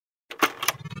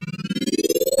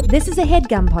This is a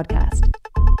HeadGum podcast.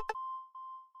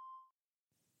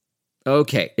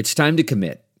 Okay, it's time to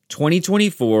commit.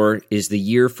 2024 is the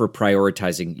year for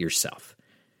prioritizing yourself.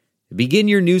 Begin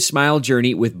your new smile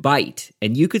journey with Byte,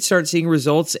 and you could start seeing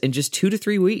results in just 2 to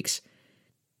 3 weeks.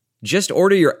 Just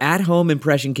order your at-home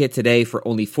impression kit today for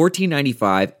only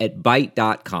 $14.95 at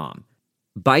Byte.com.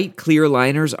 Byte clear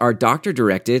liners are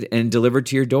doctor-directed and delivered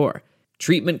to your door.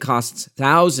 Treatment costs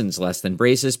thousands less than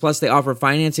braces, plus they offer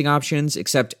financing options,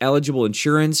 accept eligible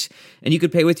insurance, and you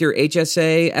could pay with your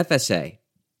HSA, FSA.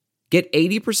 Get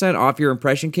 80% off your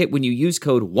impression kit when you use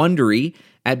code WONDERY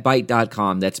at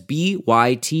Byte.com. That's BYTE.com.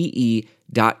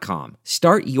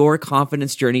 Start your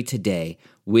confidence journey today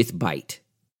with Byte.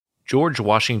 George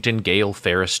Washington Gale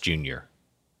Ferris Jr.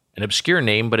 An obscure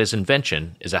name, but his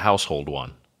invention is a household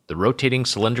one, the rotating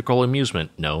cylindrical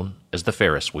amusement known as the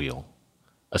Ferris wheel.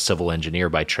 A civil engineer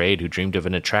by trade who dreamed of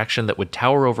an attraction that would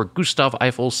tower over Gustav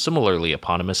Eiffel's similarly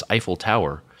eponymous Eiffel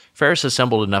Tower, Ferris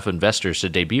assembled enough investors to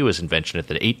debut his invention at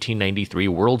the 1893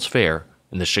 World's Fair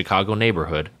in the Chicago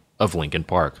neighborhood of Lincoln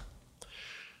Park.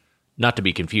 Not to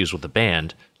be confused with the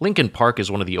band, Lincoln Park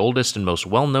is one of the oldest and most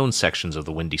well-known sections of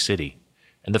the Windy City,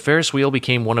 and the Ferris wheel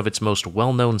became one of its most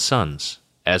well-known sons,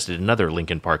 as did another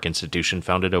Lincoln Park institution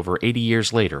founded over 80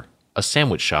 years later, a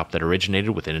sandwich shop that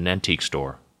originated within an antique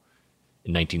store.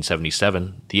 In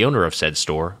 1977, the owner of said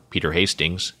store, Peter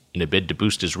Hastings, in a bid to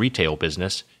boost his retail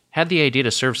business, had the idea to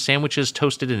serve sandwiches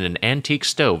toasted in an antique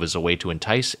stove as a way to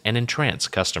entice and entrance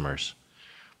customers.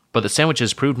 But the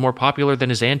sandwiches proved more popular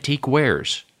than his antique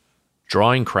wares,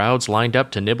 drawing crowds lined up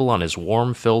to nibble on his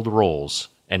warm-filled rolls,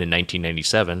 and in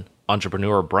 1997,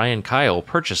 entrepreneur Brian Kyle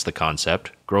purchased the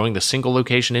concept, growing the single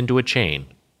location into a chain,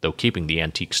 though keeping the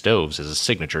antique stoves as a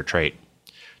signature trait.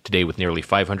 Today, with nearly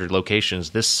 500 locations,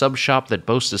 this sub-shop that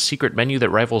boasts a secret menu that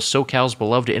rivals SoCal's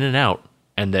beloved In-N-Out,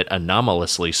 and that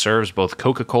anomalously serves both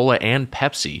Coca-Cola and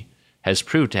Pepsi, has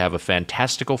proved to have a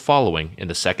fantastical following in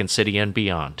the Second City and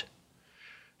beyond.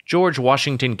 George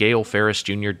Washington Gale Ferris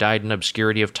Jr. died in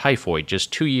obscurity of typhoid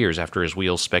just 2 years after his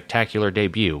wheel's spectacular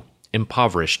debut,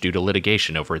 impoverished due to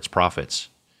litigation over its profits.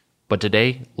 But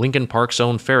today, Lincoln Park's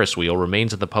own Ferris wheel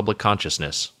remains in the public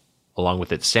consciousness, along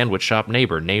with its sandwich shop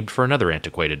neighbor named for another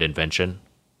antiquated invention,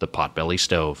 the Potbelly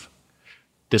stove.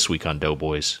 This week on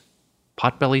Doughboys,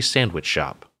 Potbelly Sandwich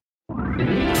Shop.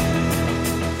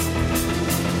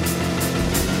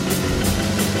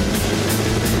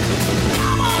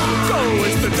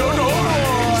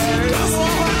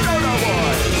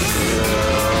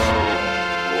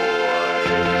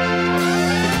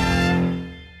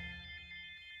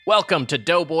 Welcome to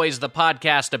Doughboys, the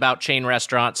podcast about chain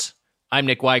restaurants. I'm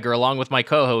Nick Weiger, along with my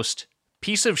co-host,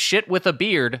 piece of shit with a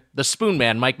beard, the Spoon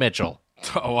Man, Mike Mitchell.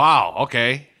 Oh, wow,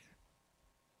 okay.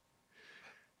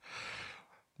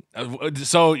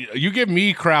 So you give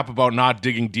me crap about not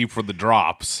digging deep for the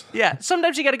drops. Yeah,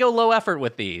 sometimes you got to go low effort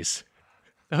with these.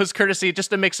 That was courtesy, just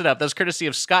to mix it up, that was courtesy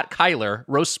of Scott Kyler,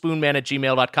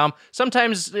 roastspoonman@gmail.com.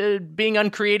 Sometimes being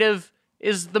uncreative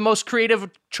is the most creative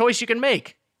choice you can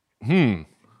make.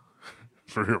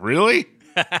 For really?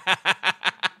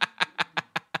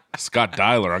 Scott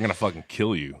Dyler, I'm going to fucking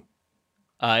kill you.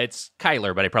 It's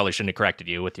Kyler, but I probably shouldn't have corrected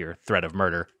you with your threat of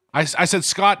murder. I said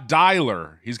Scott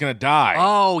Dyler. He's going to die.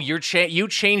 Oh, you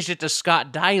changed it to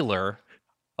Scott Dyler,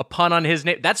 a pun on his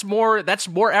name. That's more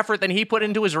effort than he put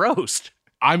into his roast.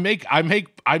 I made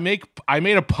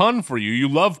a pun for you. You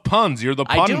love puns. You're the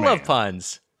pun man. I do love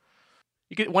puns.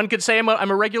 One could say I'm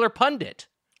a regular pundit.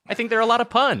 I think there are a lot of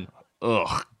pun.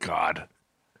 Ugh, God.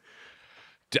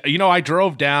 You know, I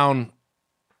drove down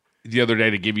the other day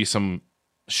to give you some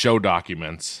show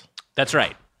documents. That's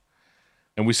right.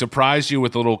 And we surprised you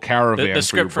with a little caravan the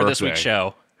script for this week's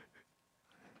show.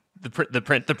 The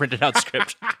printed out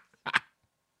script.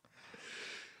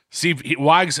 See,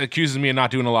 Wags accuses me of not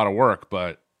doing a lot of work,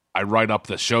 but I write up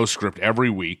the show script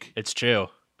every week. It's true.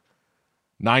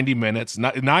 90 minutes.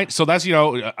 So that's,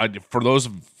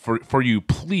 for you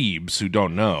plebes who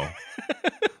don't know,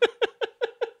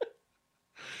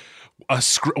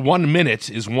 1 minute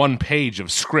is 1 page of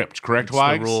script, correct,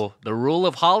 Wags? The rule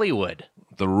of Hollywood.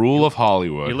 The rule of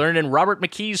Hollywood. You learned in Robert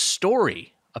McKee's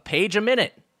Story, a page a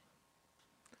minute.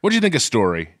 What did you think of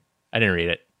Story? I didn't read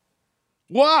it.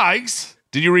 Wags?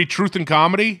 Did you read Truth and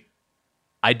Comedy?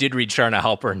 I did read Sharna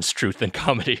Halpern's Truth and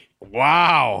Comedy.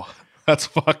 Wow. That's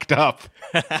fucked up.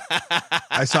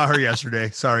 I saw her yesterday.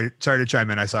 Sorry to chime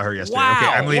in. I saw her yesterday. Wow. Okay,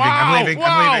 I'm leaving. Wow. I'm leaving.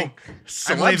 I'm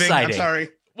Sighting. sorry.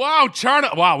 Wow,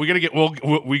 Charna. Wow,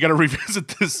 we gotta revisit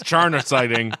this Charna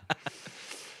sighting.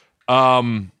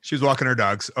 She was walking her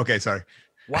dogs. Okay, sorry.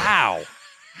 Wow.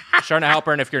 Sharna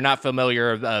Halpern, if you're not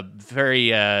familiar,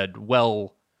 very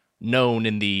well known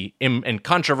in the and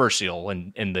controversial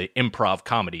in the improv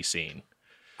comedy scene.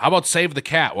 How about Save the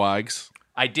Cat, Wags?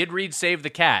 I did read Save the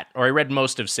Cat, or I read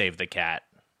most of Save the Cat.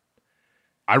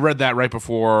 I read that right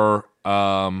before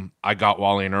I got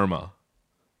Wally and Irma.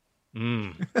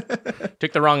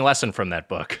 Took the wrong lesson from that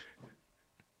book.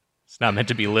 It's not meant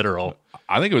to be literal.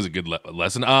 I think it was a good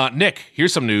lesson. Nick,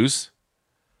 here's some news.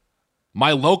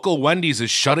 My local Wendy's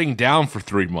is shutting down for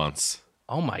 3 months.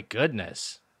 Oh my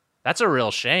goodness. That's a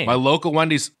real shame. My local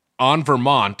Wendy's on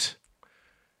Vermont.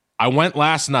 I went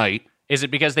last night. Is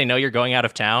it because they know you're going out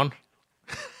of town?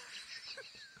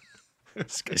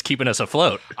 It's keeping us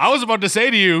afloat. I was about to say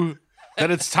to you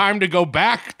that it's time to go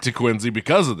back to Quincy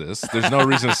because of this. There's no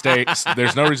reason to stay.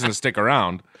 There's no reason to stick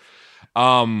around.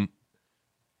 I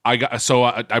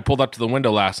pulled up to the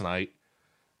window last night,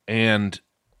 and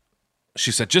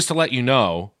she said, "Just to let you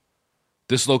know,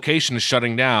 this location is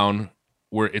shutting down.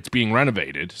 Where it's being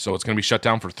renovated, so it's going to be shut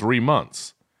down for 3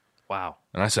 months." Wow.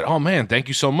 And I said, "Oh man, thank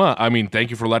you so much. I mean, thank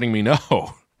you for letting me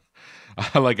know."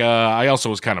 I also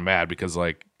was kind of mad because,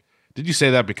 like, did you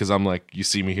say that because I'm like, you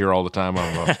see me here all the time?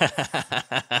 I don't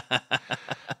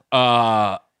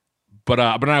know. But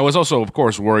I was also, of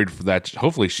course, worried that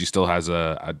hopefully she still has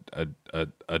a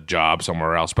job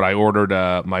somewhere else. But I ordered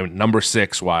my number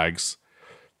 6 Wags,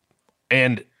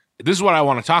 and this is what I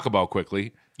want to talk about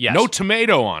quickly. Yes. No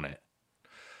tomato on it.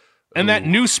 And that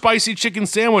new spicy chicken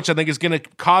sandwich, I think, is going to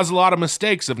cause a lot of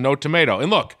mistakes of no tomato. And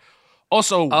look,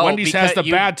 also, Wendy's has the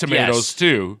bad tomatoes,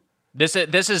 too. This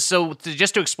is so,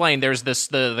 just to explain, there's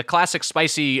the classic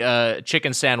spicy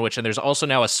chicken sandwich, and there's also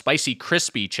now a spicy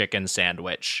crispy chicken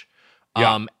sandwich.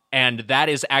 Yeah. And that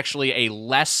is actually a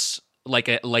less, like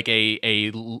a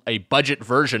budget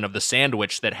version of the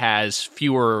sandwich that has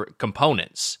fewer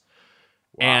components.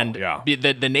 Wow, and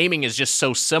the naming is just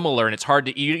so similar, and it's hard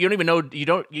to you don't even know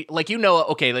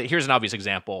okay, here's an obvious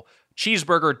example: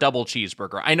 cheeseburger, double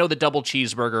cheeseburger. I know the double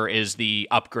cheeseburger is the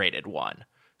upgraded one.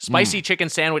 Spicy chicken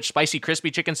sandwich, spicy crispy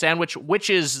chicken sandwich, which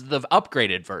is the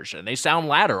upgraded version? They sound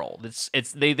lateral.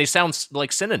 They sound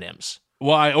like synonyms.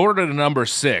 Well, I ordered a number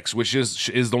 6, which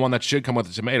is the one that should come with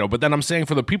the tomato. But then I'm saying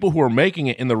for the people who are making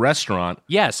it in the restaurant,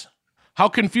 yes, how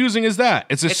confusing is that?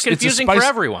 It's confusing for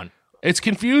everyone. It's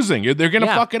confusing. They're gonna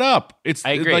fuck it up.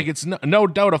 I agree. It's no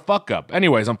doubt a fuck up.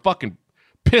 Anyways, I'm fucking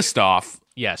pissed off.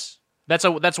 Yes,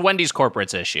 that's Wendy's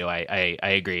corporate's issue. I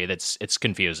agree. It's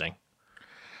confusing.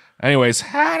 Anyways,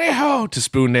 howdy ho to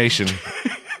Spoon Nation.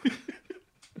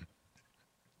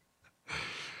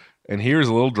 And here's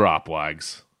a little drop,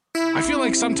 Wags. I feel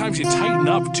like sometimes you tighten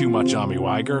up too much on me,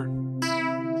 Weiger.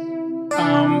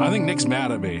 I think Nick's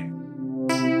mad at me.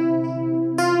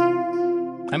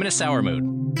 I'm in a sour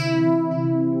mood.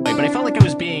 Wait, but I felt like I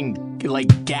was being, like,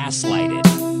 gaslighted.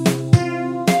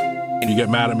 You get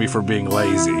mad at me for being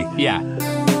lazy. Yeah.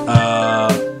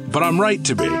 But I'm right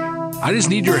to be. I just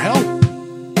need your help.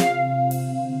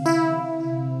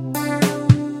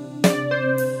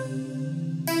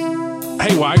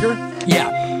 Hey, Weiger?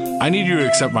 Yeah. I need you to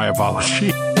accept my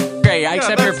apology. Great, I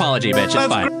accept your apology, bitch. It's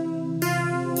fine.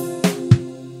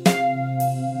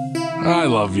 I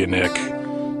love you, Nick.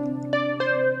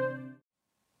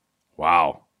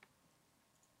 Wow.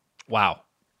 Wow.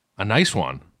 A nice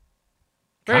one.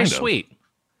 Very Kind of. sweet.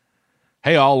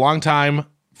 Hey, all, long time,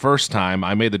 first time,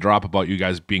 I made the drop about you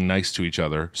guys being nice to each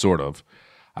other, sort of.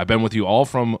 I've been with you all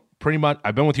from pretty much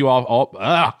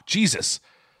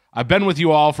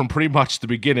the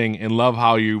beginning and love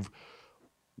how you've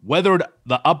weathered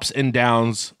the ups and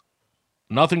downs.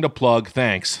 Nothing to plug,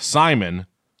 thanks. Simon,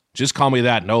 just call me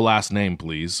that, no last name,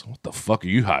 please. What the fuck are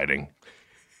you hiding?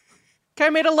 Guy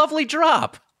made a lovely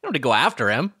drop. You don't have to go after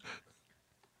him.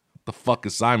 What the fuck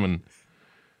is Simon?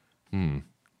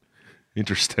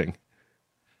 Interesting.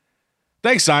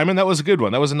 Thanks, Simon. That was a good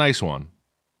one. That was a nice one.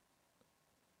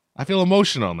 I feel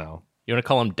emotional now. You want to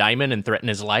call him Diamond and threaten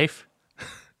his life?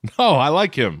 No, I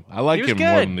like him. I like him good.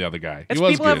 more than the other guy. It's He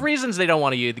was people good. have reasons they don't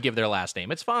want you to give their last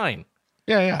name. It's fine.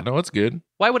 Yeah, no, it's good.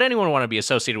 Why would anyone want to be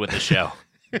associated with this show?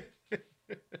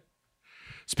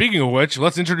 Speaking of which,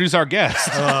 let's introduce our guest.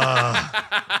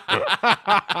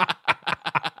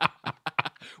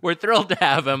 We're thrilled to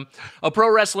have him, a pro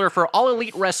wrestler for All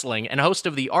Elite Wrestling and host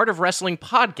of the Art of Wrestling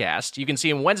podcast. You can see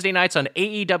him Wednesday nights on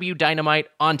AEW Dynamite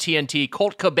on TNT.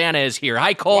 Colt Cabana is here.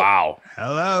 Hi, Colt. Wow.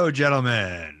 Hello,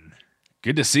 gentlemen.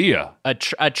 Good to see you.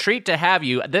 A treat to have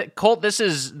you, Colt. This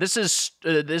is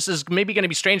maybe going to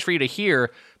be strange for you to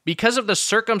hear because of the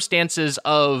circumstances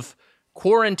of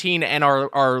quarantine and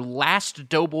our last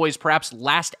Doughboys, perhaps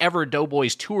last ever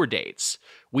Doughboys tour dates.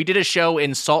 We did a show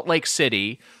in Salt Lake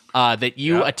City that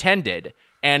you attended,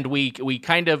 and we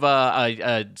kind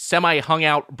of semi hung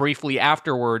out briefly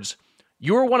afterwards.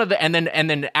 You were one of the, and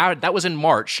then that was in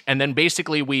March, and then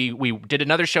basically we did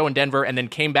another show in Denver, and then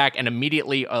came back, and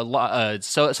immediately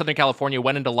Southern California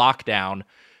went into lockdown.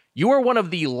 You were one of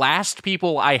the last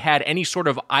people I had any sort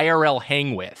of IRL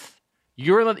hang with.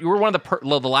 You were one of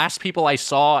the last people I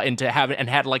saw and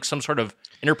had like some sort of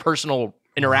interpersonal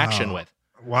interaction with.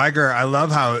 Weiger, I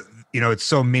love how it's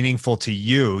so meaningful to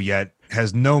you, yet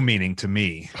has no meaning to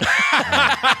me.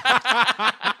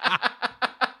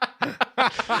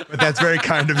 But that's very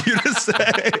kind of you to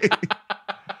say.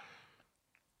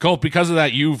 Colt, because of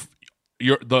that, you're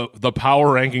the power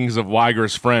rankings of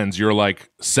Weiger's friends. You're like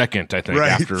second, I think.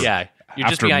 Right. After you're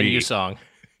just behind you song.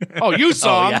 Oh, you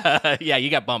song. Yeah, you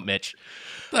got bumped, Mitch.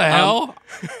 The hell.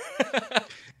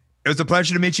 It was a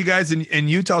pleasure to meet you guys in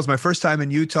Utah. It was my first time in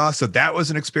Utah, so that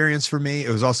was an experience for me. It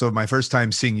was also my first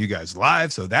time seeing you guys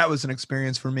live, so that was an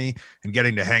experience for me, and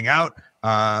getting to hang out.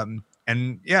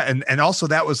 And also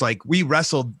that was like, we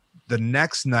wrestled the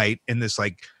next night in this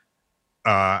like,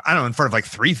 I don't know, in front of like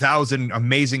 3,000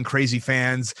 amazing, crazy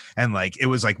fans. And like, it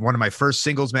was like one of my first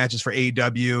singles matches for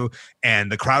AEW,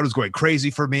 and the crowd was going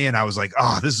crazy for me. And I was like,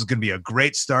 oh, this is going to be a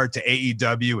great start to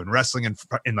AEW and wrestling in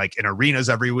arenas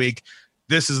every week.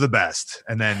 This is the best.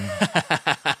 And then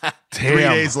 3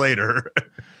 days later,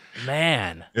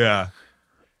 man, yeah,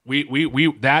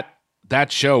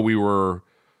 that show,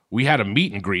 we had a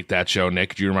meet and greet that show,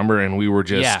 Nick. Do you remember? And we were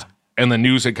just, and the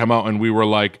news had come out, and we were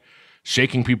like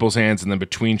shaking people's hands, and then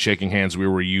between shaking hands, we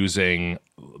were using,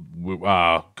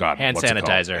 hand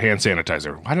sanitizer. Hand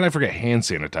sanitizer. Why did I forget hand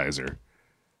sanitizer?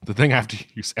 The thing I have to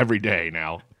use every day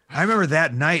now. I remember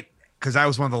that night, because I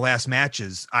was one of the last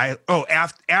matches.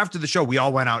 After the show, we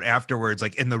all went out afterwards,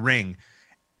 like in the ring.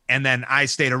 And then I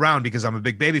stayed around because I'm a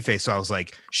big babyface. So I was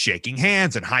like shaking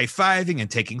hands and high-fiving and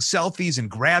taking selfies and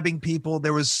grabbing people.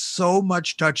 There was so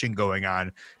much touching going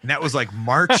on. And that was like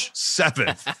March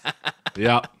 7th.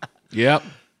 Yep.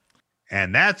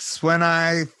 And that's when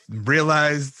I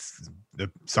realized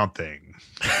something.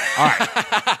 All right.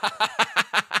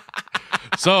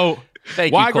 So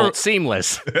thank you, Colt.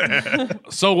 Seamless.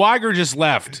 So Weiger just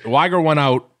left. Weiger went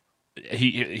out.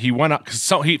 He went out.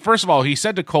 So first of all, he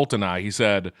said to Colt and I, he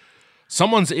said,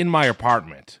 someone's in my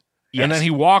apartment. Yes. And then he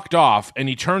walked off, and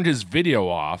he turned his video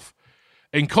off.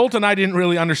 And Colt and I didn't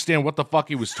really understand what the fuck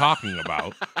he was talking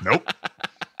about. Nope.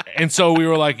 And so we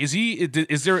were like, is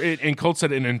there, and Colt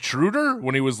said, an intruder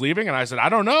when he was leaving? And I said, I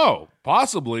don't know.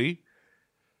 Possibly.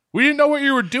 We didn't know what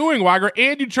you were doing, Weiger.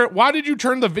 And why did you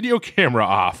turn the video camera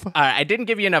off? I didn't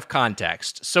give you enough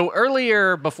context. So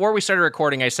earlier, before we started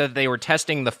recording, I said they were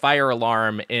testing the fire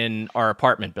alarm in our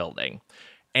apartment building,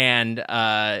 and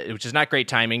which is not great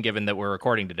timing given that we're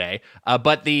recording today.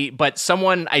 But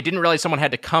someone, I didn't realize someone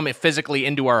had to come physically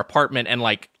into our apartment and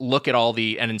like look at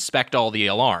and inspect all the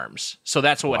alarms. So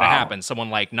that's what happened. Someone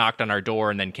like knocked on our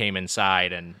door and then came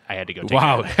inside, and I had to go take care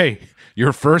of it. Hey,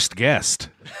 your first guest.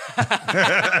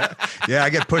 Yeah, I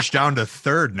get pushed down to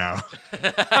third now.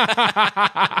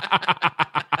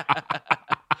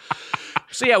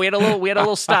 So yeah, we had a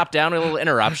little stop down, a little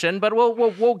interruption, but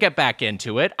we'll get back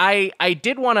into it. I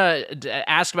did want to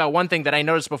ask about one thing that I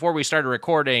noticed before we started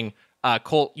recording.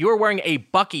 Colt, you were wearing a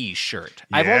Buc-ee's shirt.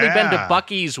 Yeah. I've only been to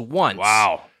Buc-ee's once.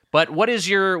 Wow. But what is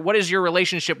your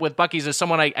relationship with Buc-ee's? As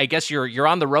someone, I guess you're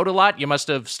on the road a lot. You must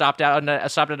have stopped at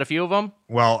a few of them.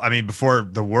 Well, I mean, before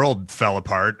the world fell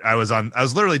apart, I was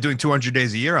literally doing 200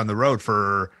 days a year on the road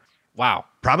for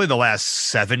probably the last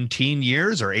 17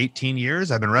 years or 18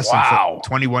 years. I've been wrestling for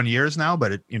 21 years now,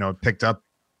 but it picked up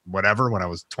whatever when I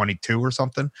was 22 or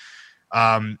something.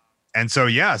 And so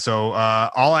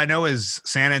all I know is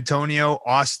San Antonio,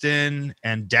 Austin,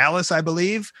 and Dallas, I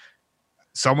believe.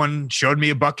 Someone showed me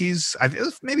a Buc-ee's. It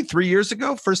was maybe 3 years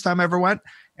ago, first time I ever went,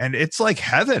 and it's like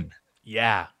heaven.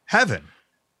 Yeah, heaven.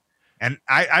 And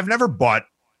I've never bought.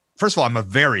 First of all, I'm a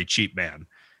very cheap man.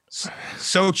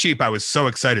 So cheap, I was so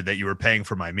excited that you were paying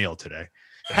for my meal today.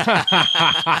 And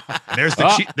there's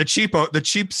the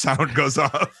cheap sound goes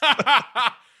off.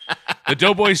 The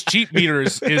Doughboy's cheap meter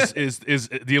is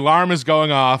the alarm is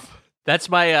going off. That's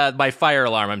my fire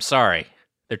alarm. I'm sorry,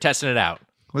 they're testing it out.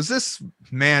 Was this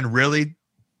man really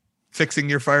fixing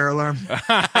your fire alarm?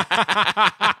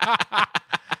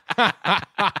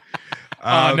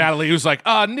 Natalie was like,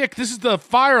 Nick, this is the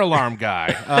fire alarm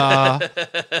guy.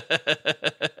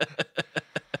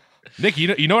 Nick,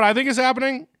 you know what I think is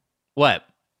happening? What?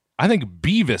 I think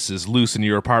Beavis is loose in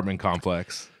your apartment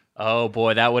complex. Oh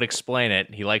boy, that would explain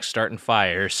it. He likes starting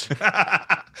fires.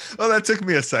 Well, that took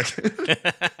me a second.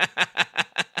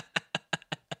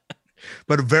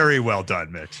 But very well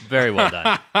done, Mitch. Very well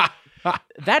done.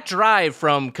 That drive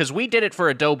from, because we did it for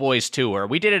a Doughboys tour.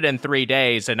 We did it in 3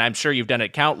 days, and I'm sure you've done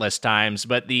it countless times.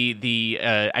 But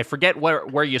I forget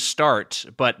where you start,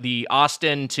 but the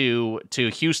Austin to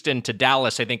Houston to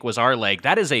Dallas, I think, was our leg.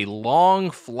 That is a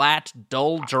long, flat,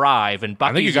 dull drive. And Buc-ee's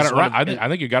I think you got it right. I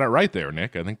think you got it right there,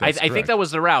 Nick. I think that's I think that was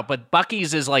the route. But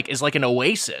Buc-ee's is like an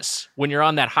oasis when you're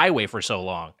on that highway for so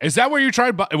long. Is that where you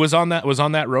tried? It was on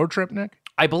that road trip, Nick?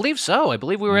 I believe so. I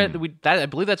believe we were I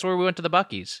believe that's where we went to the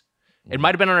Buc-ee's. It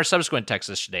might have been on our subsequent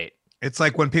Texas date. It's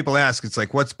like when people ask, it's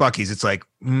like, what's Buc-ee's? It's like,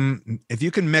 if you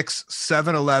can mix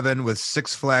 7-Eleven with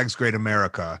Six Flags Great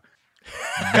America,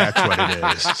 that's what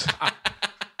it is.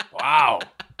 Wow.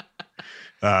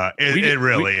 It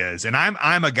really is. And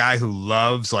I'm a guy who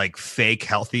loves like fake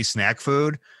healthy snack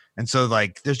food. And so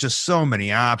like, there's just so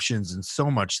many options and so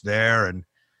much there.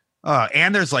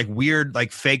 And there's like weird,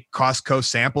 like fake Costco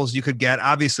samples you could get.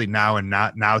 Obviously now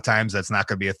times that's not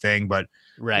going to be a thing, but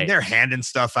right. They're handing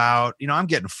stuff out. I'm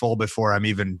getting full before I'm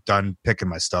even done picking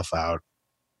my stuff out.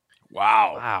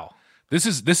 Wow. This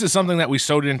is something that we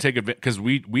so didn't take a bit because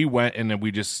we went and then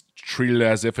we just treated it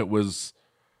as if it was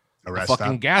a fucking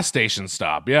stop. Gas station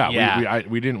stop. Yeah.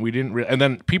 We didn't and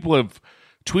then people have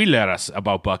tweeted at us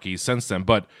about Buc-ee's since then.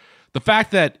 But the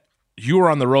fact that you were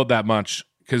on the road that much,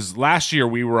 because last year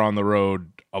we were on the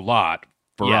road a lot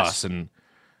for us, and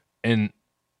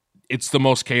it's the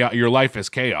most chaos. Your life is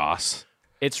chaos.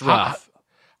 It's rough.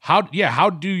 How do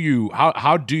you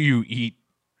eat?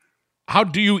 How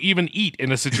do you even eat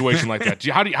in a situation like that?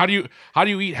 How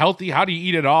do you eat healthy? How do you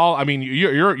eat at all? I mean,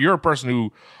 you're a person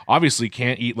who obviously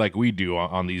can't eat like we do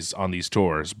on these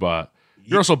tours, but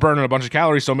you're also burning a bunch of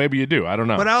calories, so maybe you do. I don't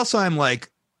know. But also, I'm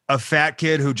like a fat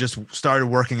kid who just started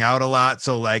working out a lot,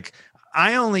 so like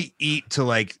I only eat to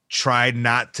like try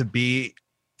not to be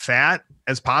fat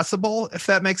as possible, if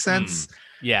that makes sense.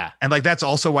 Yeah. And like, that's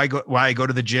also why I go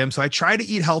to the gym. So I try to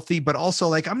eat healthy, but also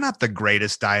like, I'm not the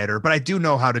greatest dieter, but I do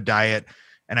know how to diet.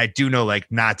 And I do know like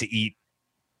not to eat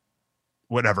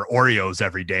whatever Oreos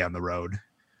every day on the road.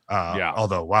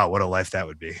 Although, wow, what a life that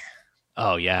would be.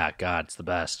 Oh yeah. God, it's the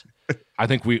best. I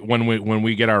think when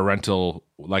we get our rental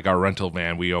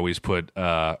van, we always put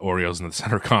Oreos in the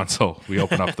center console. We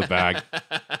open up the bag.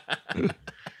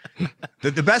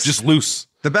 The best, just loose.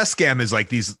 The best scam is like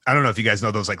these. I don't know if you guys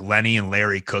know those like Lenny and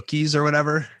Larry cookies or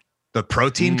whatever. The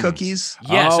protein cookies.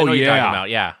 Yes, I know what you're talking about.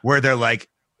 Yeah, where they're like,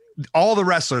 all the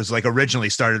wrestlers like originally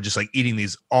started just like eating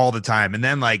these all the time, and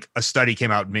then like a study came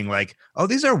out being like, oh,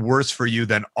 these are worse for you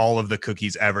than all of the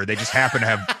cookies ever. They just happen to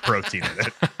have protein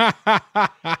in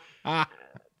it.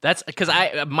 That's because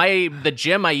the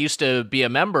gym I used to be a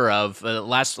member of,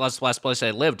 last place I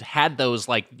lived, had those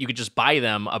like you could just buy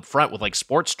them up front with like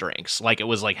sports drinks, like it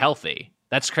was like healthy.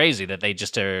 That's crazy that they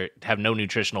just have no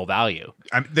nutritional value.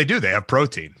 They do. They have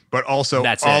protein, but also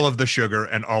all of the sugar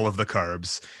and all of the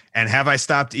carbs. And have I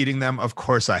stopped eating them? Of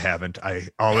course I haven't. I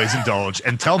always indulge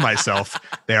and tell myself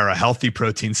they are a healthy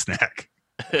protein snack.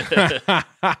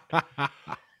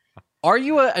 Are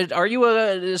you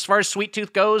as far as sweet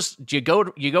tooth goes, do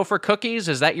you go for cookies?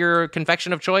 Is that your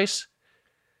confection of choice?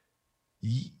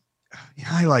 Yeah,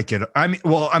 I like it. I mean,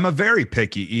 well, I'm a very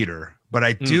picky eater, but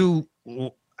I do.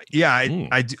 Yeah,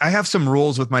 I have some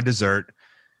rules with my dessert.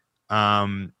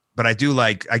 But I do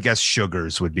like, I guess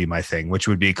sugars would be my thing, which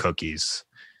would be cookies.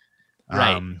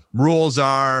 Right. Rules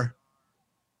are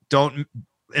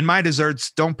in my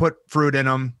desserts, don't put fruit in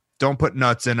them. Don't put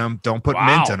nuts in them. Don't put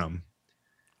mint in them.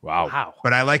 Wow.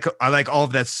 But I like all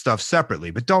of that stuff separately,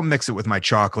 but don't mix it with my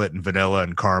chocolate and vanilla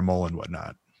and caramel and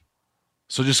whatnot.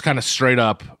 So just kind of straight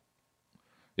up,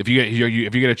 if you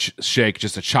get a shake,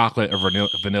 just a chocolate or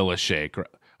vanilla shake.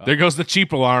 There goes the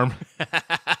cheap alarm.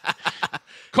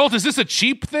 Colt, is this a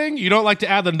cheap thing? You don't like to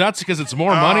add the nuts because it's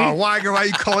more money? Why are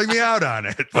you calling me out on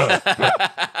it?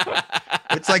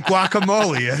 It's like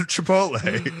guacamole at Chipotle.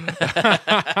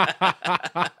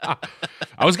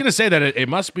 I was going to say that it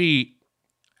must be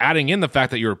adding in the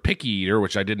fact that you're a picky eater,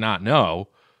 which I did not know.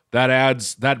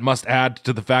 That must add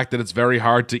to the fact that it's very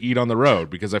hard to eat on the road,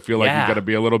 because I feel like you've got to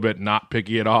be a little bit not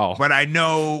picky at all. But I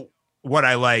know what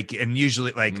I like, and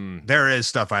usually like there is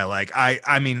stuff I like.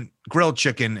 I mean, grilled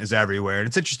chicken is everywhere. And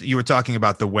it's interesting. You were talking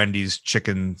about the Wendy's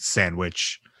chicken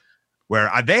sandwich, where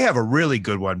they have a really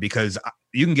good one, because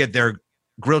you can get their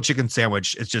grilled chicken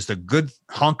sandwich. It's just a good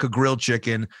hunk of grilled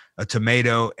chicken, a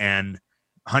tomato, and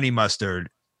honey mustard.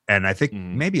 And I think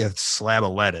maybe a slab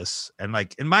of lettuce. And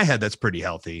like in my head, that's pretty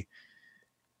healthy.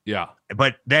 Yeah.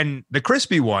 But then the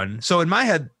crispy one. So in my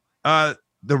head, the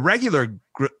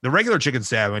regular chicken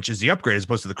sandwich is the upgrade as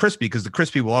opposed to the crispy, because the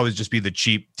crispy will always just be the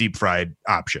cheap deep fried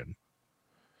option.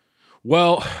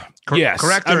 Well, yes.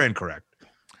 Correct or incorrect?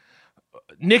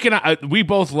 Nick and I, we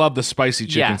both love the spicy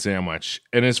chicken Yeah. sandwich.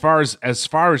 And as far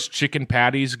as chicken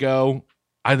patties go,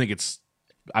 I think it's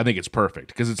perfect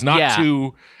because it's not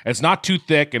too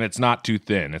thick and it's not too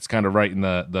thin. It's kind of right in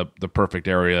the perfect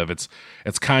area of it's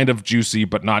kind of juicy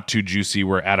but not too juicy.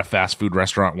 We're at a fast food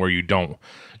restaurant where you don't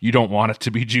want it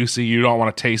to be juicy. You don't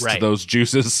want to taste those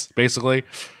juices basically.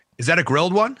 Is that a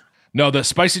grilled one? No, the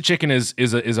spicy chicken is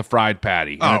a fried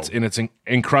patty, and it's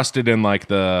encrusted in like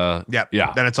the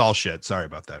yeah. Then it's all shit. Sorry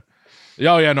about that.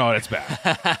 Oh yeah, no, it's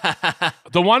bad.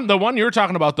 the one you're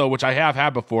talking about though, which I have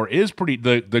had before, is pretty.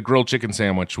 The grilled chicken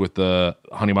sandwich with the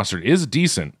honey mustard is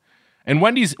decent, and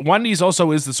Wendy's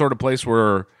also is the sort of place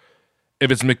where if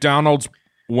it's McDonald's,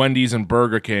 Wendy's, and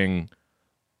Burger King,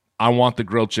 I want the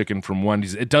grilled chicken from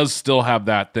Wendy's. It does still have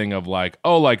that thing of like,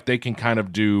 oh, like they can kind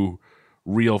of do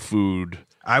real food.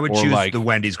 I would choose the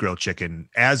Wendy's grilled chicken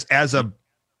as a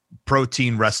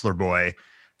protein wrestler boy.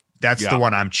 That's the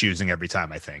one I'm choosing every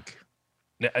time, I think.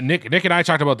 Nick and I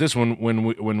talked about this when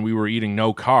we were eating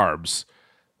no carbs.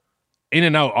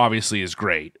 In-N-Out obviously is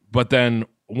great, but then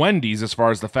Wendy's, as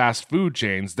far as the fast food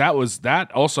chains, their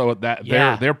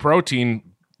protein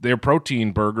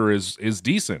burger is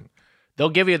decent. They'll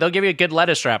give you a good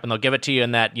lettuce wrap, and they'll give it to you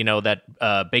in that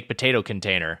baked potato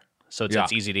container, so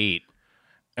it's easy to eat.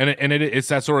 And it's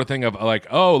that sort of thing of like,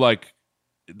 oh, like,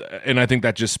 and I think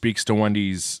that just speaks to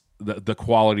Wendy's. The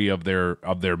quality of their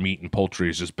meat and poultry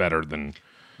is just better than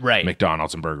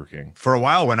McDonald's and Burger King. For a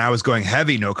while, when I was going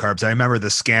heavy no carbs, I remember the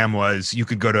scam was you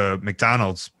could go to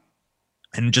McDonald's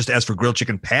and just ask for grilled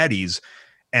chicken patties,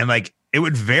 and like it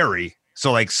would vary.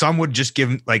 So like some would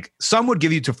give you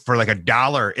for like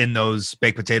 $1 in those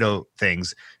baked potato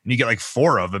things, and you get like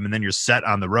 4 of them, and then you're set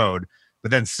on the road.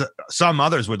 But then some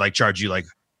others would like charge you like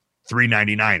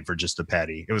 $3.99 for just a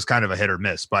patty. It was kind of a hit or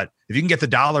miss. But if you can get the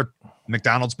 $1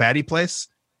 McDonald's patty place,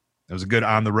 it was a good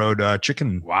on the road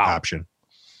chicken option.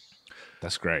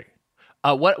 That's great.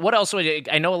 What else?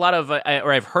 I know a lot of,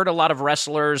 or I've heard a lot of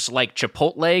wrestlers like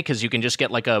Chipotle, because you can just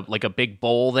get like a big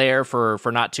bowl there for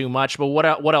not too much. But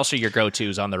what else are your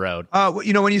go-tos on the road?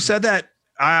 When you said that,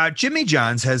 Jimmy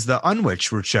John's has the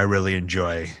unwich, which I really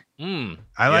enjoy.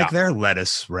 I like their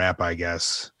lettuce wrap, I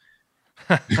guess.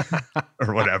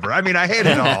 Or whatever. I mean, I hate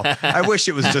it all. I wish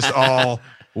it was just all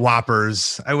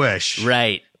Whoppers. I wish.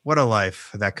 Right. What a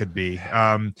life that could be.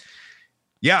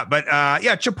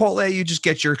 Chipotle, you just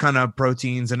get your kind of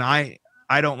proteins, and I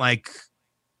don't like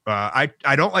I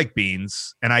don't like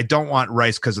beans, and I don't want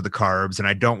rice because of the carbs, and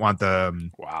I don't want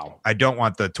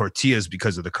the tortillas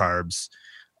because of the carbs.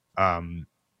 And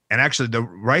actually the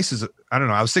rice is, I don't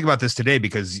know. I was thinking about this today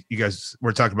because you guys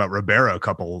were talking about Ribera a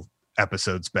couple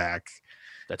episodes back.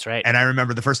 That's right. And I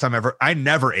remember the first time I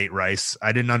never ate rice.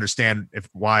 I didn't understand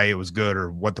why it was good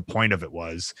or what the point of it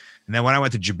was. And then when I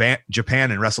went to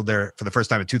Japan and wrestled there for the first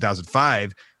time in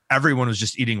 2005, everyone was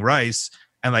just eating rice,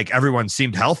 and like everyone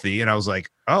seemed healthy. And I was like,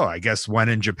 oh, I guess when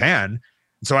in Japan.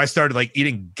 So I started like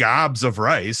eating gobs of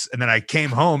rice. And then I came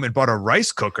home and bought a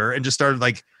rice cooker and just started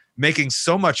like making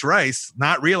so much rice,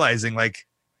 not realizing like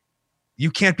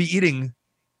you can't be eating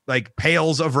like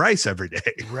pails of rice every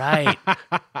day. Right.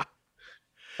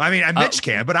 I mean, Mitch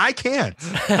can, but I can't.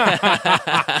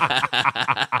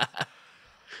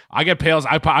 I get pails.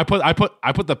 I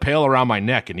put the pail around my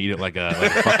neck and eat it like a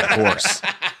fucking horse.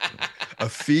 A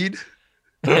feed?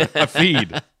 A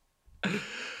feed.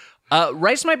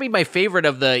 Rice might be my favorite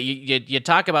of the. You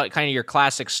talk about kind of your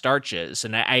classic starches,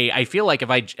 and I feel like if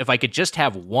I could just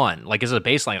have one, like as a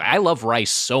baseline, I love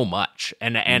rice so much,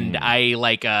 and I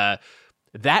like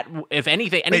that. If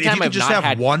anything, anytime I've not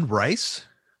had one rice.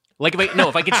 Like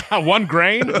if I could one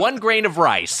grain of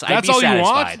rice, that's I'd be all satisfied. You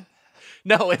want?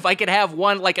 No, if I could have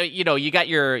one, like you got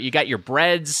your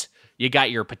breads, you got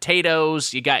your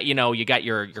potatoes, you got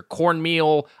your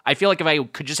cornmeal. I feel like if I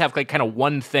could just have like kind of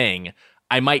one thing,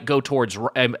 I might go towards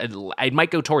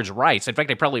rice. In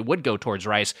fact, I probably would go towards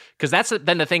rice because that's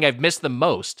been the thing I've missed the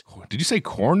most. Did you say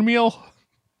cornmeal?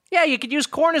 Yeah, you could use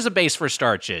corn as a base for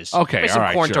starches. Okay,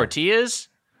 some corn sure. tortillas.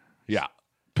 Yeah,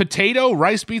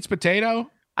 rice beats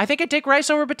potato. I think I'd take rice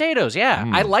over potatoes. Yeah,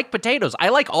 I like potatoes. I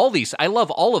like all these. I love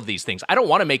all of these things. I don't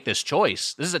want to make this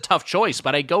choice. This is a tough choice,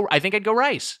 but I think I'd go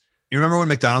rice. You remember when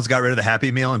McDonald's got rid of the Happy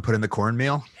Meal and put in the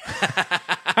cornmeal?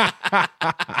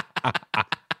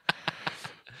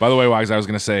 By the way, Wags, I was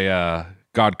going to say,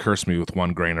 God curse me with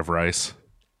 1 grain of rice.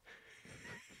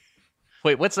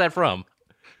 Wait, what's that from?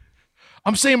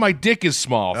 I'm saying my dick is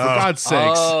small, for God's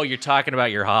sakes. Oh, you're talking about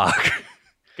your hog.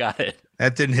 Got it.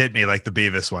 That didn't hit me like the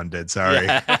Beavis one did. Sorry.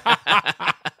 Yeah.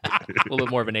 A little bit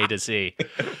more of an A to C.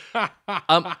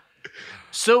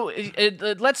 So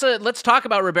let's talk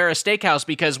about Ribera Steakhouse,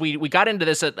 because we got into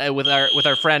this with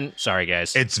our friend. Sorry,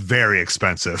 guys. It's very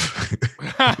expensive.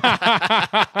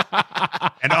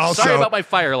 And also, sorry about my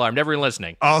fire alarm. Never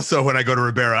listening. Also, when I go to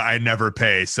Ribera, I never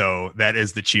pay, so that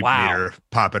is the cheap meter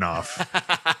popping off.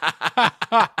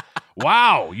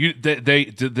 Wow,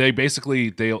 they basically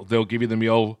they'll give you the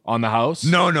meal on the house?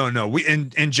 No. We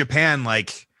in Japan,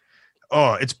 like,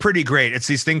 oh, it's pretty great. It's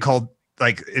these thing called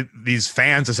these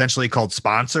fans essentially called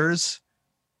sponsors,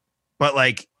 but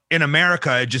like in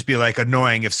America, it'd just be like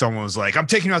annoying if someone was like, "I'm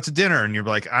taking you out to dinner," and you're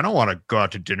like, "I don't want to go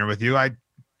out to dinner with you.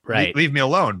 Leave me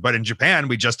alone." But in Japan,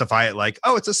 we justify it like,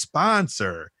 "Oh, it's a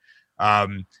sponsor,"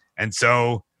 and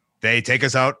so they take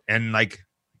us out and like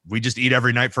we just eat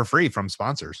every night for free from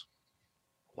sponsors.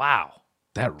 Wow,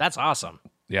 that's awesome.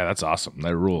 Yeah, that's awesome.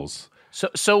 That rules.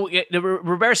 So the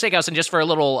Ribera Steakhouse, and just for a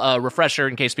little refresher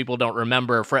in case people don't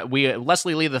remember,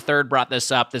 Leslie Lee III brought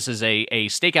this up. This is a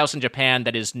steakhouse in Japan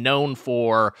that is known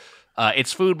for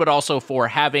its food, but also for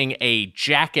having a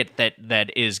jacket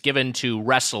that is given to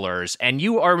wrestlers. And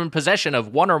you are in possession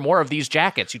of one or more of these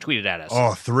jackets. You tweeted at us.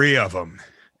 Oh, 3 of them.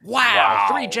 Wow.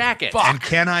 3 jackets. Fuck. And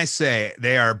can I say,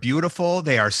 they are beautiful.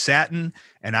 They are satin.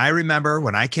 And I remember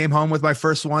when I came home with my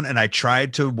first one and I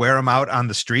tried to wear them out on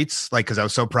the streets, like, because I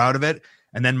was so proud of it.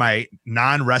 And then my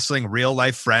non-wrestling real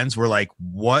life friends were like,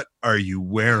 "What are you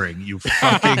wearing, you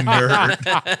fucking nerd?"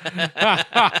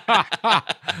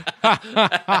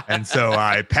 And so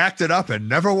I packed it up and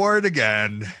never wore it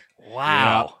again.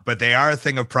 Wow. Yeah, but they are a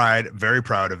thing of pride. Very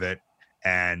proud of it.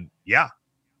 And yeah.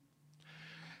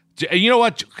 You know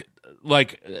what?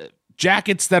 Like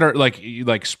jackets that are like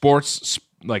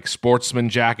sportsman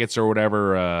jackets or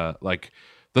whatever, like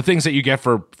the things that you get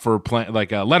for playing,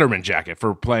 like a Letterman jacket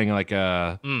for playing like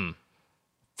a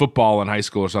football in high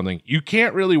school or something. You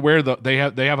can't really wear they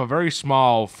have a very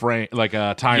small frame, like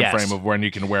a time frame of when you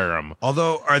can wear them.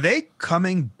 Although, are they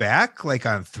coming back like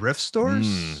on thrift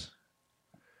stores?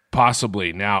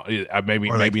 Possibly now. Maybe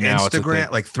now Instagram, it's a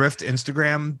thing. like thrift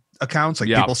Instagram accounts, like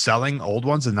people selling old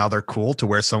ones, and now they're cool to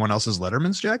wear someone else's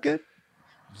Letterman's jacket.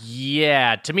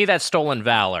 Yeah, to me that's stolen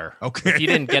valor. Okay, if you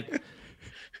didn't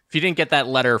get that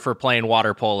letter for playing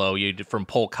water polo from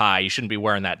Polk High, you shouldn't be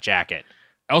wearing that jacket.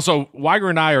 Also, Weiger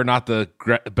and I are not the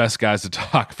best guys to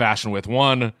talk fashion with.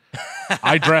 One,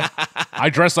 I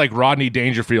dress like Rodney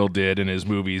Dangerfield did in his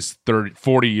movies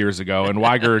 40 years ago, and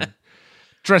Weiger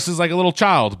dresses like a little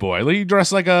child boy. You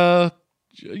dress like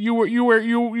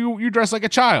you dress like a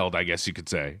child, I guess you could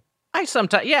say. I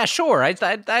sometimes, yeah, sure. I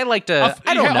like to.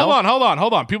 I don't know.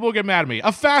 Hold on. People will get mad at me.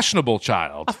 A fashionable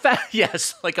child.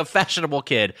 Yes, like a fashionable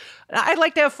kid. I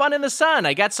like to have fun in the sun.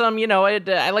 I got some,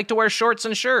 I like to wear shorts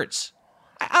and shirts.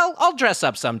 I'll dress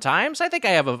up sometimes. I think I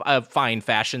have a fine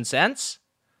fashion sense.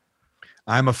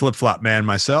 I'm a flip-flop man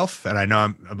myself, and I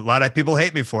know a lot of people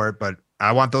hate me for it, but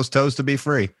I want those toes to be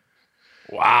free.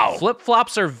 Wow.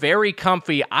 Flip-flops are very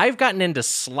comfy. I've gotten into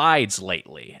slides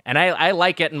lately, and I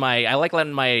like letting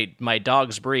my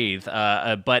dogs breathe.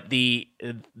 But the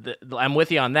I'm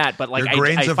with you on that. But like,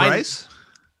 grains of rice.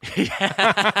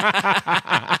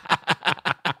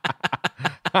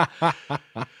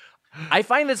 I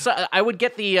find that I would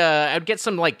get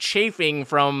some like chafing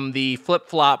from the flip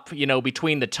flop,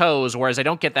 between the toes, whereas I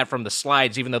don't get that from the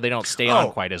slides, even though they don't stay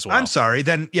on quite as well. I'm sorry.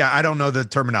 Then I don't know the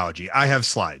terminology. I have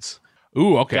slides.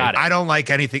 Ooh, okay. I don't like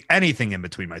anything in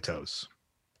between my toes.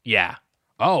 Yeah.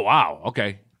 Oh, wow.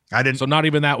 Okay. I didn't. So not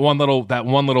even that one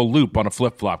little loop on a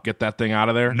flip flop. Get that thing out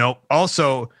of there. Nope.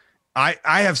 Also, I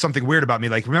have something weird about me.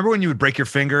 Like, remember when you would break your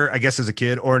finger, I guess as a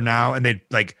kid or now, and they'd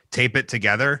like tape it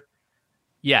together?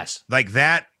 Yes. Like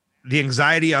that, the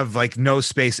anxiety of like no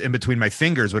space in between my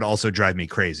fingers would also drive me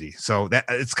crazy. So that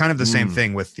it's kind of the same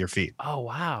thing with your feet. Oh,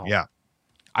 wow. Yeah.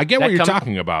 I get what you're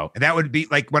talking about. And that would be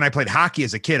like when I played hockey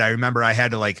as a kid. I remember I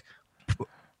had to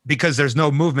because there's no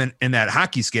movement in that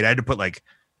hockey skate. I had to put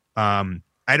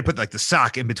the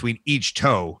sock in between each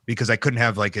toe because I couldn't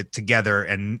have like it together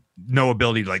and no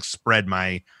ability to like spread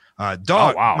my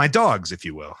my dogs, if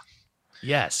you will.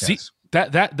 Yes. See,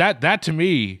 that to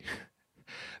me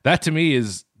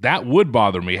that would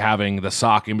bother me, having the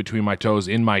sock in between my toes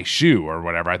in my shoe or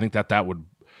whatever. I think that would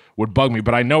bug me,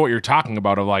 but I know what you're talking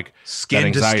about of like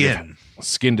skin to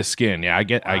skin. Yeah, I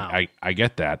get I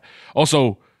get that.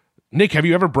 Also, Nick, have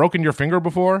you ever broken your finger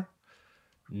before?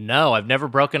 No, I've never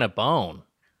broken a bone.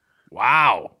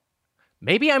 Wow.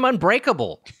 Maybe I'm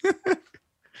unbreakable.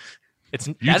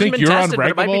 Hasn't been you're tested, but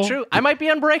it might unbreakable? be true. I might be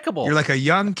unbreakable. You're like a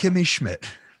young Kimmy Schmidt.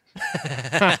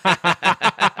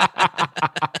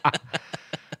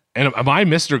 And am I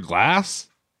Mr. Glass?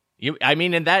 In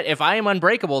that, if I am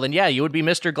unbreakable, then yeah, you would be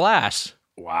Mr. Glass.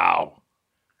 Wow.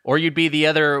 Or you'd be the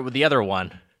other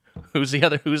one. Who's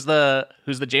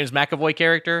the James McAvoy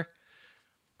character?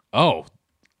 Oh,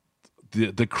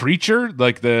 the creature,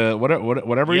 like the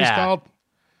whatever he's called.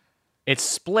 It's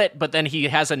Split, but then he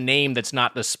has a name that's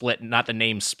not the Split, not the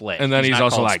name Split. And then he's not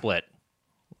also called like, Split.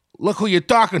 Look who you're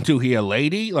talking to here,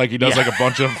 lady. Like he does like a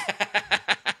bunch of.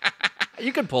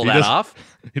 You could pull that off.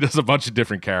 He does a bunch of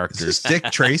different Is characters. this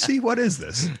Dick Tracy? What is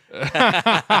this?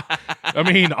 I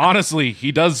mean, honestly,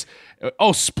 he does.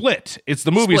 Oh, Split. It's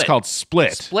the movie is called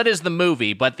Split. Split is the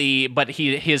movie, but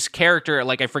his character,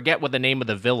 like I forget what the name of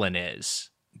the villain is.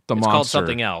 The it's monster. called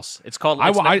something else. It's called.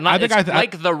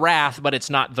 Like the Wrath, but it's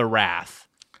not the Wrath.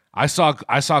 I saw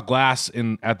Glass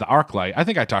at the ArcLight. I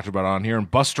think I talked about it on here, and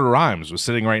Buster Rhymes was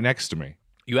sitting right next to me.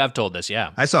 You have told this,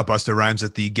 yeah. I saw Busta Rhymes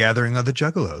at the Gathering of the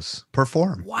Juggalos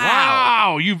perform.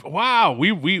 Wow.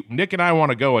 We Nick and I want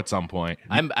to go at some point.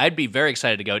 I'd be very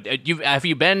excited to go. Have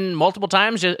you been multiple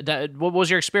times? What was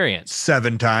your experience?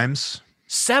 7 times.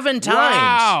 7 times.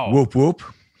 Wow. Whoop whoop.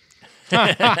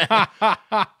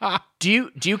 Do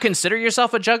you consider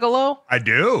yourself a juggalo? I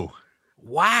do.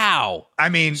 Wow. I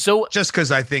mean, So- just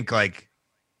because I think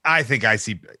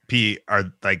ICP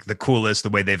are like the coolest, the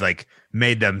way they've like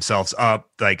made themselves up,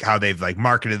 like how they've like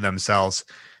marketed themselves.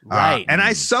 Right. And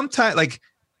I sometimes like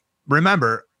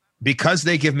remember, because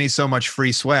they give me so much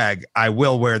free swag, I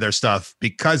will wear their stuff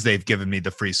because they've given me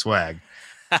the free swag.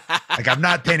 Like I'm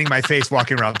not painting my face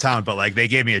walking around town, but like they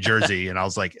gave me a jersey and I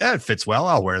was like, it fits well.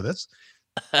 I'll wear this.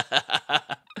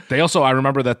 They also, I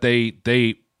remember that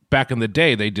they back in the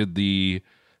day, they did the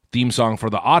theme song for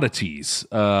the Oddities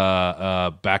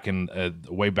back in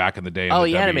way back in the day.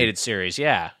 The animated series,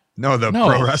 yeah. No,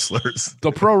 pro wrestlers.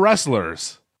 The pro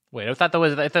wrestlers. Wait, I thought there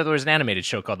was an animated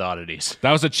show called The Oddities.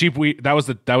 That was a cheap that was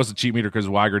the cheap meter because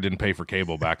Weiger didn't pay for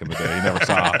cable back in the day. He never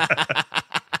saw it.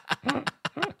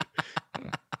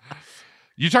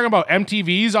 You talking about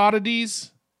MTV's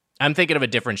Oddities? I'm thinking of a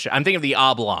different show. I'm thinking of The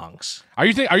Oblongs. Are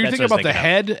you thinking about thinking the of.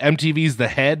 head? MTV's The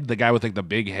Head, the guy with like the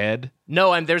big head.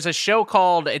 No, there's a show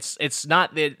called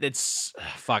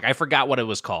fuck. I forgot what it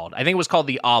was called. I think it was called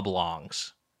The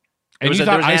Oblongs. And you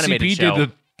thought ICP did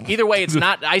the? Either way, it's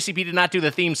not. ICP did not do the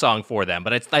theme song for them,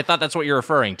 but I thought that's what you're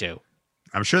referring to.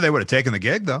 I'm sure they would have taken the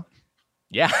gig though.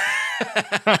 Yeah.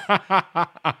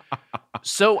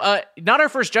 So, not our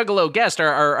first Juggalo guest.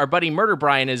 Our buddy Murder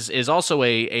Brian is also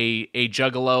a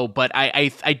Juggalo, but I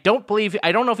don't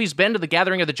know if he's been to the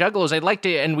Gathering of the Juggalos. I'd like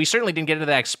to, and we certainly didn't get into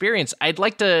that experience. I'd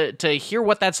like to hear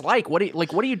what that's like. What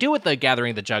do you do at the Gathering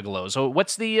of the Juggalos? So,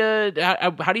 what's the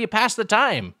how do you pass the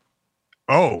time?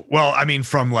 Oh well, I mean,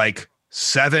 from like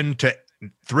 7 to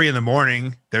 3 in the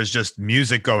morning, there's just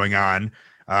music going on.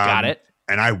 Got it.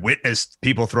 And I witnessed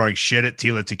people throwing shit at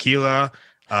Tila Tequila.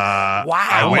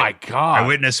 Wow. Oh my God. I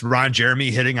witnessed Ron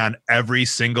Jeremy hitting on every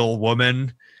single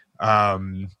woman. Oh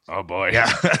boy.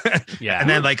 Yeah. Yeah. And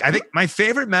then like, I think my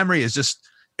favorite memory is just,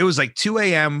 it was like 2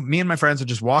 a.m. Me and my friends are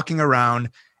just walking around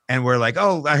and we're like,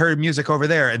 oh, I heard music over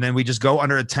there. And then we just go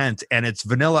under a tent and it's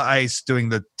Vanilla Ice doing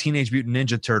the Teenage Mutant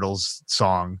Ninja Turtles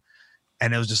song.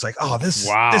 And it was just like, oh, this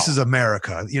is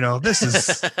America. You know, this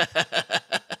is,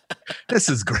 this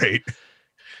is great.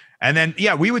 And then,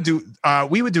 yeah, we would do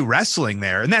wrestling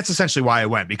there, and that's essentially why I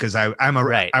went, because I'm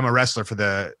a wrestler for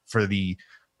the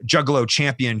Juggalo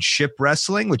Championship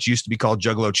Wrestling, which used to be called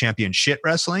Juggalo Championship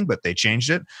Wrestling, but they changed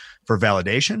it for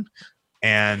validation.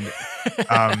 And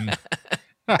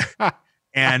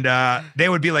they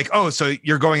would be like, oh, so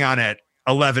you're going on at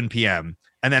 11 p.m.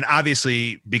 And then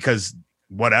obviously, because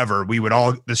whatever,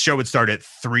 the show would start at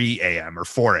 3 a.m. or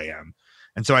 4 a.m.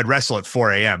 And so I'd wrestle at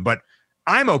 4 a.m. But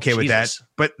I'm okay with that.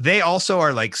 But they also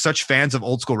are like such fans of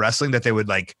old school wrestling that they would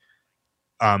like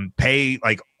pay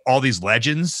like all these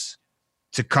legends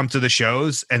to come to the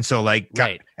shows. And so like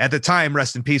at the time,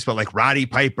 rest in peace, but like Roddy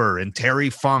Piper and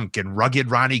Terry Funk and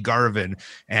Rugged Ronnie Garvin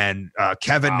and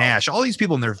Kevin Nash, all these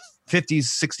people in their 50s,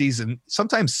 60s, and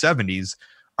sometimes 70s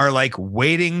are like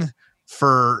waiting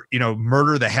for,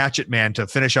 Murder the Hatchet Man to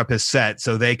finish up his set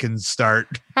so they can start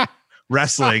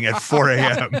wrestling at 4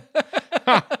 a.m.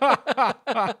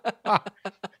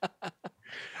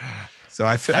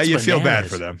 So you feel bad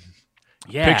for them.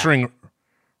 Yeah. Picturing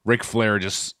Ric Flair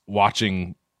just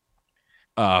watching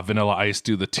Vanilla Ice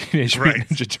do the Teenage Mutant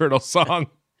Ninja Turtle song,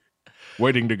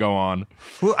 waiting to go on.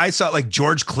 Well, I saw like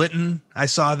George Clinton. I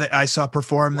saw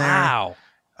perform there. Wow.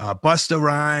 Busta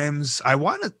Rhymes.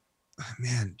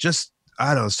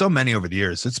 I don't know, so many over the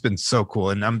years. It's been so cool.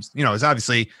 And it's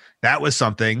obviously that was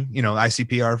something,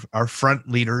 ICP, our front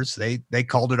leaders, they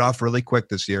called it off really quick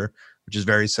this year, which is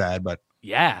very sad, but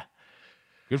yeah.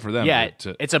 Good for them. Yeah,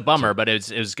 it's a bummer, but it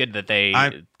was good that they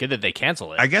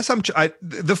canceled it. I guess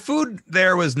the food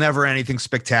there was never anything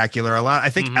spectacular. I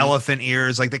think elephant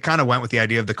ears, like they kind of went with the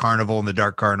idea of the carnival and the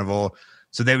dark carnival.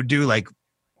 So they would do like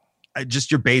just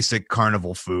your basic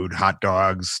carnival food, hot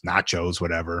dogs, nachos,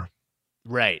 whatever.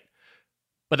 Right.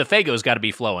 But the Fago's got to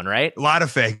be flowing, right? A lot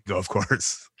of Fago, of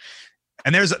course.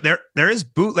 And there is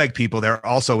bootleg people there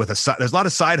also there's a lot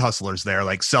of side hustlers there,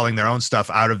 like selling their own stuff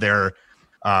out of their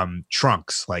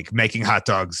trunks, like making hot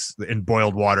dogs in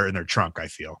boiled water in their trunk, I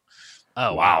feel.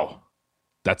 Oh, wow.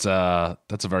 That's a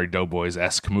very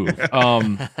Doughboys-esque move.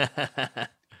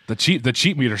 The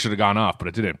cheap meter should have gone off, but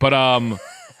it didn't. But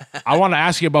I want to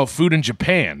ask you about food in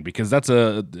Japan, because that's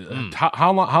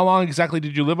how long exactly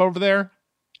did you live over there?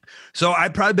 So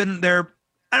I've probably been there,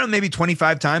 I don't know, maybe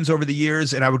 25 times over the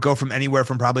years, and I would go from anywhere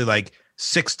from probably like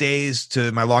 6 days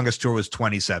to my longest tour was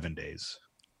 27 days.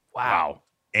 Wow.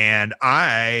 And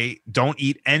I don't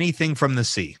eat anything from the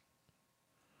sea.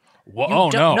 Well,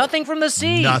 no, nothing from the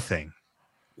sea. Nothing.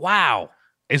 Wow.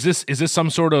 Is this some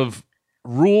sort of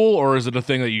rule, or is it a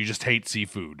thing that you just hate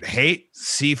seafood? Hate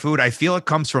seafood. I feel it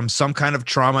comes from some kind of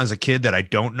trauma as a kid that I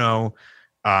don't know.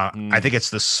 I think it's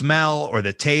the smell or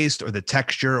the taste or the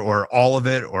texture or all of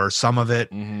it or some of it.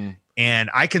 Mm-hmm. And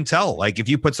I can tell, like, if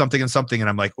you put something in something and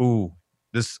I'm like, ooh,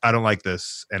 I don't like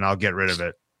this, and I'll get rid of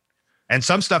it. And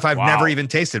some stuff I've never even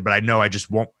tasted, but I know I just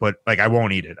won't I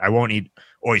won't eat it. I won't eat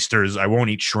oysters. I won't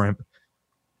eat shrimp.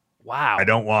 Wow. I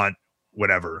don't want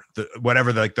whatever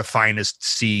the finest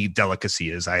sea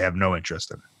delicacy is. I have no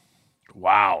interest in it.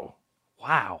 Wow.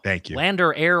 Thank you. Land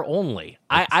or air only.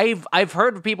 I've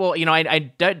heard people, I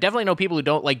definitely know people who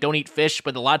don't eat fish,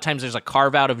 but a lot of times there's a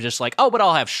carve out of just like, oh, but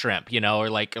I'll have shrimp, or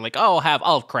like, oh, I'll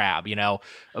have crab,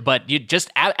 but you just,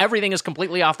 everything is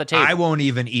completely off the table. I won't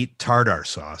even eat tartar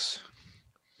sauce.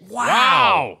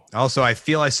 Wow. Also, I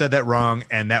feel I said that wrong,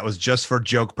 and that was just for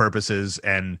joke purposes.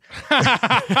 And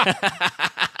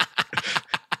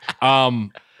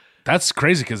that's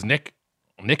crazy because Nick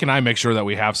and I make sure that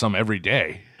we have some every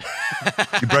day.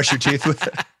 You brush your teeth with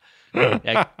it?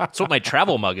 Yeah, that's what my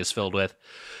travel mug is filled with.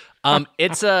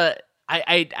 It's I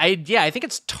think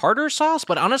it's tartar sauce,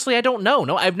 but honestly, I don't know.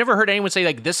 No, I've never heard anyone say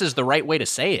like this is the right way to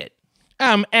say it.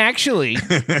 Actually,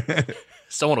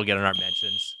 someone will get in our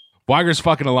mentions. Weiger's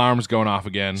fucking alarm's going off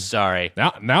again. Sorry.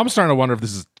 Now I'm starting to wonder if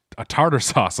this is a tartar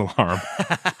sauce alarm.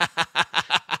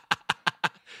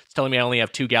 It's telling me I only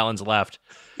have 2 gallons left.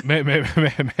 Maybe.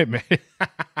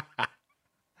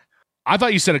 I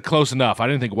thought you said it close enough. I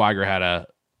didn't think Weiger had a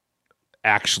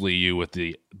actually you with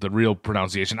the real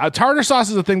pronunciation. Tartar sauce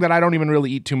is a thing that I don't even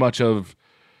really eat too much of.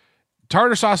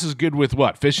 Tartar sauce is good with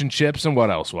what? Fish and chips and what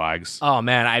else, Wags? Oh,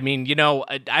 man. I mean,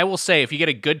 I will say if you get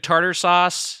a good tartar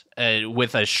sauce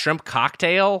with a shrimp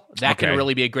cocktail, that can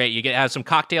really be a great. You have some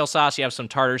cocktail sauce, you have some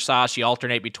tartar sauce, you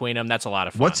alternate between them. That's a lot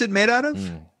of fun. What's it made out of?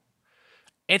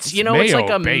 It's it's like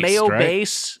a mayo right?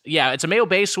 base. Yeah, it's a mayo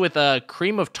base with a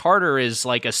cream of tartar is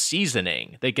like a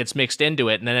seasoning that gets mixed into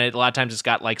it. And then a lot of times it's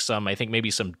got like some, I think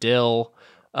maybe some dill,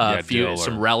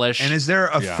 some relish. And is there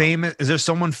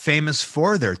someone famous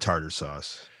for their tartar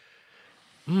sauce?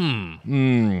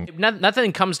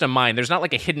 Nothing comes to mind. There's not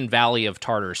like a hidden valley of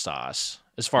tartar sauce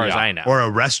as far as I know. Or a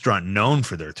restaurant known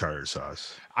for their tartar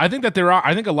sauce. I think that there are.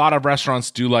 I think a lot of restaurants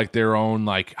do like their own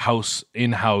like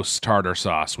in-house tartar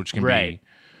sauce, which can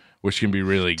be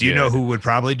really good. Do you know who would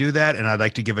probably do that? And I'd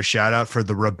like to give a shout out for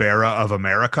the Ribera of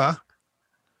America.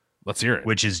 Let's hear it.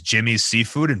 Which is Jimmy's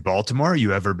Seafood in Baltimore.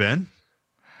 You ever been?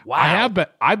 Wow. I have been.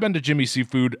 I've been to Jimmy's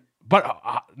Seafood, but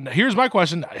here's my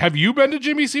question: have you been to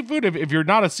Jimmy's Seafood? If you're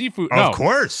not a seafood, of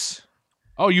course.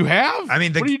 Oh, you have? I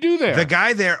mean, what do you do there? The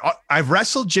guy there, I've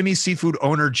wrestled Jimmy's Seafood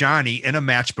owner Johnny in a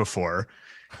match before.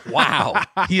 Wow.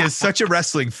 He is such a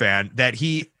wrestling fan that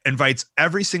he invites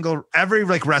every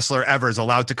like wrestler ever is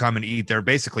allowed to come and eat there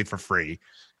basically for free.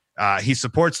 He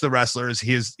supports the wrestlers.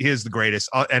 He is the greatest.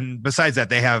 And besides that,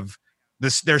 they have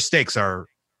their steaks are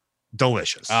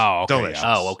delicious. Oh, okay. Delicious.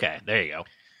 Oh, okay. There you go.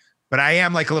 But I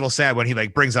am like a little sad when he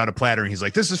like brings out a platter and he's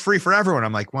like, this is free for everyone.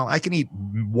 I'm like, well, I can eat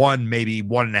maybe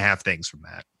 1.5 things from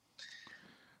that.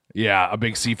 Yeah, a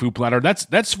big seafood platter.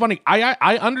 That's funny.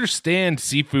 I understand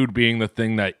seafood being the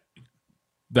thing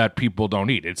that people don't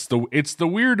eat. It's the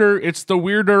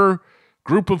weirder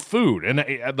group of food,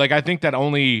 and like I think that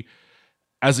only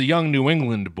as a young New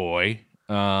England boy,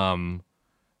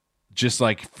 just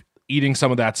like eating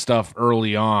some of that stuff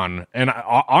early on, and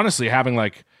honestly having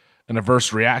like an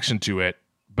adverse reaction to it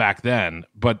back then,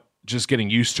 but just getting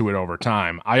used to it over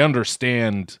time. I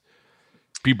understand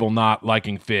people not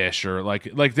liking fish or like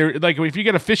they're like if you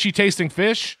get a fishy tasting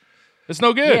fish, it's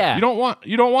no good. Yeah. You don't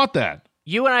want that.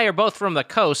 you and I are both from the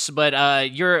coast, but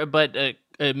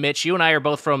Mitch, you and I are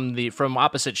both from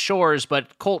opposite shores.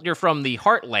 But Colt, you're from the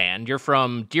heartland. You're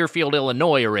from Deerfield,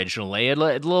 Illinois, originally.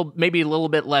 Maybe a little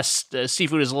bit less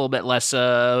seafood is a little bit less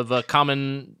of a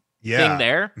common thing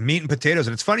there. Meat and potatoes.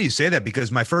 And it's funny you say that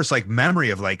because my first like memory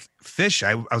of like fish,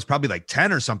 I was probably like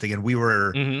 10 or something, and we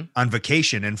were on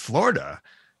vacation in Florida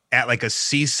at like a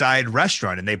seaside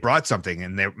restaurant, and they brought something,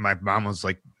 and my mom was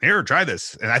like, "Here, try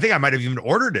this." And I think I might have even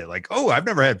ordered it. Like, "Oh, I've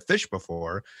never had fish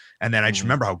before." And then I just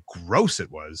remember how gross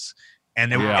it was.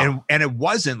 And it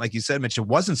wasn't, like you said, Mitch, it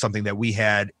wasn't something that we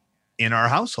had in our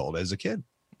household as a kid.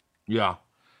 Yeah.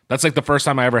 That's like the first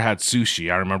time I ever had sushi.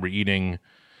 I remember eating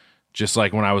just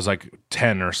like when I was like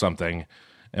 10 or something,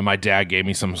 and my dad gave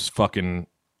me some fucking,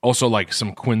 also like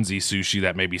some Quincy sushi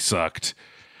that maybe sucked,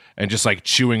 and just like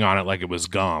chewing on it like it was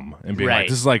gum and being like,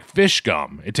 this is like fish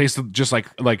gum. It tasted just like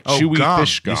chewy gum.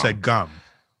 fish gum. You said gum.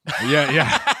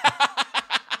 Yeah.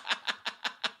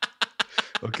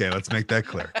 Okay, let's make that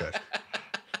clear. Good.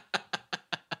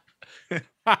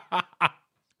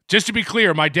 Just to be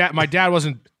clear, my dad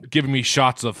wasn't giving me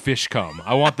shots of fish cum.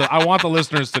 I want the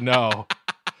listeners to know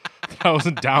that I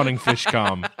wasn't downing fish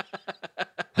cum.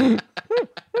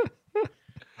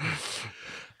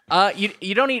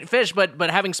 You don't eat fish, but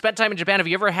having spent time in Japan, have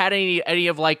you ever had any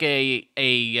of like a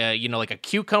like a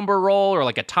cucumber roll or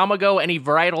like a tamago, any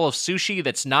varietal of sushi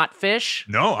that's not fish?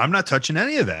 No, I'm not touching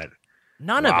any of that.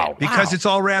 None of it. Because it's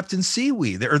all wrapped in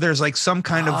seaweed, or there's like some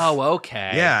kind of. Oh,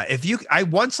 okay. Yeah, I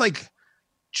once like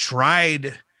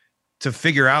tried to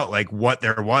figure out like what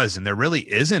there was, and there really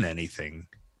isn't anything.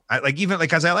 I like, even like,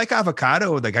 cause I like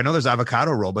avocado. Like I know there's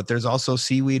avocado roll, but there's also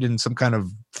seaweed and some kind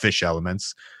of fish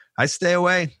elements. I stay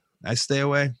away.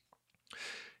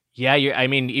 Yeah, I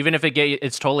mean, even if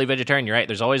it's totally vegetarian, you're right.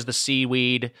 There's always the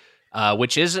seaweed,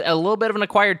 which is a little bit of an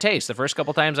acquired taste. The first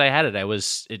couple times I had it,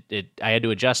 I had to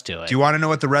adjust to it. Do you want to know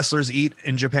what the wrestlers eat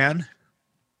in Japan?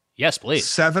 Yes, please.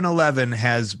 7-Eleven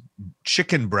has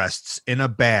chicken breasts in a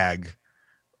bag,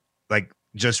 like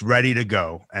just ready to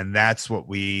go, and that's what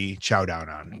we chow down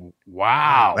on.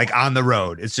 Wow! Like on the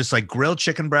road, it's just like grilled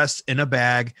chicken breasts in a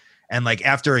bag. And like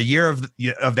after a year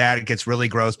of that, it gets really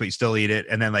gross, but you still eat it.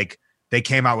 And then like they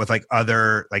came out with like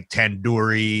other like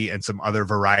tandoori and some other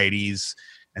varieties.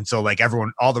 And so like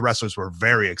all the wrestlers were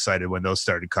very excited when those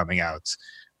started coming out.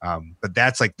 But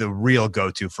that's like the real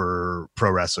go-to for pro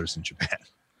wrestlers in Japan.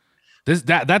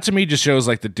 That to me just shows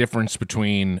like the difference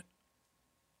between,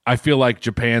 I feel like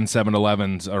Japan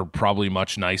 7-Elevens are probably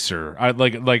much nicer. I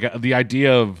like the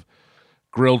idea of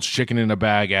grilled chicken in a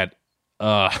bag at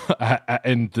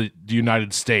in the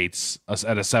United States at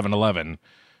a 7-Eleven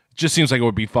just seems like it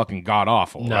would be fucking god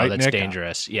awful. No, right, that's Nick?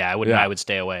 dangerous. Yeah, I would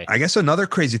stay away. I guess another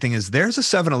crazy thing is there's a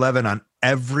 7-Eleven on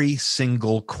every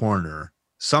single corner.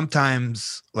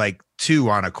 Sometimes like two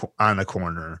on a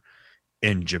corner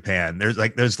in Japan.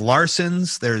 There's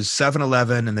Larson's, there's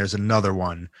 7-Eleven, and there's another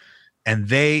one. And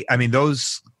they're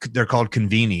called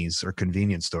convenies or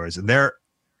convenience stores, and they're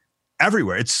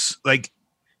everywhere. It's like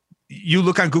you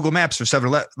look on Google Maps for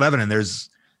 7-Eleven, and there's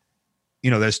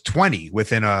 20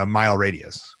 within a mile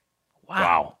radius.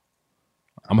 Wow.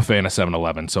 I'm a fan of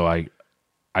 7-Eleven, so I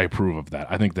approve of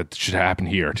that. I think that should happen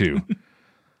here too.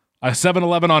 A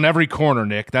 7-Eleven on every corner,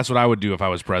 Nick. That's what I would do if I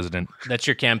was president. That's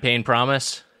your campaign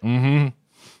promise? Mm-hmm.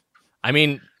 I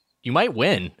mean, you might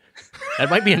win. That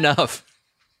might be enough.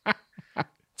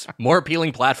 It's a more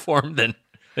appealing platform than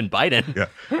Biden.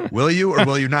 Yeah. Will you or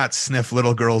will you not sniff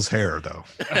little girl's hair, though?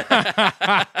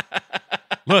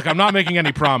 Look, I'm not making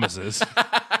any promises.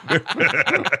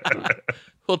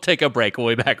 We'll take a break.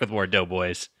 We'll be back with more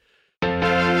Doughboys.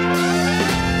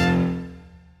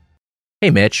 Hey,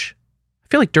 Mitch. I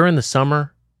feel like during the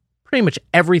summer, pretty much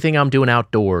everything I'm doing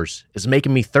outdoors is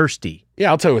making me thirsty. Yeah,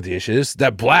 I'll tell you what the issue is.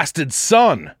 That blasted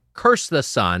sun. Curse the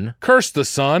sun. Curse the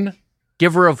sun.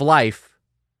 Giver of life,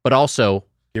 but also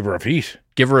Giver of heat.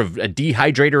 Giver of a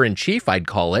dehydrator in chief, I'd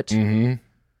call it. Mm-hmm.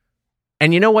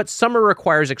 And you know what? Summer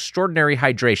requires extraordinary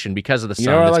hydration because of the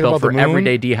sun that's built for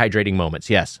everyday dehydrating moments.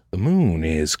 Yes. The moon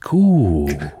is cool.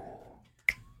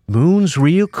 Moon's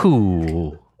real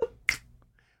cool.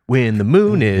 When the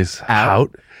moon is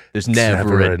out, there's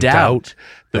never a doubt.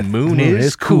 The moon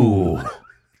is cool.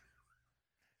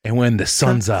 And when the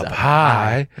sun's up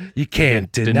high, you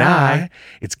can't deny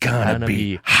it's gonna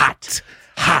be hot,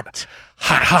 hot,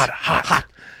 hot, hot, hot, hot,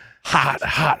 hot,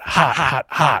 hot, hot, hot,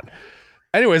 hot.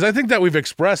 Anyways, I think that we've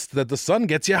expressed that the sun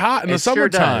gets you hot in the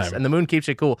summertime. Does, and the moon keeps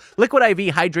you cool. Liquid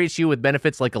IV hydrates you with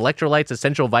benefits like electrolytes,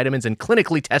 essential vitamins, and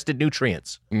clinically tested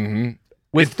nutrients. Mm-hmm.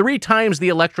 With 3 times the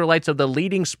electrolytes of the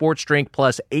leading sports drink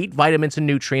plus 8 vitamins and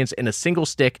nutrients in a single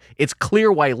stick, it's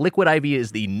clear why Liquid IV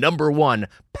is the #1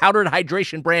 powdered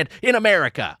hydration brand in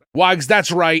America. Wags,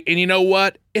 that's right. And you know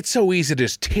what? It's so easy to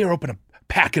just tear open a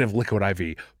packet of Liquid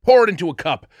IV, pour it into a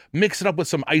cup, mix it up with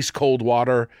some ice cold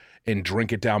water, and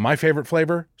drink it down. My favorite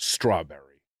flavor,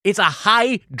 strawberry. It's a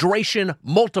hydration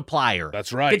multiplier.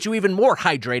 That's right. Gets you even more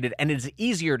hydrated, and it's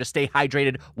easier to stay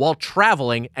hydrated while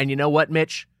traveling. And you know what,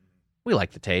 Mitch? We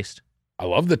like the taste. I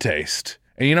love the taste.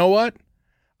 And you know what?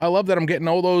 I love that I'm getting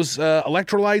all those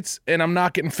electrolytes and I'm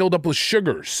not getting filled up with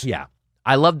sugars. Yeah.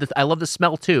 I love the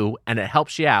smell too, and it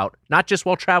helps you out, not just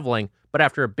while traveling, but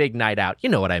after a big night out. You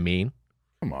know what I mean.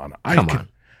 Come on. Come on.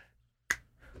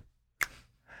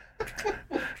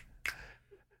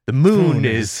 The moon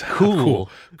is cool.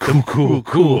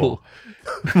 Cool.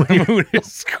 The moon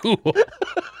is cool.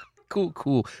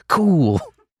 Cool.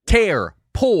 Tear,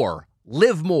 pour,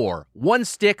 live more. 1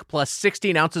 stick plus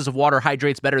 16 ounces of water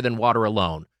hydrates better than water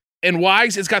alone. And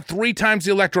Wags, it's got 3 times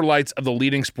the electrolytes of the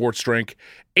leading sports drink,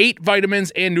 8 vitamins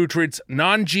and nutrients,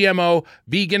 non-GMO,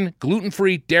 vegan,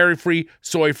 gluten-free, dairy-free,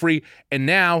 soy-free, and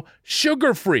now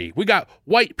sugar-free. We got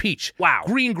white peach, Wow.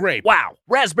 green grape. Wow.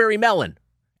 Raspberry melon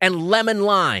and lemon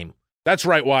lime. That's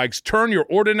right, Wags. Turn your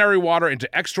ordinary water into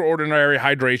extraordinary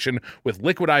hydration with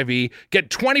Liquid IV. Get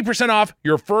 20% off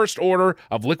your first order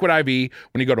of Liquid IV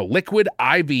when you go to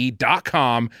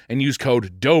liquidiv.com and use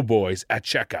code Doughboys at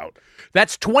checkout.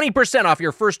 That's 20% off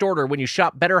your first order when you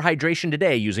shop Better Hydration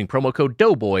today using promo code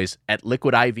Doughboys at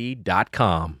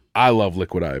liquidiv.com. I love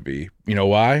Liquid IV. You know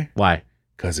why? Why?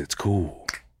 Because it's cool.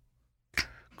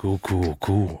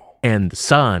 Cool. And the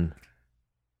sun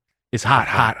is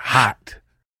hot.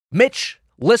 Mitch,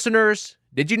 listeners,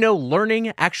 did you know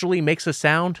learning actually makes a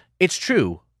sound? It's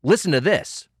true. Listen to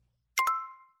this.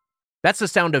 That's the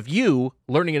sound of you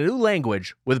learning a new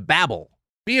language with Babbel.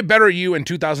 Be a better you in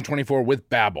 2024 with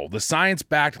Babbel, the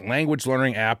science-backed language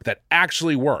learning app that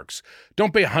actually works.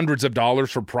 Don't pay hundreds of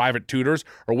dollars for private tutors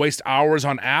or waste hours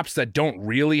on apps that don't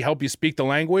really help you speak the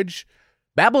language.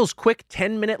 Babbel's quick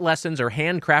 10-minute lessons are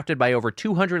handcrafted by over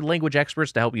 200 language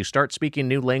experts to help you start speaking a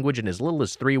new language in as little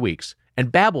as 3 weeks.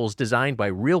 And Babbel's designed by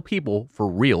real people for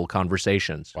real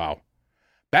conversations. Wow.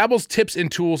 Babbel's tips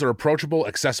and tools are approachable,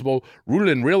 accessible, rooted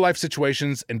in real-life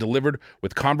situations, and delivered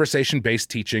with conversation-based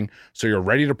teaching so you're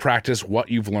ready to practice what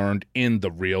you've learned in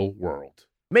the real world.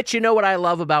 Mitch, you know what I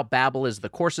love about Babbel is the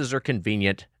courses are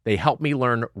convenient. They help me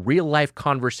learn real-life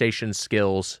conversation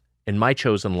skills in my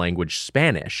chosen language,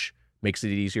 Spanish. Makes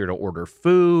it easier to order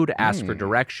food, ask for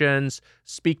directions,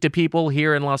 speak to people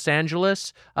here in Los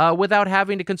Angeles without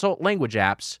having to consult language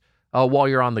apps while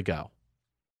you're on the go.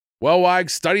 Well,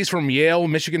 Wags, studies from Yale,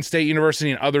 Michigan State University,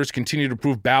 and others continue to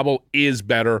prove Babbel is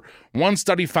better. One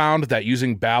study found that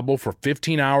using Babbel for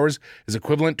 15 hours is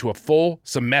equivalent to a full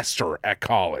semester at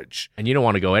college. And you don't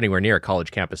want to go anywhere near a college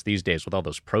campus these days with all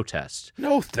those protests.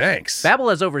 No thanks.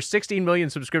 Babbel has over 16 million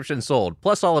subscriptions sold.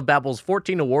 Plus, all of Babbel's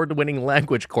 14 award-winning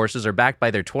language courses are backed by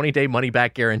their 20-day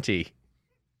money-back guarantee.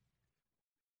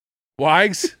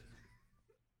 Wags,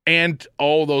 and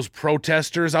all those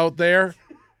protesters out there,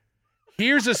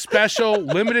 here's a special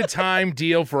limited time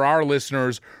deal for our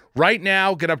listeners. Right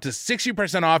now, get up to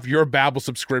 60% off your Babbel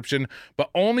subscription,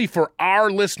 but only for our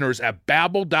listeners at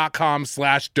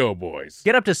babbel.com/doughboys.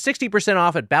 Get up to 60%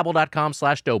 off at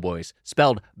babbel.com/doughboys.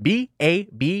 Spelled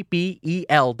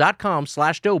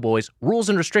BABBEL.com/doughboys. Rules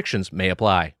and restrictions may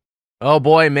apply. Oh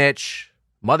boy, Mitch.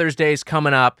 Mother's Day's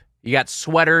coming up. You got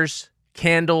sweaters,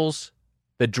 candles,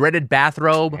 the dreaded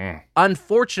bathrobe.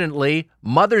 Unfortunately,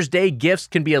 Mother's Day gifts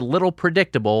can be a little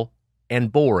predictable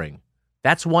and boring.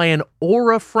 That's why an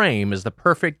Aura frame is the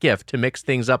perfect gift to mix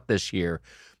things up this year.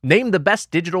 Named the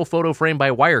best digital photo frame by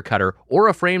Wirecutter,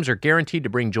 Aura frames are guaranteed to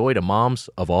bring joy to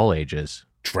moms of all ages.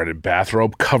 Dreaded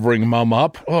bathrobe covering mom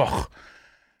up. Ugh.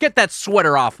 Get that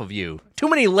sweater off of you. Too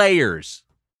many layers.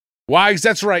 Wags,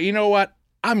 that's right. You know what?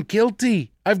 I'm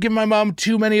guilty. I've given my mom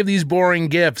too many of these boring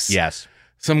gifts. Yes.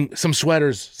 Some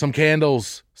sweaters, some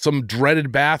candles, some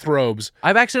dreaded bathrobes.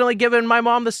 I've accidentally given my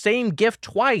mom the same gift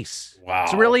twice. Wow.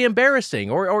 It's really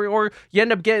embarrassing. Or you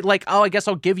end up getting like, oh, I guess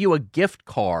I'll give you a gift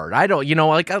card. I don't,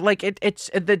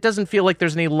 it doesn't feel like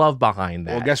there's any love behind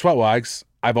that. Well, guess what, Wags?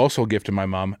 I've also gifted my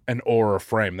mom an Aura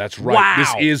frame. That's right. Wow.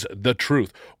 This is the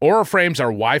truth. Aura frames are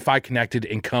Wi-Fi connected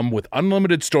and come with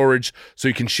unlimited storage, so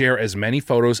you can share as many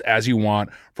photos as you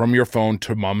want from your phone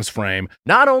to mom's frame.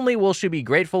 Not only will she be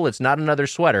grateful it's not another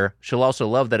sweater, she'll also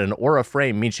love that an Aura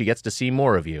frame means she gets to see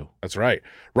more of you. That's right.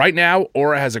 Right now,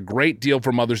 Aura has a great deal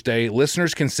for Mother's Day.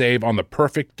 Listeners can save on the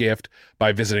perfect gift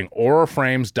by visiting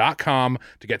auraframes.com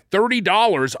to get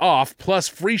 $30 off plus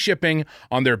free shipping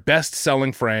on their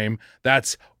best-selling frame.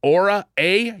 That's Aura,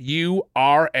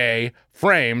 A-U-R-A,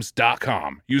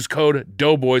 frames.com. Use code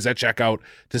Doughboys at checkout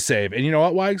to save. And you know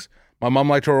what, Wags? My mom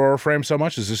liked her Aura frame so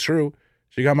much. This is true.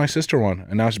 She got my sister one,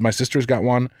 and now my sister's got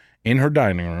one in her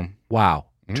dining room. Wow.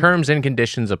 Terms and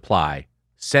conditions apply.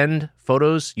 Send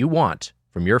photos you want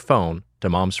from your phone to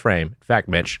mom's frame. In fact,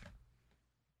 Mitch, I'm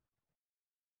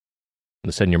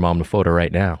going to send your mom a photo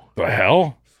right now. The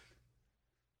hell?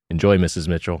 Enjoy, Mrs.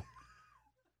 Mitchell.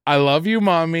 I love you,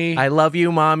 Mommy. I love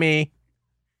you, Mommy.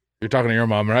 You're talking to your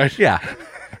mom, right? Yeah.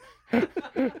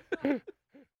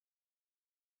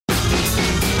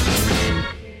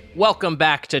 Welcome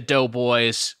back to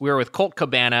Doughboys. We're with Colt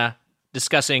Cabana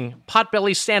discussing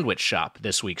Potbelly Sandwich Shop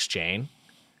this week's chain.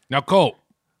 Now, Colt,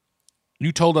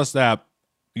 you told us that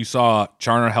you saw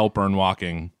Charna Halpern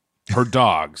walking her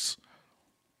dogs.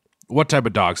 What type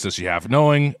of dogs does she have?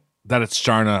 Knowing that it's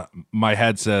Charna, my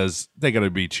head says they got to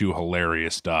be two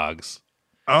hilarious dogs.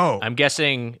 Oh, I'm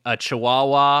guessing a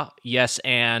Chihuahua, yes,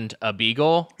 and a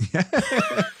Beagle.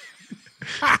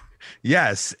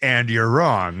 yes, and you're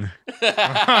wrong.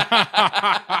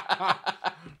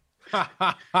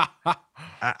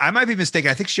 I might be mistaken.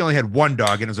 I think she only had one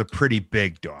dog, and it was a pretty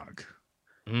big dog.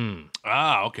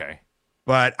 Okay.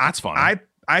 But That's fun.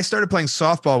 I started playing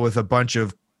softball with a bunch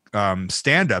of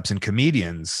stand-ups and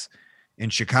comedians in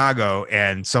Chicago,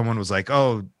 and someone was like,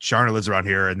 "Oh, Charna lives around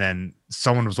here," and then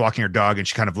someone was walking her dog, and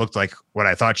she kind of looked like what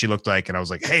I thought she looked like, and I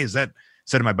was like, "Hey, is that?"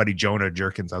 Said to my buddy Jonah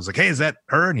Jerkins, I was like, "Hey, is that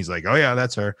her?" And he's like, "Oh yeah,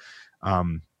 that's her."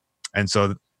 And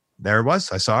so there it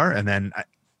was. I saw her, and then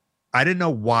I didn't know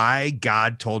why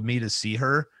God told me to see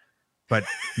her, but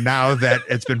now that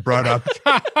it's been brought up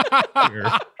here,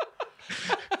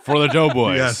 For the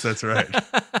Doughboys. yes, that's right.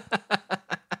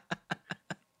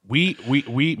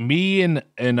 Me and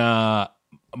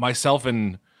myself,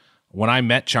 and when I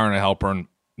met Charna Halpern,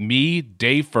 me,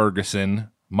 Dave Ferguson,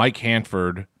 Mike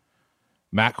Hanford,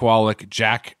 Matt Kowalik,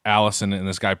 Jack Allison, and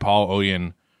this guy Paul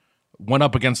Oyen went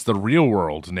up against the Real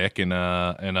World, Nick, in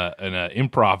a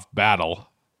improv battle.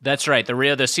 That's right.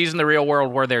 The season of the Real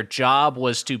World, where their job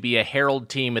was to be a herald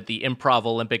team at the Improv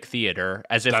Olympic Theater,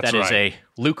 as if That's that is right. a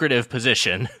lucrative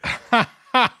position.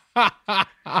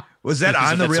 Was that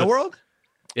on the Real World?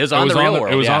 It was on the Real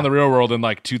World. It was yeah. on the Real World in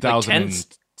like 10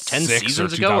 2006 seasons or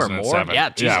ago or 2007. more. Yeah,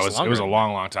 Jesus, it was a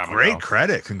long time ago. Great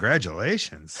credit.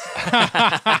 Congratulations.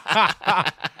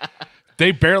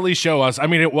 They barely show us. I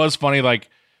mean, it was funny. Like,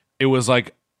 it was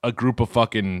like a group of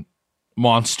fucking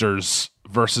monsters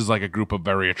versus like a group of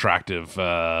very attractive.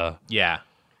 Yeah.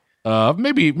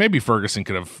 Maybe Ferguson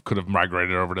could have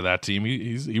migrated over to that team.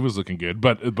 He was looking good,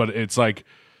 but it's like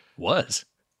Was.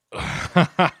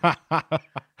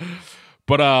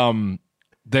 But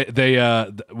it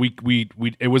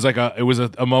was like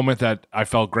a moment that I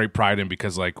felt great pride in,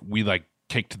 because like we like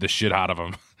kicked the shit out of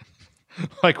them.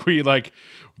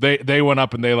 They went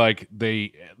up and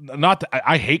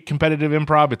I hate competitive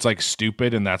improv. It's like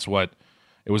stupid, and that's what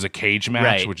it was, a cage match,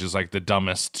 Right. which is like the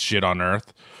dumbest shit on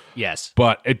earth. Yes.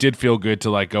 But it did feel good to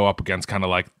like go up against kind of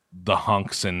like the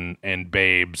hunks and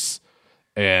babes,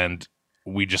 and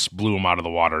we just blew them out of the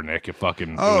water, Nick. It was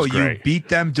You great. beat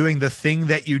them doing the thing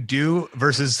that you do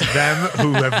versus them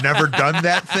who have never done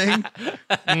that thing.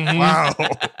 Wow.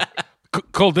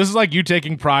 Colt, this is like you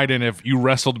taking pride in if you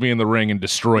wrestled me in the ring and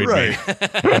destroyed me.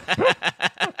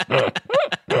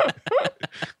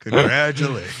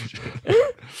 Congratulations.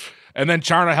 And then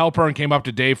Charna Halpern came up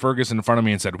to Dave Ferguson in front of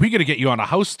me and said, "We got to get you on a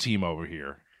house team over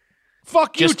here."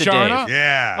 Fuck Just you, to Charna. Dave.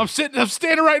 Yeah. I'm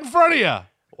standing right in front of you.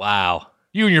 Wow.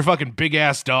 You and your fucking big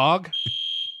ass dog.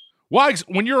 Wags,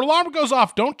 when your alarm goes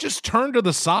off, don't just turn to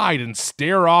the side and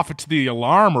stare off into the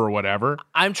alarm or whatever.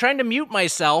 I'm trying to mute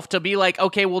myself to be like,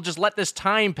 okay, we'll just let this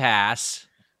time pass,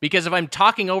 because if I'm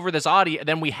talking over this audio,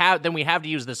 then we have to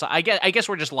use this. I guess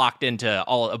we're just locked into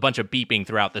a bunch of beeping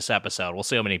throughout this episode. We'll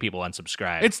see how many people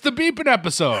unsubscribe. It's the beeping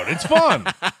episode. It's fun.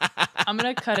 I'm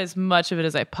going to cut as much of it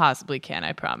as I possibly can,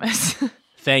 I promise.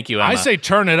 Thank you, Emma. I say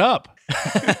turn it up.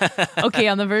 Okay,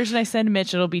 on the version I send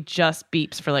Mitch, it'll be just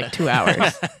beeps for like 2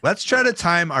 hours. Let's try to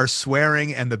time our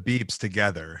swearing and the beeps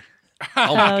together.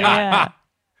 Oh my Hell god! yeah.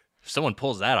 If someone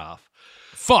pulls that off.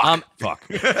 Fuck. Fuck.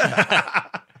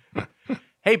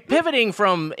 Hey, pivoting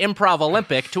from Improv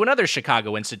Olympic to another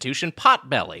Chicago institution,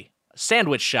 Potbelly, a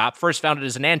sandwich shop first founded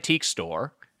as an antique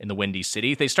store in the Windy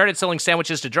City. They started selling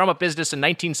sandwiches to drum up business in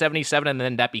 1977, and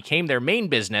then that became their main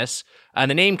business. And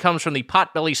the name comes from the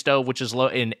Potbelly stove, which is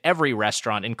in every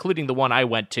restaurant, including the one I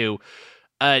went to.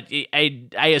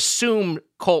 I assume,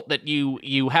 Colt, that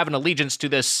you have an allegiance to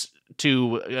this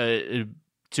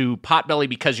to Potbelly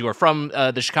because you are from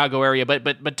the Chicago area.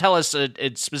 But tell us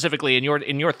specifically in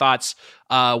your thoughts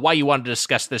why you wanted to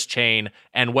discuss this chain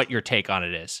and what your take on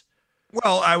it is.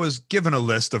 Well, I was given a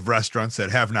list of restaurants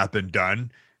that have not been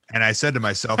done, and I said to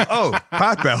myself, "Oh,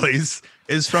 Potbelly's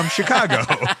is from Chicago."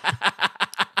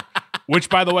 Which,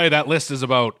 by the way, that list is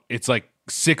it's like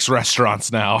 6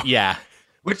 restaurants now. Yeah.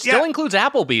 Which still includes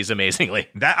Applebee's, amazingly.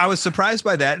 That I was surprised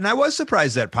by that, and I was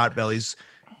surprised at Potbelly's,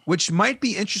 which might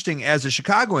be interesting as a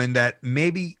Chicagoan, that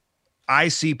maybe I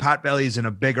see Potbelly's in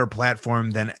a bigger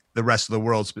platform than the rest of the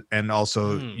world, and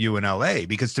also you in LA,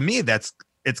 because to me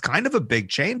it's kind of a big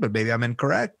chain, but maybe I'm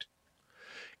incorrect.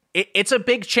 It's a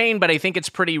big chain, but I think it's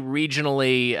pretty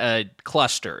regionally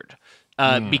clustered.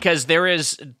 Because there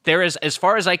is, as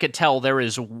far as I could tell, there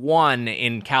is one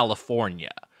in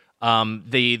California. At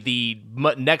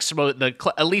least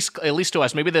to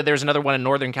us, maybe there's another one in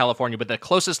Northern California, but the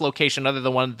closest location, other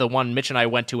than the one Mitch and I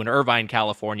went to in Irvine,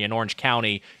 California, in Orange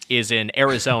County, is in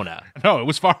Arizona. No, it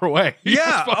was far away.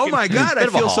 Yeah. Oh my God, I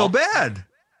feel so bad.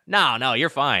 No, you're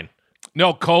fine.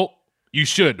 No, Colt, you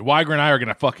should. Weiger and I are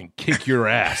gonna fucking kick your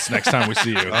ass next time we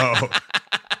see you. Oh.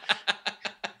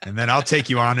 And then I'll take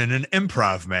you on in an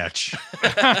improv match.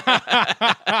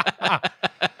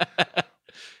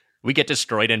 We get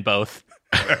destroyed in both.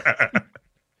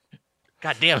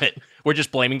 God damn it. We're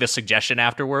just blaming the suggestion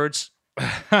afterwards.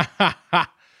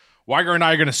 Weiger and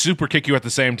I are going to super kick you at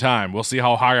the same time. We'll see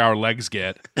how high our legs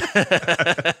get.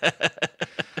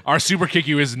 Our super kick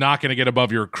you is not going to get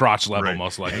above your crotch level,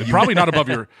 most likely. Probably not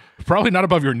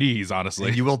above your knees, honestly.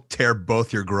 And you will tear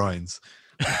both your groins.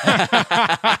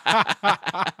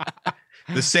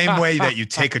 The same way that you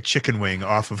take a chicken wing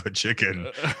off of a chicken.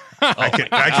 I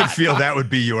can feel that would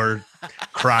be your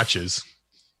crotches.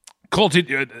 Colt,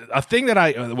 a thing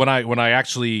that when I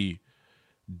actually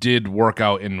did work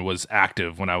out and was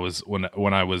active when I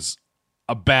was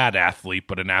a bad athlete,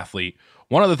 but an athlete,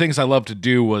 one of the things I loved to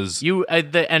do was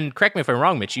and correct me if I'm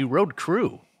wrong, Mitch, you rode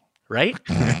crew, right?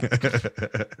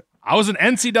 I was an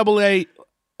NCAA.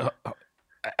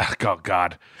 Oh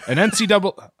God, an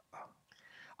NCAA.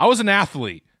 I was an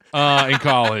athlete in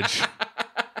college.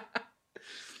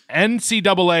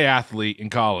 NCAA athlete in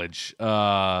college.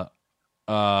 So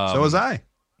was I.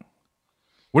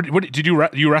 What did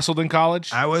you wrestled in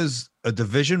college? I was a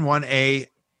Division 1A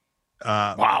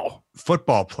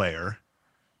football player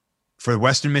for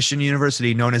Western Michigan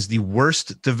University, known as the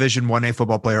worst Division 1A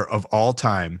football player of all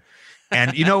time.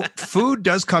 And food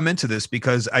does come into this,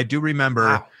 because I do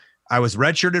remember I was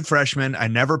redshirted freshman. I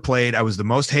never played. I was the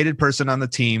most hated person on the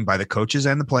team by the coaches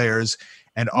and the players.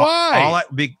 And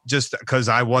just because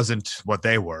I wasn't what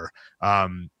they were. All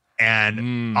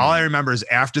I remember is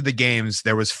after the games,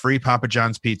 there was free Papa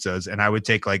John's pizzas, and I would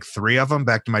take like 3 of them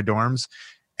back to my dorms.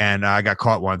 And I got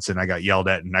caught once, and I got yelled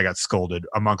at, and I got scolded,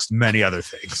 amongst many other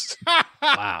things.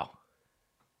 Wow.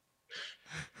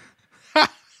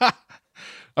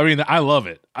 I mean, I love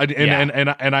it. I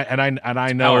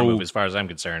know. Power move, as far as I'm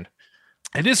concerned.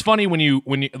 It is funny when you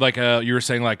like you were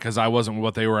saying, like, because I wasn't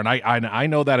what they were, and I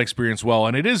know that experience well,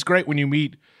 and it is great when you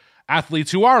meet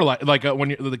athletes who are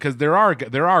because there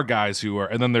are guys who are,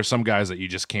 and then there's some guys that you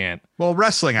just can't. Well,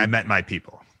 wrestling, I met my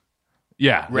people.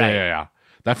 Yeah, right. Yeah.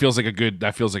 That feels like a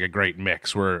great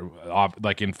mix. Where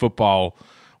like in football,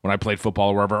 when I played football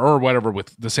or whatever,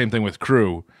 with the same thing with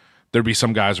crew, there'd be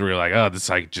some guys where you're like, oh,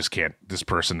 I just can't. This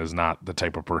person is not the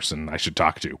type of person I should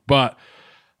talk to, but.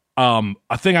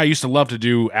 A thing I used to love to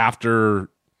do after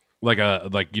like a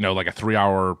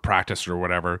 3-hour practice or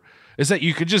whatever is that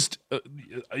you could just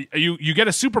you get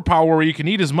a superpower where you can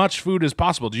eat as much food as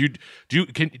possible. Do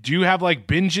you have like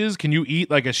binges? Can you eat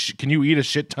can you eat a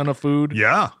shit ton of food?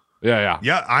 Yeah.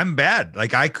 Yeah. I'm bad.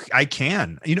 Like I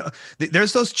can.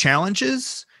 There's those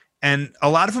challenges, and a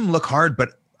lot of them look hard,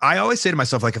 but I always say to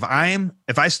myself, like, if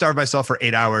I starve myself for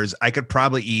 8 hours, I could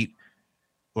probably eat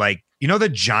like. The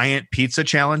giant pizza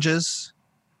challenges?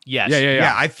 Yes.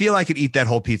 Yeah. I feel I could eat that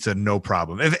whole pizza, no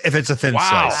problem. If it's a thin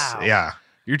slice. Yeah.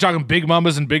 You're talking Big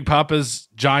Mama's and Big Papa's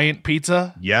giant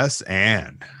pizza? Yes,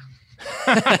 and.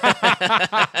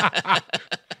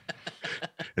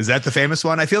 Is that the famous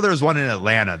one? I feel there was one in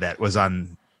Atlanta that was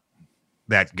on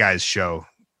that guy's show.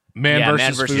 Man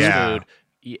versus Food. Yeah.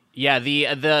 Yeah,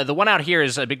 the one out here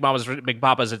is Big Mama's, Big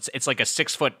Papa's. It's like a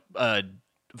 6-foot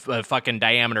fucking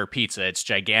diameter pizza. It's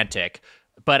gigantic.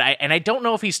 But I don't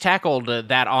know if he's tackled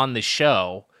that on the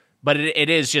show, but it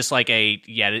is just like it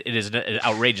is an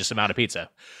outrageous amount of pizza.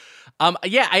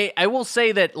 I will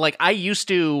say that, like, I used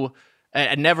to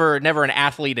never an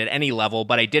athlete at any level,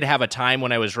 but I did have a time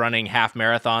when I was running half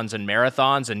marathons and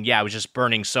marathons, and I was just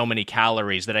burning so many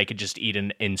calories that I could just eat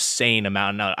an insane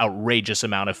amount, an outrageous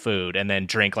amount of food, and then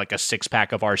drink like a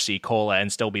 6-pack of RC Cola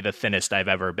and still be the thinnest I've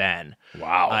ever been.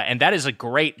 Wow. And that is a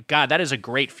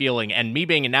great feeling. And me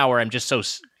being now where I'm just so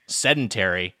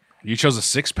sedentary. You chose a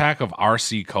 6-pack of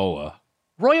RC Cola.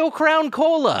 Royal Crown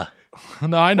Cola.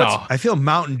 No, I know. I feel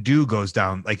Mountain Dew goes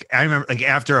down. Like, I remember, like,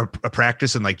 after a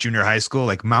practice in like junior high school,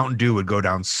 like Mountain Dew would go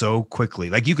down so quickly.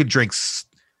 Like, you could drink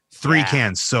 3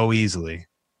 cans so easily.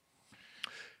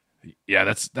 Yeah,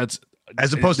 that's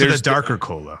as opposed to the darker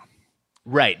cola.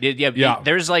 Right. Yeah.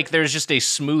 There's just a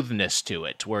smoothness to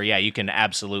it where you can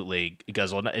absolutely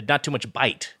guzzle. Not too much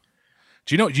bite.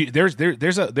 Do you know?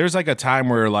 There's like a time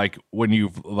where, like, when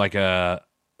you've like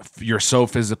you're so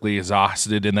physically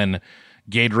exhausted, and then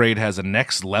Gatorade has a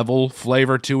next level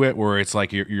flavor to it, where it's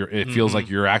like it feels like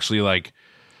you're actually like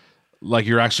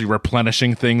you're actually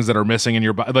replenishing things that are missing in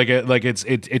your body.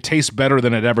 It tastes better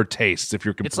than it ever tastes if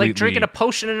you're completely. It's like drinking a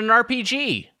potion in an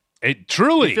RPG. It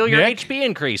truly. You feel your HP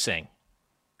increasing.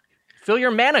 Feel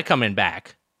your mana coming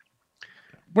back.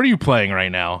 What are you playing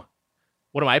right now?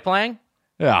 What am I playing?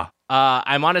 Yeah.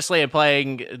 I'm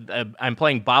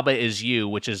playing Baba Is You,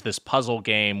 which is this puzzle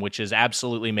game, which is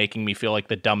absolutely making me feel like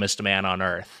the dumbest man on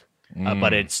earth.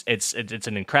 But it's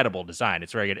an incredible design.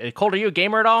 It's very good. Colt, are you a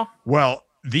gamer at all? Well,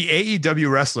 the AEW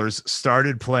wrestlers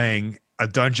started playing a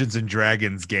Dungeons and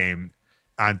Dragons game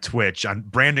on Twitch. On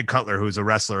Brandon Cutler, who's a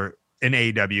wrestler in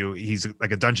AEW, he's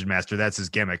like a dungeon master. That's his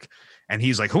gimmick. And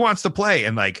he's like, "Who wants to play?"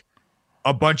 And like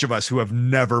a bunch of us who have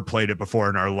never played it before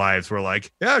in our lives were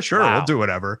like, "Yeah, sure, we'll do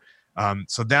whatever."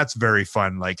 So that's very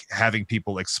fun, like having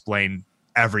people explain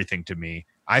everything to me.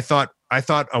 I thought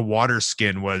a water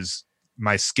skin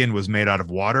my skin was made out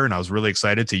of water, and I was really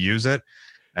excited to use it.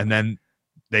 And then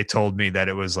they told me that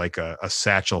it was like a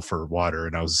satchel for water,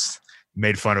 and I was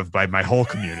made fun of by my whole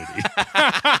community.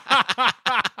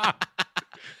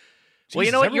 Well,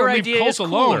 you know what? Your idea is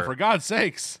cooler. For God's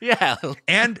sakes. Yeah.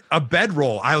 And a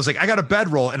bedroll. I was like, I got a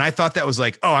bedroll, and I thought that was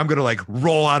like, oh, I'm gonna like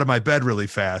roll out of my bed really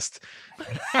fast.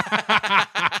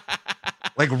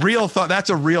 Like real thought. That's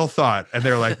a real thought. And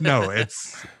they're like, no,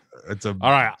 it's all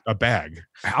right, a bag.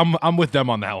 I'm with them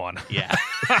on that one. Yeah.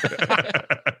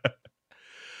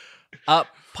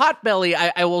 Potbelly,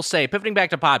 I will say, pivoting back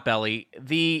to Potbelly,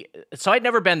 so I'd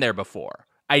never been there before.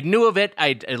 I knew of it.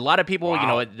 A lot of people,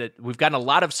 we've gotten a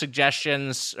lot of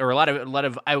suggestions, or a lot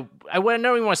of I don't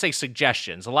even want to say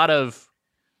suggestions. A lot of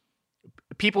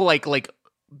people like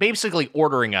basically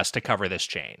ordering us to cover this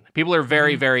chain. People are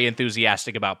very, very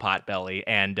enthusiastic about Potbelly,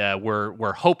 and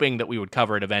we're hoping that we would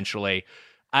cover it eventually.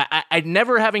 I'd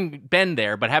never having been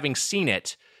there, but having seen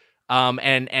it,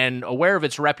 and aware of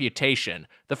its reputation.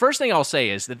 The first thing I'll say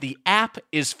is that the app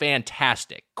is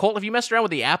fantastic. Colt, have you messed around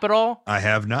with the app at all? I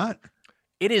have not.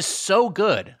 It is so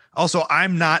good. Also,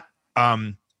 I'm not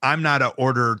a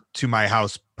order to my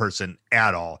house person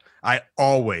at all. I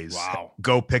always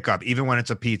go pick up, even when it's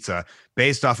a pizza,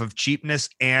 based off of cheapness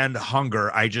and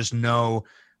hunger. I just know,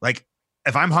 like,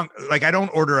 if I'm hungry, like, I don't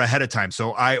order ahead of time.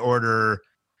 So I order,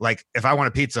 like, if I want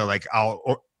a pizza, like,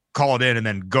 I'll call it in and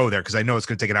then go there because I know it's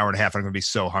going to take an hour and a half and I'm going to be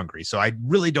so hungry. So I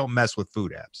really don't mess with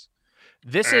food apps.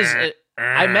 This is,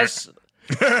 I mess.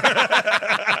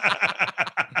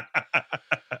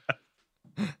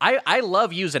 I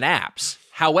love using apps.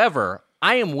 However,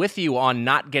 I am with you on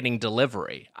not getting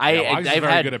delivery. I've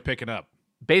very good at picking up.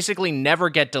 Basically, never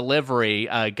get delivery.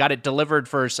 Got it delivered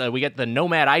first. We get the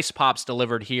Nomad Ice Pops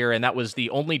delivered here, and that was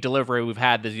the only delivery we've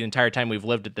had the entire time we've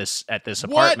lived at this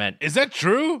apartment. Is that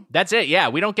true? That's it. Yeah,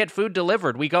 we don't get food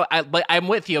delivered. We go. But I'm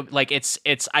with you. Like it's.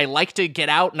 I like to get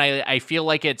out, and I feel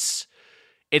like it's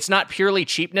not purely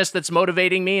cheapness that's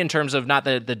motivating me in terms of not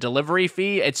the delivery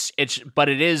fee. But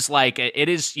it is like it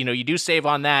is. You do save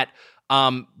on that.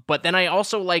 But then I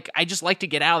also I just like to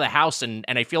get out of the house and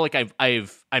I feel like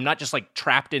I'm not just like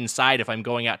trapped inside if I'm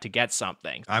going out to get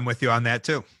something. I'm with you on that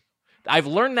too. I've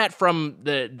learned that from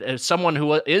someone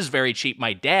who is very cheap.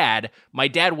 My dad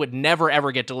would never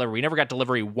ever get delivery. We never got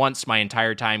delivery once my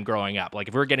entire time growing up. Like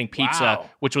if we were getting pizza,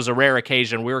 which was a rare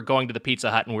occasion, we were going to the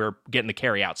Pizza Hut and we were getting the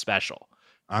carry out special.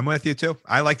 I'm with you too.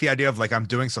 I like the idea of like I'm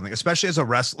doing something, especially as a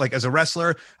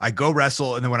wrestler. I go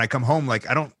wrestle, and then when I come home, like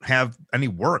I don't have any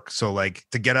work, so like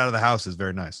to get out of the house is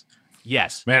very nice.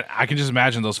 Yes, man, I can just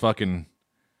imagine those fucking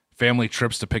family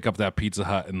trips to pick up that Pizza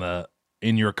Hut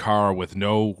in your car with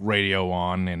no radio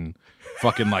on and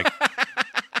fucking like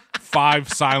 5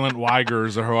 silent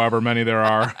Weigers or however many there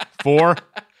are. 4?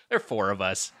 There are 4 of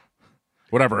us.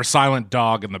 Whatever, a silent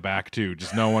dog in the back too.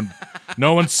 Just no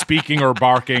one speaking or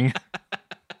barking.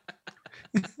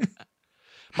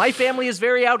 My family is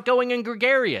very outgoing and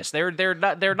gregarious. They're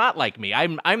not like me.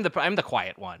 I'm the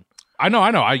quiet one. I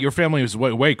know. Your family is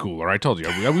way cooler. I told you.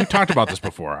 We talked about this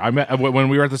before. When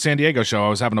we were at the San Diego show, I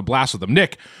was having a blast with them.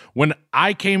 Nick, when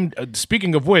I came,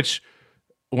 speaking of which,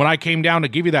 when I came down to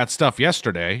give you that stuff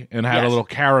yesterday and had a little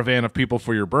caravan of people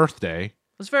for your birthday, it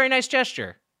was a very nice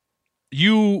gesture.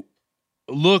 You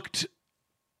looked,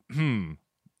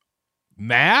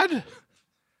 mad.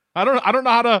 I don't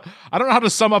know how to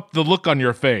sum up the look on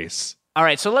your face. All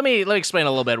right, so let me explain a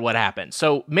little bit what happened.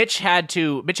 So Mitch has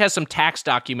some tax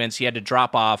documents he had to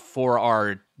drop off for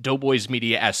our Doughboys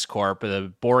Media S Corp.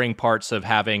 The boring parts of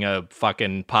having a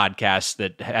fucking podcast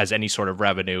that has any sort of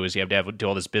revenue is you have to do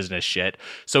all this business shit.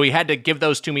 So he had to give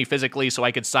those to me physically so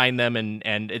I could sign them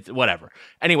and it's whatever.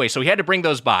 Anyway, so he had to bring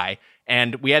those by,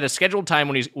 and we had a scheduled time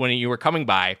when you were coming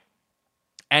by,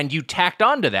 and you tacked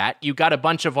on to that. You got a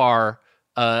bunch of our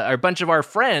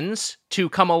friends to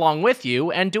come along with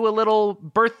you and do a little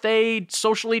birthday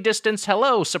socially distanced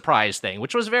hello surprise thing,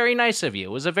 which was very nice of you.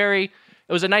 It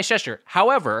was a nice gesture.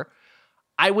 However,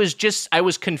 I was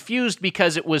confused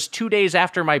because it was 2 days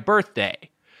after my birthday.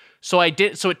 So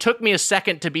it took me a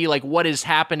second to be like, what is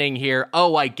happening here?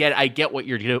 Oh, I get what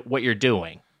you're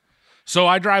doing. So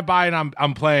I drive by and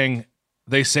I'm playing,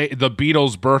 they say, the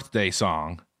Beatles' birthday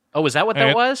song. Oh, is that what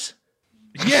that was?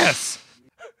 Yes.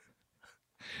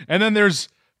 And then there's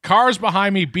cars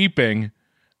behind me beeping,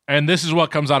 and this is what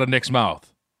comes out of Nick's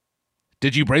mouth.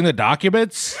 Did you bring the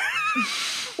documents?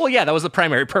 Well, yeah, that was the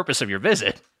primary purpose of your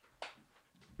visit.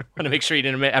 I want to make sure you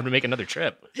didn't have to make another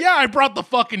trip. Yeah, I brought the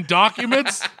fucking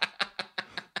documents.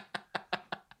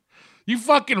 You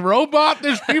fucking robot.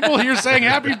 There's people here saying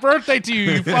happy birthday to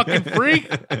you, you fucking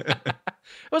freak. It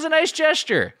was a nice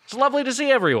gesture. It's lovely to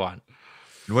see everyone.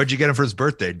 What'd you get him for his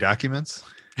birthday? Documents?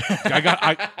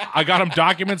 I got him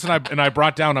documents, and I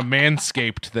brought down a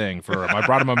Manscaped thing for him. I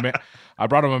brought him a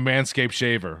Manscaped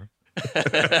shaver.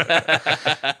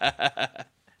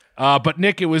 But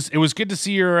Nick, it was good to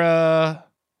see your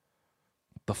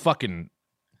the fucking.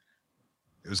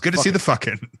 It was good to see the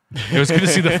fucking. It was good to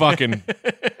see the fucking.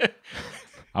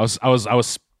 I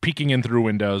was peeking in through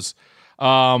windows.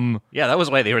 Yeah, that was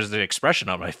why there was the expression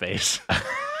on my face.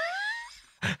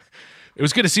 It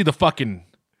was good to see the fucking.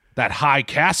 That high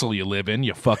castle you live in,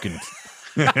 you fucking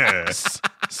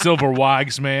Silver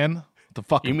Wags, man. The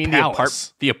fucking You mean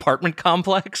palace. the apartment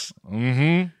complex?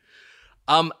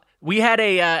 Mm-hmm. We had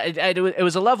it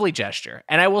was a lovely gesture,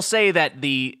 and I will say that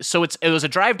it was a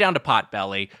drive down to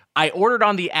Potbelly. I ordered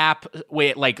on the app,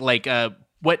 went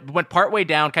partway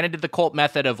down, kind of did the Colt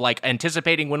method of like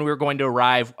anticipating when we were going to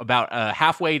arrive. About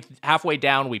halfway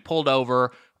down, we pulled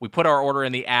over. We put our order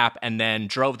in the app and then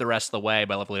drove the rest of the way.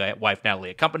 My lovely wife Natalie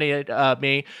accompanied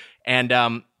me,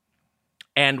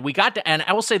 and we got to. And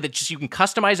I will say that just you can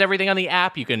customize everything on the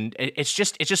app. You can. It's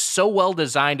just so well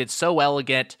designed. It's so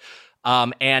elegant.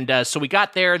 So we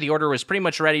got there. The order was pretty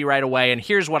much ready right away. And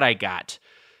here's what I got.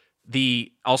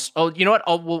 You know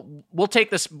what? We'll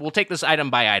take this item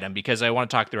by item because I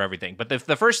want to talk through everything. But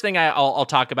the first thing I'll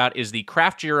talk about is the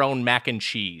craft your own mac and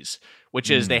cheese, which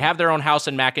is they have their own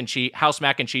house mac and cheese,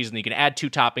 and you can add 2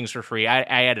 toppings for free. I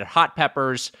added hot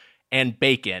peppers and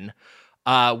bacon,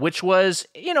 which was,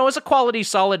 is a quality,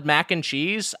 solid mac and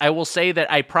cheese. I will say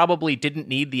that I probably didn't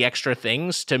need the extra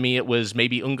things. To me, it was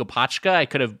maybe unga pachka. I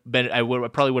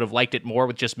probably would have liked it more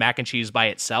with just mac and cheese by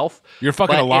itself. Your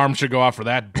fucking alarm should go off for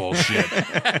that bullshit.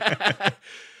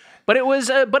 But it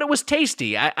was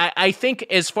tasty. I think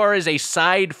as far as a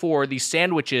side for the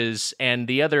sandwiches and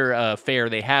the other fare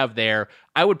they have there,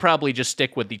 I would probably just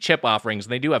stick with the chip offerings.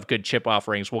 And they do have good chip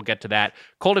offerings. We'll get to that.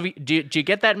 Colt, do you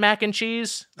get that mac and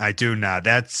cheese? I do not.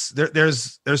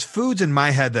 There's foods in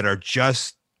my head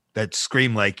that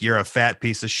scream like you're a fat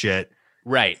piece of shit.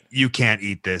 Right. You can't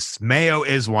eat this. Mayo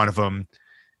is one of them.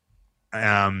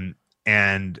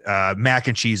 And mac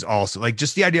and cheese also, like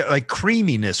just the idea, like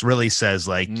creaminess really says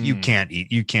like you can't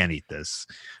eat this.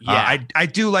 Yeah. I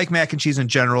do like mac and cheese in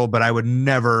general, but I would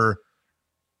never.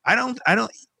 I don't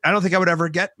think I would ever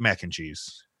get mac and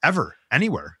cheese ever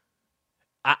anywhere.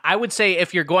 I would say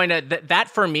if you're going to, that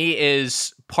for me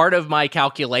is part of my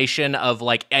calculation of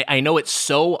like, I know it's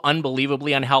so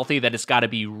unbelievably unhealthy that it's got to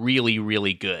be really,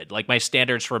 really good. Like my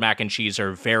standards for mac and cheese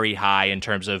are very high in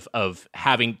terms of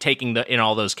taking in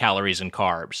all those calories and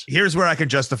carbs. Here's where I can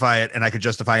justify it, and I could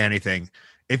justify anything.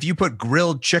 If you put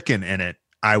grilled chicken in it,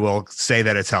 I will say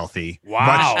that it's healthy.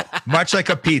 Wow. Much like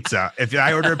a pizza. If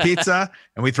I order a pizza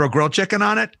and we throw grilled chicken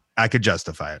on it, I could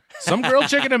justify it. Some grilled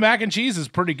chicken and mac and cheese is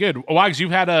pretty good. Wags, you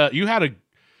had a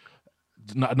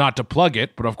not to plug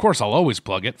it, but of course I'll always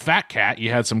plug it. Fat Cat,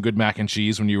 you had some good mac and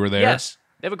cheese when you were there. Yes,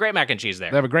 they have a great mac and cheese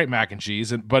there. They have a great mac and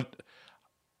cheese, but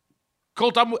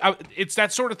Colt, it's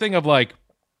that sort of thing of like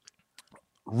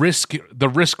the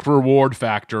risk reward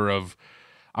factor of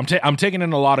I'm taking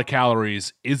in a lot of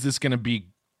calories. Is this going to be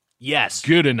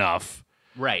good enough?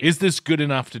 Right. Is this good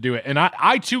enough to do it? And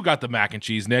I too got the mac and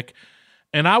cheese, Nick,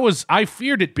 and I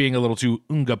feared it being a little too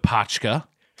unga pachka.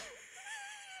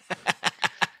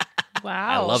 Wow.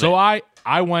 I love So it.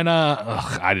 I went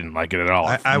I didn't like it at all.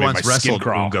 I Made once my skin wrestled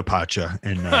crawl. Unga Pacha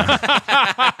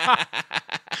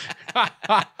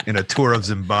in a tour of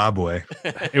Zimbabwe.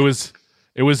 It was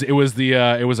a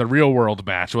real world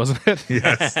match, wasn't it?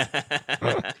 Yes.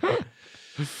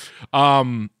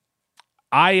 I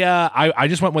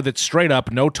just went with it straight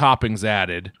up, no toppings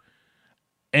added,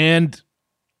 and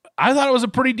I thought it was a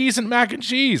pretty decent mac and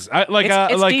cheese.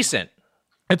 It's decent.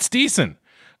 It's decent.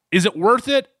 Is it worth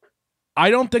it? I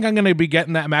don't think I'm going to be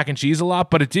getting that mac and cheese a lot,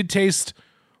 but it did taste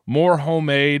more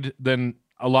homemade than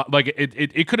a lot. Like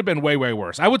it could have been way, way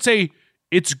worse. I would say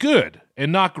it's good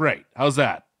and not great. How's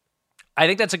that? I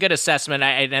think that's a good assessment,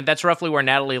 and that's roughly where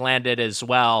Natalie landed as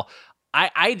well.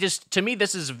 I just, to me,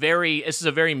 this is a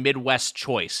very Midwest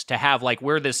choice to have, like,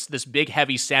 we're this big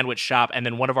heavy sandwich shop, and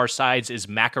then one of our sides is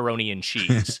macaroni and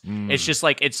cheese. It's just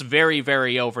like, it's very,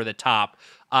 very over the top.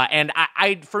 And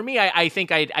for me, I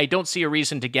think I don't see a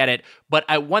reason to get it.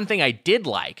 But one thing I did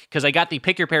like, because I got the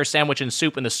pick your pear sandwich and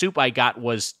soup, and the soup I got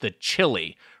was the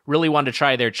chili. Really wanted to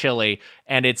try their chili,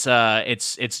 and it's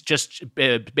just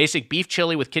basic beef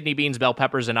chili with kidney beans, bell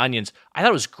peppers, and onions. I thought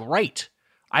it was great.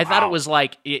 I thought it was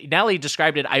like, Natalie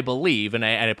described it, I believe, and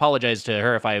I apologize to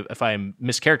her if I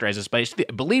mischaracterize this, but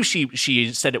I believe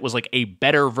she said it was like a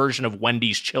better version of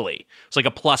Wendy's chili. It's like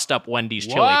a plussed up Wendy's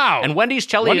chili. Wow. And Wendy's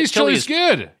chili is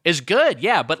good. Is good,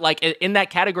 yeah, but like in that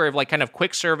category of like kind of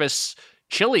quick service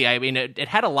chili, I mean, it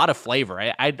had a lot of flavor.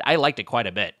 I liked it quite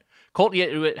a bit. Colt,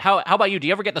 how about you? Do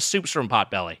you ever get the soups from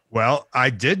Potbelly? Well, I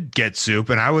did get soup,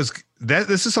 and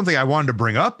this is something I wanted to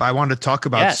bring up. I wanted to talk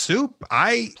about soup.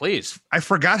 Please. I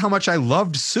forgot how much I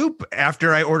loved soup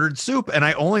after I ordered soup, and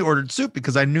I only ordered soup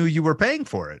because I knew you were paying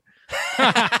for it.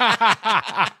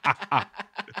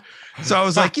 So I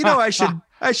was like,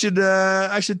 I should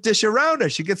dish around. I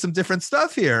should get some different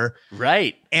stuff here.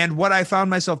 Right. And what I found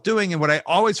myself doing, and what I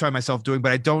always find myself doing,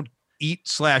 but I don't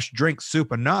eat/drink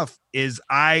soup enough, is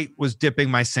I was dipping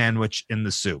my sandwich in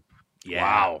the soup. Yeah.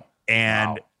 Wow.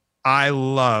 And I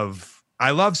love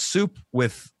soup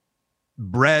with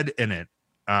bread in it.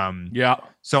 Yeah.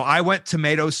 So I went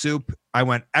tomato soup. I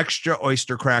went extra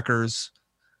oyster crackers.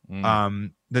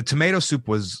 The tomato soup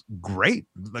was great.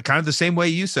 Kind of the same way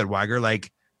you said, Weiger.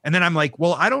 Like, and then I'm like,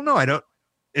 well, I don't know.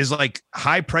 Is like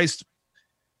high priced,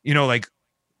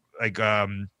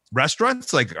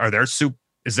 restaurants, like,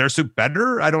 is their soup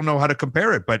better? I don't know how to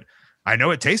compare it, but I know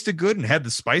it tasted good and had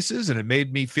the spices, and it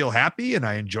made me feel happy, and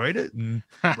I enjoyed it. And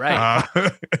right.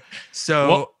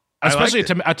 Especially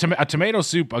a tomato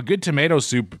soup, a good tomato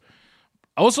soup.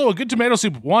 Also, a good tomato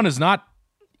soup, one, is not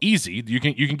easy. You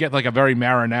can get like a very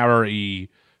marinara-y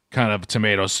kind of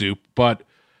tomato soup, but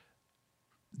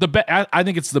I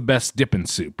think it's the best dipping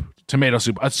soup. Tomato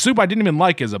soup, a soup I didn't even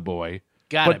like as a boy.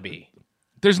 Gotta be.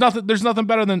 There's nothing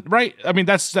better than, right? I mean,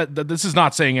 this is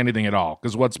not saying anything at all,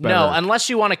 because what's better? No, unless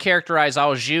you want to characterize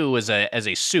au jus as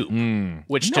a soup,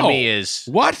 which to me is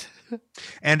what.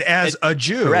 And as a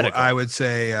Jew, heretical. I would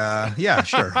say, yeah,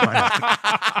 sure. Why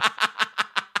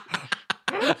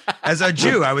not? As a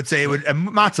Jew, I would say a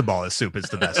matzo ball soup is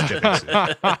the best dipping soup.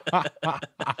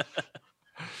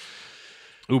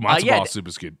 Ooh, matzo ball soup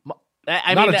is good.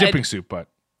 I not mean, a dipping soup, but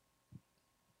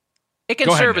it can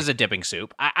Go ahead, serve Nick. as a dipping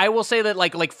soup. I will say that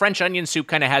like French onion soup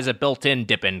kind of has a built-in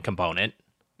dipping component.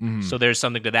 So there's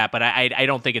something to that, but I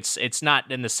don't think it's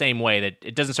not in the same way, that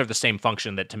it doesn't serve the same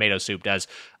function that tomato soup does.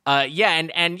 Hey,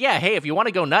 if you want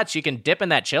to go nuts, you can dip in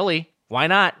that chili. Why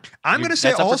not? I'm going to say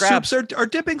That's up all for grabs. soups are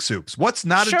dipping soups. What's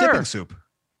not Sure. a dipping soup?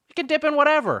 You can dip in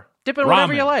whatever. Dip in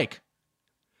whatever Ramen. you like.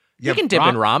 Yeah, you can dip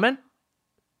in ramen.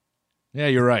 yeah,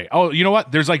 you're right. Oh, you know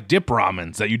what? There's like dip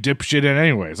ramens that you dip shit in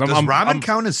anyways. Does ramen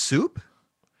count as soup?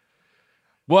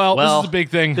 Well, this is a big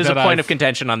thing. There's a point of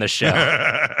contention on this show.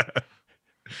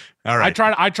 All right.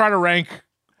 I try to rank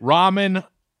ramen,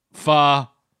 pho,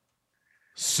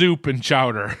 soup, and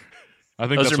chowder. I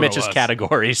think Those that's are what it Mitch's was.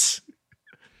 categories.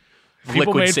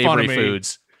 People Liquid made fun savory of me.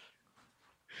 foods.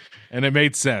 And it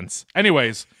made sense.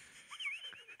 Anyways,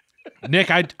 Nick,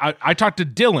 I talked to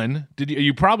Dylan. Did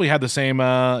you probably had the same?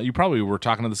 You probably were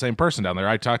talking to the same person down there.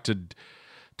 I talked to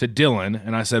Dylan,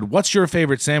 and I said, "What's your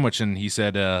favorite sandwich?" And he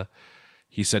said to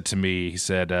me,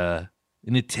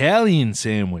 an Italian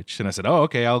sandwich. And I said, "Oh,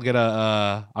 okay. I'm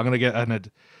gonna get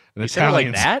an You said it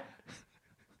like that?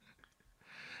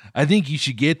 I think you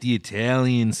should get the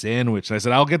Italian sandwich." And I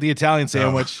said, "I'll get the Italian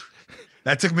sandwich."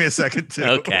 That took me a second too.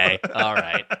 Okay. All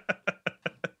right.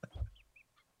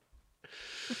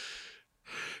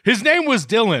 His name was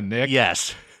Dylan, Nick.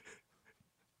 Yes.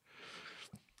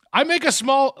 I make a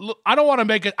small. I don't want to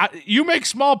make it. You make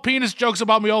small penis jokes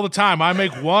about me all the time. I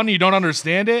make one. You don't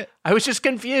understand it. I was just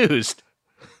confused.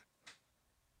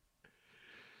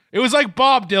 It was like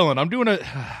Bob Dylan. I'm doing a.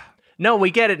 No,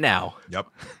 we get it now. Yep.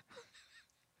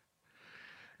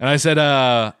 And I said,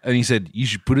 and he said, "You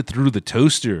should put it through the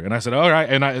toaster." And I said, "All right."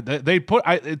 And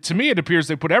to me, it appears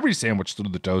they put every sandwich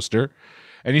through the toaster.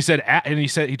 And he said,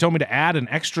 he told me to add an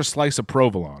extra slice of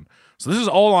provolone. So this is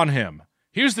all on him.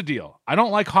 Here's the deal. I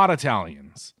don't like hot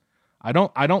Italians. I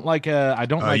don't like.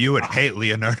 You would hate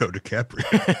Leonardo DiCaprio.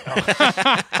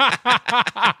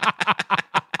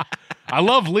 I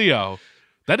love Leo.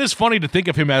 That is funny to think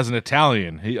of him as an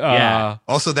Italian. Yeah.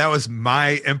 Also, that was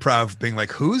my improv being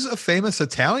like, who's a famous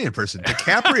Italian person?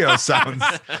 DiCaprio sounds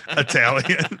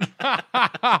Italian.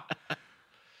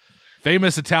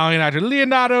 Famous Italian actor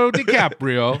Leonardo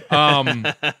DiCaprio.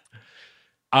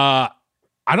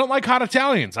 I don't like hot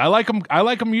Italians. I like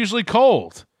them usually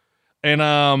cold.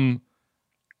 And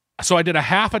so I did a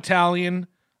half Italian.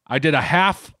 I did a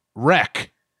half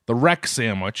wreck, the wreck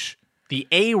sandwich. The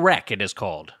A-Rec, it is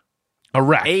called. A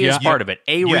wreck. A is part of it.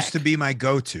 A-Rec. Used to be my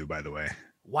go-to, by the way.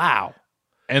 Wow.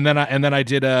 And then I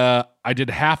did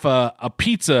half a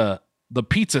pizza, the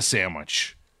pizza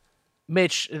sandwich.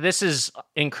 Mitch, this is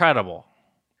incredible.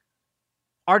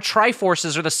 Our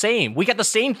Triforces are the same. We got the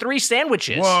same 3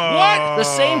 sandwiches. Whoa. What? The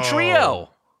same trio.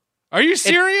 Are you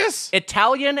serious?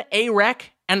 Italian,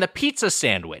 A-Rec, and the pizza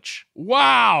sandwich.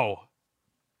 Wow.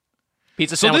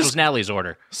 Pizza sandwich was Natalie's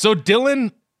order. So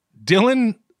Dylan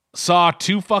saw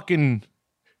 2 fucking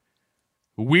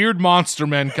weird monster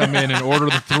men come in and order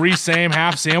the 3 same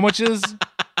half sandwiches.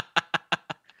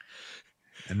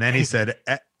 And then he said,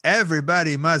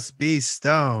 everybody must be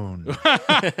stoned.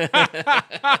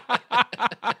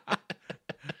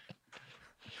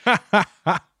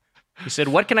 He said,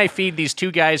 what can I feed these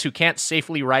 2 guys who can't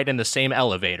safely ride in the same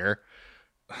elevator?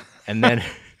 And then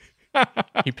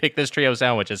he picked this trio of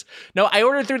sandwiches. No, I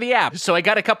ordered through the app. So I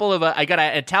got I got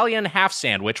an Italian half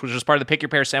sandwich, which was part of the Pick Your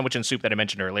Pair sandwich and soup that I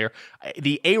mentioned earlier.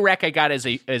 The A-Rec I got as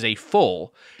a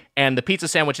full, and the pizza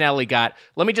sandwich Natalie got.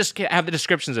 Let me just have the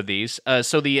descriptions of these.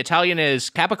 So the Italian is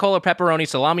capicola, pepperoni,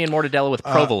 salami, and mortadella with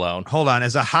provolone. Hold on.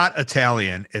 As a hot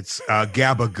Italian, it's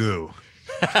gabagoo.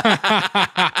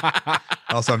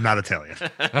 Also, I'm not Italian.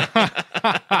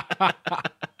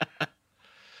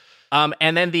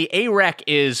 And then the A-Rec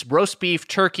is roast beef,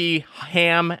 turkey,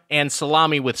 ham, and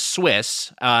salami with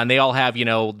Swiss. And they all have,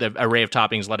 the array of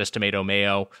toppings, lettuce, tomato,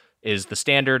 mayo is the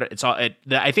standard. It's all.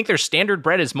 I think their standard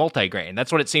bread is multigrain.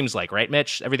 That's what it seems like, right,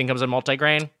 Mitch? Everything comes in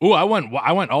multigrain. Ooh, I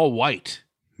went all white.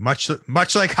 Much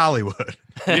like Hollywood.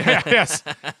 Yeah, yes.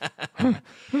 And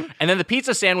then the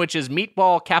pizza sandwich is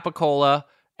meatball, capicola,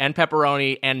 and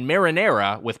pepperoni and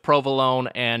marinara with provolone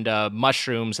and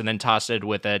mushrooms, and then tossed it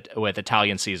with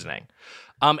Italian seasoning.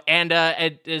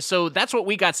 So that's what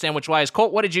we got sandwich wise.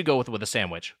 Colt, what did you go with a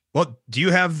sandwich? Well, do you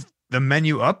have the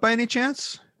menu up by any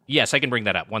chance? Yes, I can bring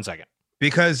that up. 1 second.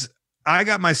 Because I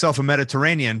got myself a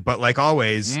Mediterranean, but like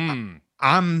always,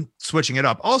 I'm switching it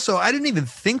up. Also, I didn't even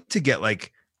think to get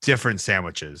like different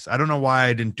sandwiches. I don't know why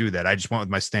I didn't do that. I just went with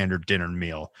my standard dinner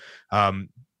meal.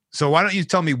 So why don't you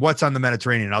tell me what's on the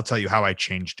Mediterranean, and I'll tell you how I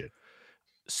changed it.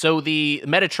 So the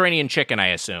Mediterranean chicken, I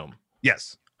assume.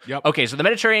 Yes. Yep. Okay, so the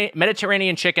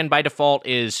Mediterranean chicken by default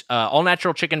is all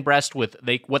natural chicken breast with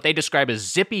what they describe as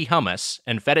zippy hummus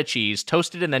and feta cheese,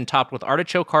 toasted and then topped with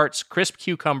artichoke hearts, crisp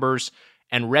cucumbers,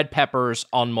 and red peppers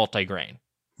on multigrain.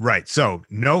 Right. So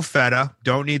no feta,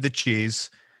 don't need the cheese.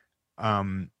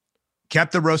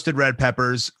 Kept the roasted red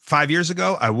peppers. 5 years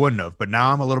ago, I wouldn't have, but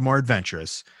now I'm a little more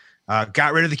adventurous.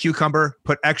 Got rid of the cucumber,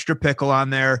 put extra pickle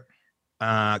on there,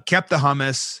 kept the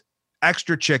hummus,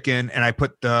 extra chicken, and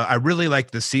I really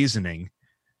like the seasoning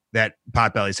that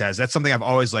Potbelly's has. That's something I've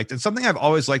always liked. And something I've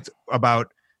always liked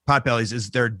about Potbelly's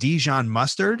is their Dijon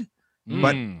mustard.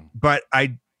 But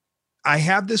I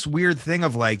have this weird thing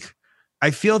of like,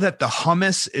 I feel that the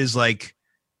hummus is like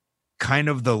kind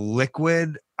of the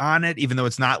liquid on it, even though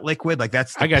it's not liquid. Like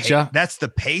that's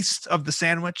the paste of the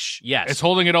sandwich. Yes. It's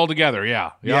holding it all together.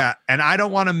 Yeah. Yeah. And I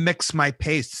don't want to mix my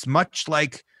pastes, much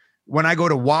like when I go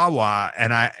to Wawa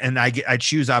and I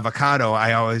choose avocado,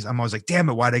 I'm always like, damn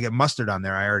it, why'd I get mustard on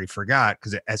there? I already forgot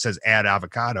because it says add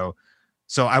avocado.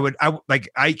 So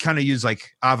I kind of use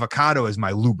like avocado as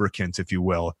my lubricant, if you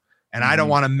will, and I don't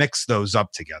want to mix those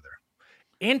up together.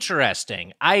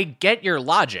 Interesting. I get your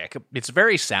logic. It's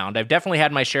very sound. I've definitely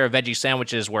had my share of veggie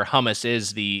sandwiches where hummus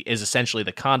is essentially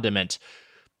the condiment.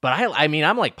 But I mean,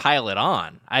 I'm like, pile it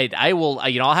on. I will,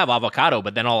 I'll have avocado,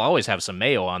 but then I'll always have some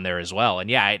mayo on there as well. And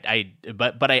yeah,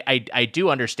 I do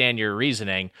understand your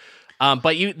reasoning.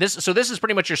 But this is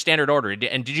pretty much your standard order.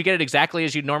 And did you get it exactly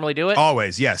as you'd normally do it?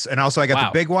 Always, yes. And also I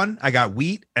got the big one. I got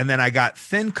wheat, and then I got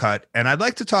thin cut. And I'd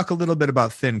like to talk a little bit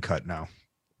about thin cut now.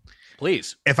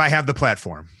 Please. If I have the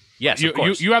platform. Yes, of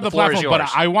course. You have the platform, but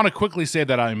I want to quickly say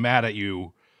that I'm mad at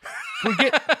you.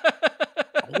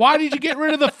 Why did you get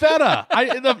rid of the feta?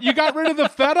 You got rid of the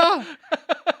feta?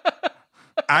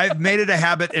 I've made it a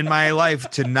habit in my life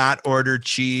to not order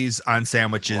cheese on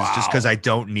sandwiches just because I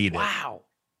don't need it. Wow.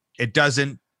 It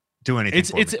doesn't do anything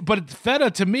for me. But feta,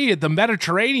 to me, the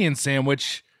Mediterranean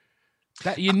sandwich,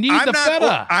 that you need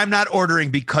feta. I'm not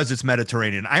ordering because it's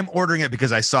Mediterranean. I'm ordering it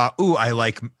because I saw, I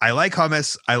like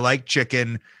hummus, I like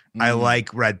chicken, I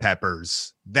like red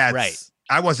peppers. That's right.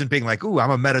 I wasn't being like,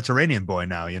 I'm a Mediterranean boy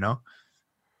now, you know?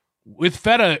 With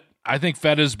feta, I think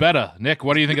feta is better. Nick,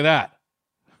 what do you think of that?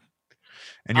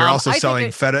 And you're also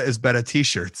selling feta is better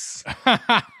t-shirts.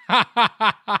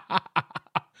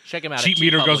 Check him out. Cheat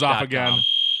meter goes off again.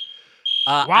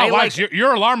 Wow, Lex,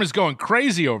 your alarm is going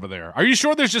crazy over there. Are you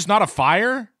sure there's just not a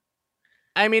fire?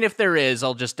 I mean, if there is,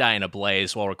 I'll just die in a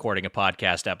blaze while recording a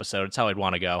podcast episode. It's how I'd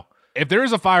want to go. If there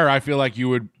is a fire, I feel like you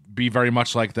would be very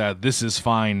much like that "This Is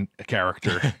Fine"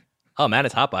 character. Oh, man,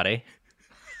 it's hot, buddy.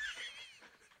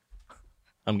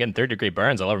 I'm getting 3rd-degree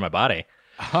burns all over my body.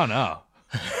 Oh, no.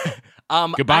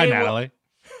 Goodbye, Natalie.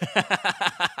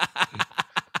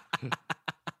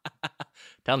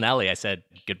 Tell Natalie I said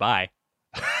goodbye.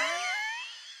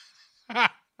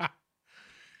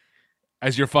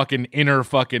 As your fucking inner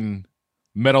fucking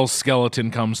metal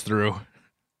skeleton comes through.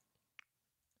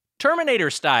 Terminator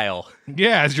style.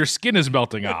 Yeah, as your skin is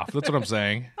melting off. That's what I'm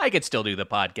saying. I could still do the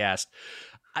podcast.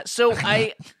 I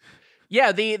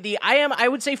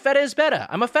would say feta is better.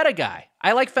 I'm a feta guy.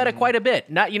 I like feta quite a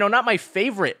bit. Not my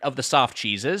favorite of the soft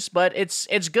cheeses, but it's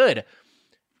good.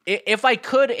 It's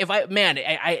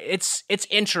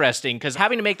interesting because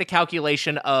having to make the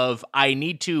calculation of I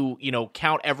need to,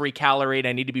 count every calorie and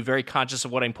I need to be very conscious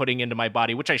of what I'm putting into my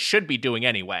body, which I should be doing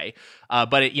anyway.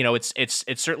 But it's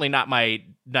certainly not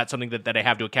something that I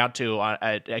have to account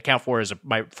for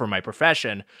for my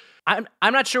profession. I'm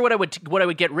not sure what I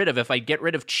would get rid of if I get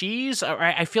rid of cheese.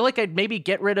 I feel like I'd maybe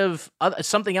get rid of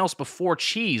something else before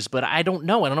cheese, but I don't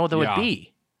know. I don't know what that would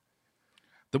be.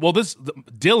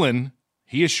 Dylan,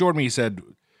 he assured me. He said,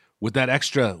 with that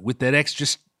extra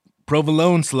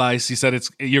provolone slice, he said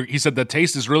he said the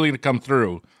taste is really going to come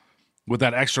through with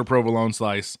that extra provolone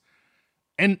slice.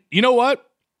 And you know what?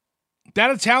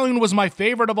 That Italian was my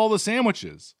favorite of all the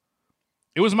sandwiches.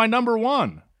 It was my number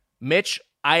one. Mitch,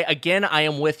 I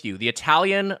am with you. The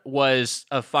Italian was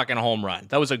a fucking home run.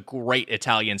 That was a great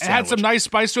Italian sandwich. It had some nice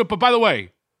spice to it. But by the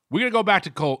way, we got to go back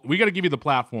to Colt. We got to give you the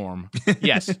platform.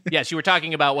 Yes. You were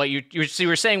talking about what you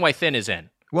were saying why thin is in.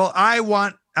 Well, I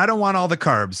don't want all the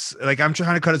carbs. Like I'm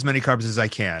trying to cut as many carbs as I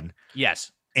can.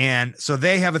 Yes. And so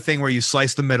they have a thing where you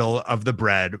slice the middle of the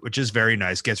bread, which is very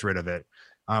nice, gets rid of it.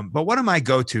 But one of my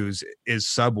go-tos is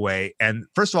Subway. And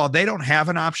first of all, they don't have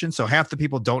an option. So half the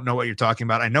people don't know what you're talking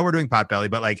about. I know we're doing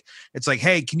Potbelly, but like, it's like,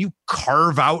 hey, can you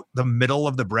carve out the middle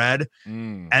of the bread?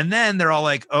 And then they're all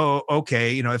like, oh,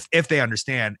 okay. If they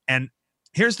understand. And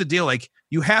here's the deal. Like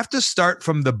you have to start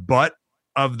from the butt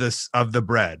of the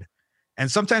bread. And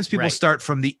sometimes people start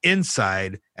from the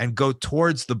inside and go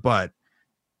towards the butt.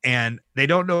 And they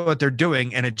don't know what they're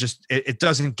doing, and it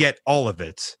doesn't get all of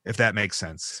it, if that makes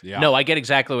sense. Yeah. No, I get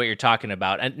exactly what you're talking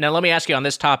about. And now let me ask you on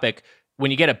this topic,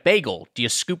 when you get a bagel, do you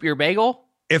scoop your bagel?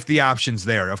 If the option's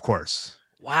there, of course.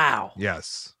 Wow.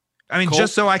 Yes. I mean,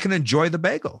 just so I can enjoy the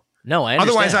bagel. No, I understand.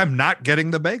 Otherwise, I'm not getting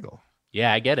the bagel.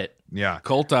 Yeah, I get it. Yeah.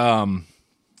 Colt,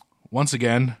 once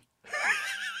again,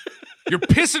 you're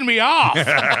pissing me off.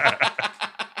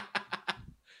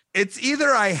 It's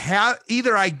either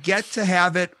I get to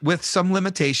have it with some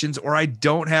limitations or I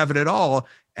don't have it at all.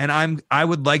 And I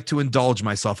would like to indulge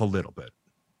myself a little bit.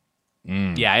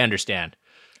 Yeah, I understand.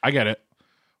 I get it.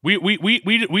 We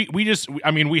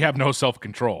have no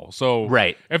self-control. So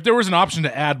if there was an option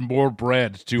to add more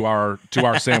bread to our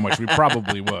sandwich, we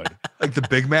probably would. Like the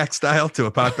Big Mac style to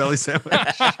a Potbelly sandwich.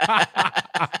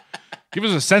 Give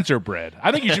us a center bread.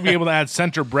 I think you should be able to add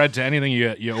center bread to anything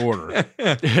you order.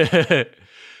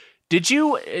 Did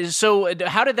you? So,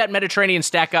 how did that Mediterranean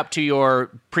stack up to your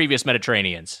previous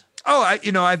Mediterraneans? Oh,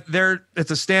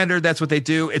 it's a standard. That's what they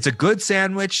do. It's a good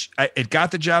sandwich. It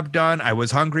got the job done. I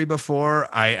was hungry before.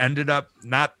 I ended up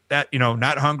not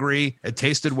hungry. It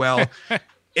tasted well.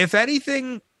 If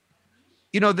anything,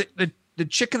 the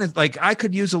chicken is like, I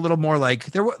could use a little more, like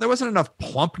there wasn't enough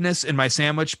plumpness in my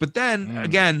sandwich. But then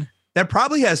again, that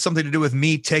probably has something to do with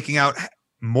me taking out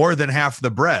more than half the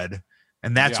bread.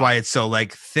 And that's why it's so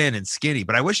like thin and skinny.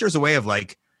 But I wish there was a way of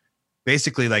like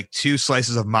basically like 2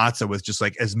 slices of matzah with just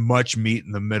like as much meat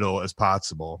in the middle as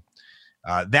possible.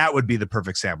 That would be the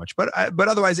perfect sandwich. But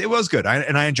otherwise, it was good.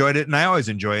 I enjoyed it, and I always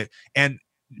enjoy it. And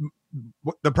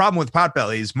the problem with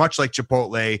Potbelly is much like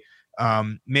Chipotle,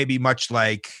 maybe much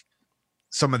like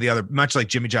some of the other, much like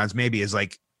Jimmy John's, maybe is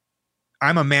like,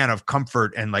 I'm a man of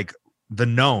comfort and like the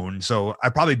known. So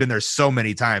I've probably been there so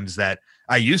many times that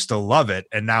I used to love it.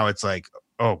 And now it's like,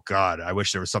 oh God, I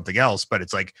wish there was something else, but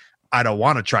it's like, I don't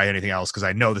want to try anything else because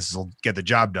I know this will get the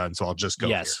job done. So I'll just go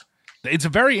here. It's a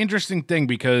very interesting thing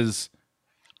because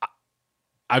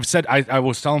I've said, I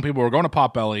was telling people we're going to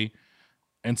Potbelly,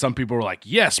 and some people were like,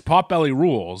 yes, Potbelly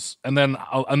rules. And then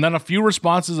a few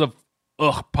responses of,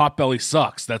 ugh, Potbelly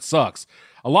sucks. That sucks.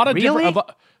 A lot of different.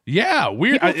 Yeah.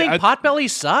 Weird. People think Potbelly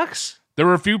sucks? There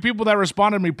were a few people that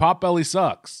responded to me, Potbelly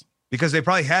sucks. Because they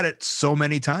probably had it so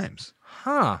many times.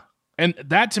 Huh. And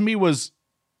that to me was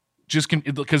just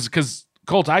because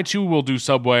Colt, I too will do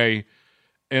Subway,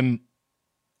 and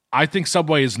I think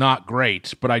Subway is not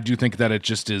great, but I do think that it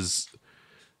just is.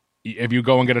 If you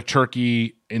go and get a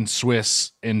turkey in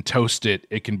Swiss and toast it,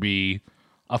 it can be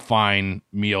a fine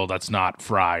meal that's not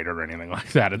fried or anything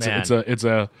like that. It's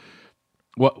a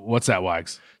what's that,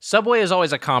 Wags? Subway is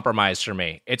always a compromise for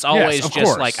me. It's always just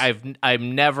course. like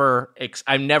I'm never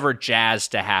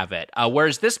jazzed to have it.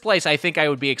 Whereas this place, I think I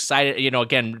would be excited.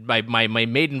 Again, my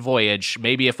maiden voyage.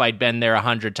 Maybe if I'd been there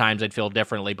 100 times, I'd feel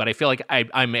differently. But I feel like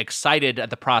I'm excited at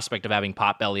the prospect of having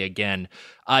Potbelly again.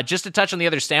 Just to touch on the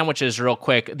other sandwiches real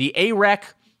quick, the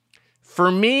A-Rec. For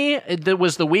me, that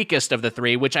was the weakest of the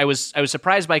 3, which I was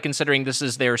surprised by considering this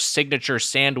is their signature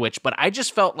sandwich. But I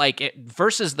just felt like it,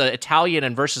 versus the Italian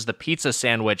and versus the pizza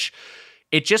sandwich,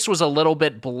 it just was a little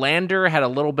bit blander, had a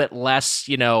little bit less,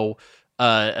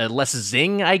 less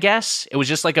zing, I guess. It was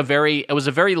just like a very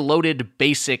loaded,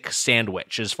 basic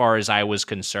sandwich as far as I was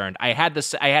concerned. I had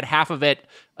half of it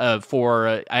half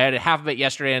of it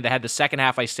yesterday, and I had the second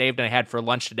half I saved and I had for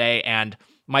lunch today, and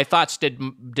my thoughts did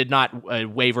not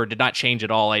waver, did not change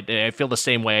at all. I feel the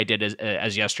same way I did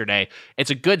as yesterday. It's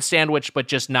a good sandwich, but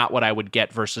just not what I would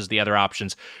get versus the other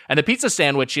options. And the pizza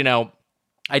sandwich, I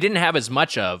didn't have as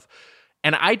much of.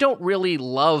 And I don't really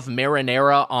love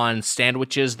marinara on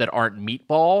sandwiches that aren't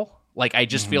meatball. Like, I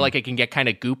just feel like it can get kind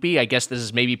of goopy. I guess this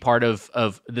is maybe part of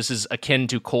this is akin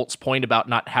to Colt's point about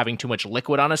not having too much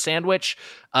liquid on a sandwich.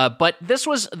 But this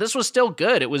was still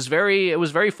good. It was very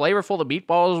flavorful. The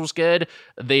meatballs was good.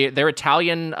 Their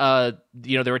Italian,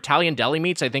 their Italian deli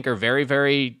meats, I think, are very,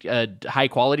 very high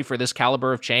quality for this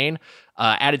caliber of chain.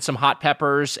 Added some hot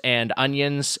peppers and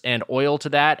onions and oil to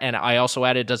that. And I also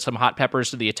added some hot peppers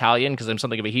to the Italian because I'm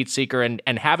something of a heat seeker, and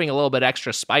having a little bit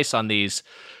extra spice on these,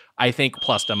 I think,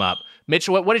 plussed them up. Mitch,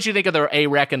 what did you think of the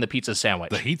A-Rec and the pizza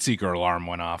sandwich? The heat seeker alarm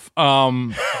went off.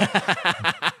 I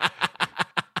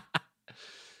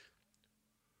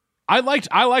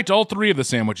liked all 3 of the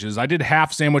sandwiches. I did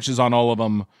half sandwiches on all of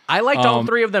them. I liked all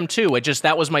 3 of them too.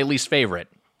 That was my least favorite.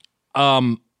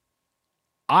 So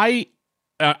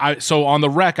on the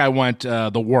Rec, I went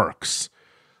the works,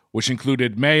 which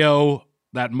included mayo,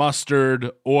 that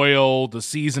mustard, oil, the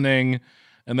seasoning,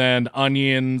 and then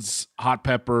onions, hot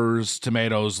peppers,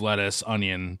 tomatoes, lettuce,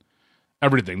 onion,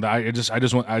 everything. I just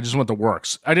went the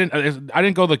works. I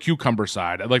didn't go the cucumber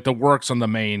side. I like the works on the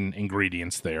main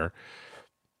ingredients there.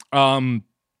 I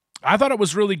thought it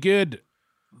was really good.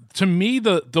 To me,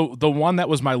 the one that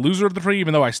was my loser of the 3,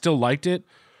 even though I still liked it,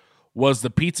 was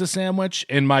the pizza sandwich.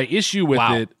 And my issue with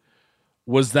it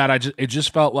was that it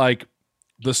just felt like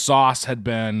the sauce had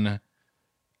been.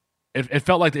 It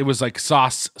felt like it was like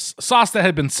sauce that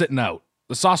had been sitting out.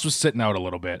 The sauce was sitting out a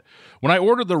little bit. When I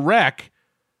ordered the Rec,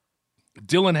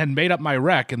 Dylan had made up my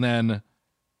Rec, and then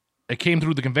it came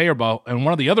through the conveyor belt, and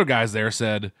one of the other guys there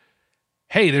said,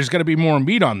 "Hey, there's got to be more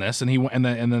meat on this." And they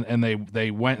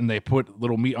went and they put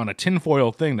little meat on a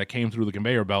tinfoil thing that came through the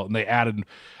conveyor belt, and they added.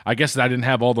 I guess I didn't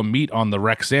have all the meat on the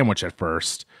Rec sandwich at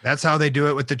first. That's how they do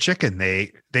it with the chicken.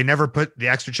 They never put the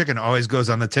extra chicken. Always goes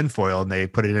on the tinfoil, and they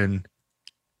put it in.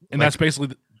 And that's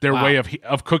basically their way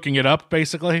of cooking it up,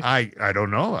 basically. I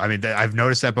don't know. I mean, I've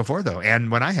noticed that before, though,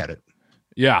 and when I had it.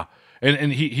 Yeah.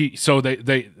 And he so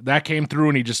they that came through,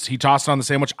 and he tossed it on the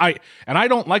sandwich. I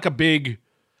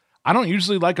don't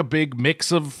usually like a big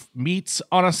mix of meats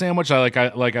on a sandwich.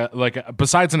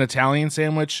 Besides an Italian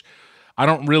sandwich, I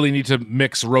don't really need to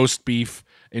mix roast beef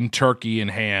and turkey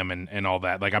and ham and all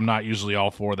that. Like, I'm not usually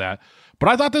all for that. But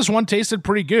I thought this one tasted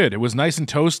pretty good. It was nice and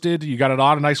toasted. You got a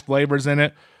lot of nice flavors in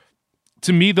it.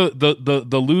 To me,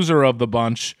 the loser of the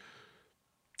bunch,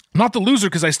 not the loser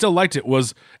because I still liked it,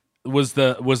 was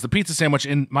the pizza sandwich.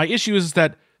 And my issue is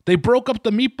that they broke up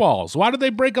the meatballs. Why did they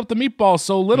break up the meatballs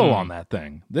so little on that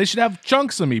thing? They should have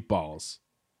chunks of meatballs.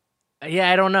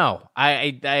 Yeah, I don't know.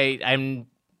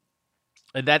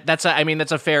 That's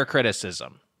a fair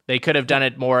criticism. They could have done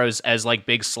it more as like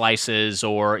big slices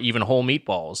or even whole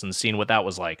meatballs and seen what that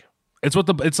was like.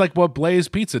 It's like what Blaze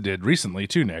Pizza did recently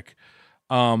too, Nick.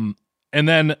 And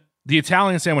then the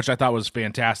Italian sandwich I thought was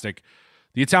fantastic.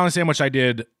 The Italian sandwich I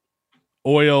did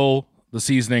oil, the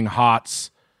seasoning,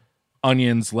 hots,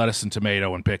 onions, lettuce, and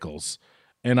tomato, and pickles,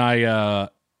 and I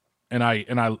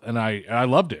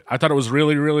loved it. I thought it was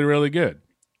really, really, really good.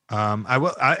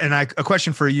 A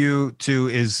question for you too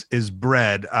is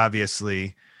bread,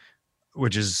 obviously,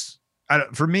 which is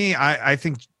for me. I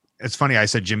think it's funny. I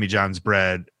said Jimmy John's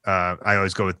bread. I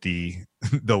always go with the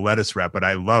lettuce wrap, but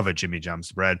I love a Jimmy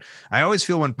John's bread. I always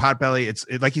feel when Potbelly, it's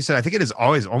like you said, I think it is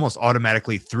always almost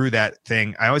automatically through that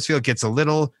thing. I always feel it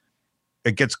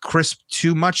gets crisp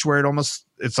too much where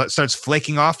it starts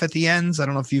flaking off at the ends. I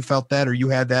don't know if you felt that or you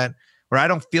had that, where I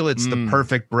don't feel it's the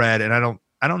perfect bread. And I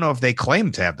don't know if they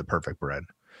claim to have the perfect bread.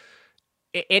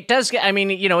 It does get,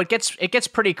 it gets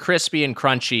pretty crispy and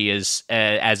crunchy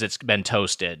as it's been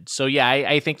toasted. So yeah,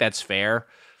 I think that's fair.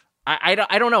 I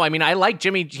don't know. I mean, I like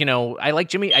Jimmy,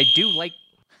 I do like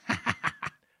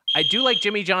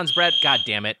Jimmy John's bread. God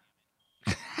damn it.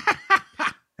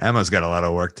 Emma's got a lot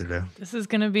of work to do. This is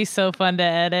going to be so fun to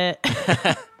edit.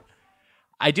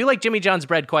 I do like Jimmy John's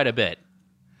bread quite a bit.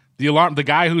 The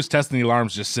guy who's testing the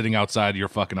alarm's just sitting outside your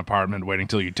fucking apartment waiting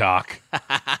till you talk.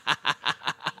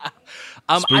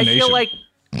 I feel like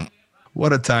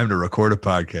what a time to record a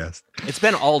podcast. It's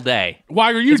been all day.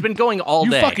 Why are you? It's been going all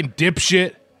day. You fucking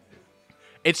dipshit.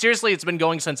 It's been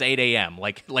going since 8 a.m.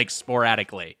 Like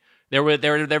sporadically. There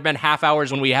have been half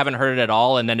hours when we haven't heard it at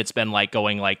all, and then it's been like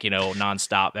going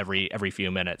nonstop every few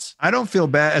minutes. I don't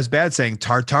feel as bad saying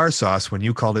tartar sauce when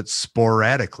you called it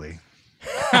sporadically.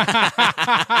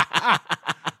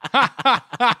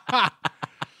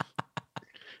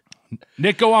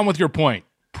 Nick, go on with your point.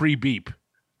 Pre-beep.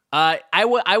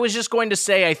 I was just going to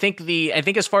say I think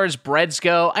as far as breads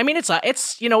go, I mean it's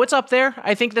up there.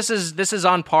 I think this is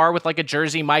on par with like a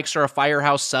Jersey Mike's or a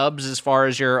Firehouse Subs as far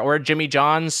as or a Jimmy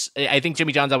John's. I think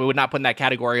Jimmy John's I would not put in that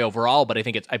category overall, but I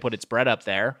think I put its bread up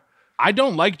there. I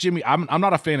don't like Jimmy. I'm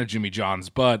not a fan of Jimmy John's,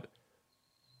 but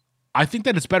I think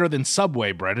that it's better than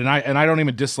Subway bread, and I don't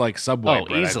even dislike Subway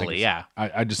bread. Easily, yeah.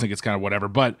 I just think it's kind of whatever.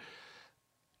 But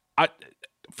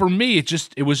for me,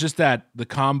 it was just that the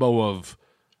combo of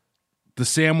the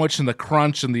sandwich and the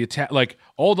crunch and the like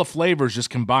all the flavors just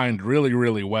combined really,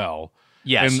 really well.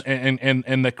 Yes,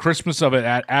 and the crispness of it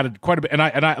added quite a bit. And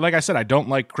I like I said, I don't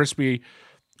like crispy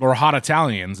or hot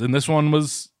Italians, and this one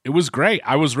was great.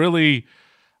 I was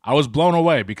blown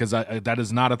away because that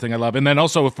is not a thing I love. And then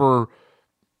also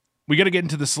we got to get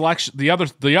into the selection, the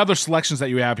other selections that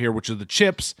you have here, which are the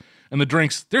chips and the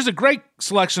drinks. There's a great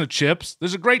selection of chips.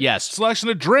 There's a great selection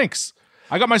of drinks.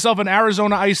 I got myself an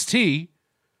Arizona iced tea,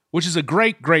 which is a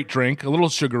great, great drink, a little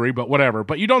sugary, but whatever.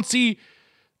 But you don't see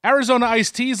Arizona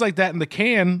iced teas like that in the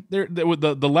can. With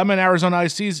the lemon Arizona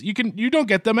iced teas, you don't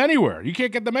get them anywhere. You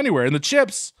can't get them anywhere. And the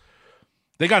chips,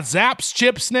 they got Zapp's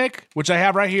chips, Nick, which I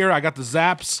have right here. I got the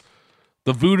Zapp's,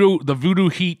 the Voodoo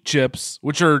Heat chips,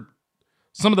 which are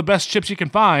some of the best chips you can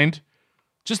find.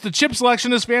 Just the chip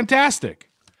selection is fantastic.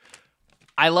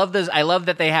 I love this. I love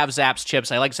that they have Zapp's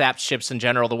chips. I like Zapp's chips in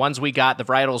general. The ones we got, the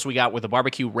varietals we got, were the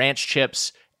barbecue ranch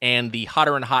chips and the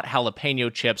hotter and hot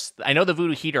jalapeno chips. I know the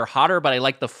Voodoo Heat are hotter, but I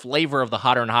like the flavor of the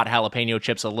hotter and hot jalapeno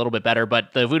chips a little bit better.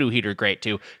 But the Voodoo Heat are great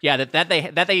too. Yeah, that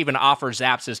they even offer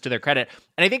Zapp's is to their credit.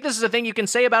 And I think this is a thing you can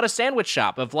say about a sandwich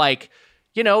shop of like,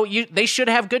 they should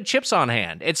have good chips on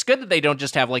hand. It's good that they don't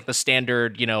just have like the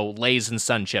standard, Lay's and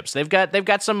Sun chips. They've got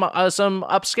some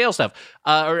upscale stuff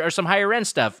or some higher end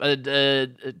stuff.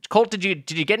 Colt, did you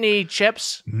get any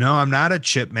chips? No, I'm not a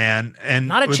chip man, and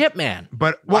not a chip man.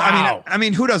 But wow. I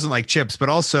mean, who doesn't like chips? But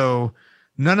also,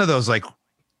 none of those like.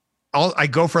 I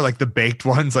go for like the baked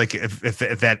ones. Like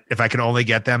if I can only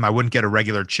get them, I wouldn't get a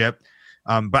regular chip.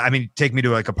 But I mean, take me to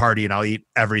like a party and I'll eat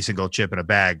every single chip in a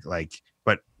bag. Like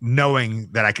but knowing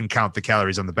that I can count the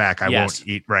calories on the back, I won't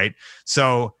eat. Right.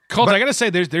 So, Colt, I gotta say,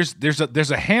 there's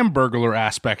a Hamburglar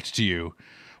aspect to you,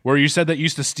 where you said that you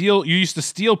used to steal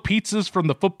pizzas from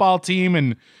the football team,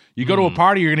 and you go to a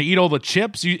party, you're gonna eat all the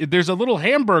chips. There's a little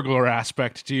Hamburglar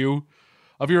aspect to you.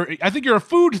 I think you're a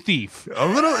food thief. A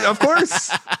little, of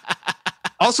course.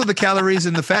 Also, the calories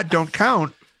and the fat don't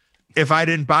count if I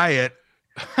didn't buy it,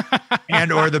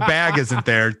 and or the bag isn't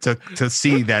there to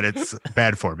see that it's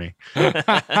bad for me,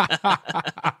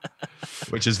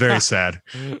 which is very sad.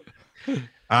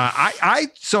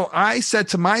 I said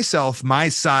to myself, my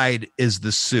side is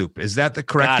the soup. Is that the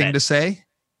correct thing to say?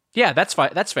 Yeah, that's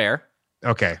fine. That's fair.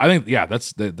 Okay. I think,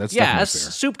 that's definitely fair.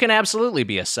 Soup can absolutely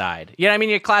be a side. Yeah, I mean,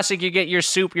 your classic, you get your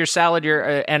soup, your salad,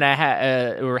 and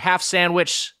or half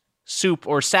sandwich soup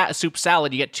or soup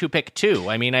salad, you get pick two.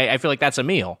 I mean, I feel like that's a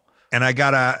meal. And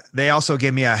they also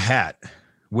gave me a hat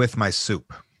with my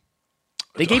soup.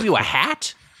 They gave you a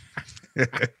hat?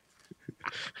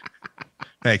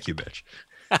 Thank you, bitch.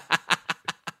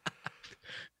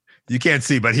 You can't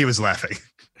see, but he was laughing.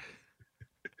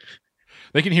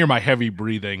 They can hear my heavy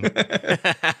breathing.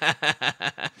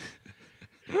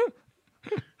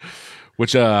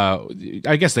 Which,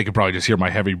 I guess they could probably just hear my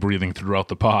heavy breathing throughout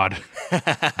the pod.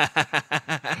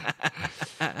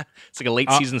 It's like a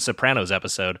late season Sopranos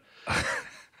episode.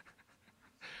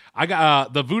 I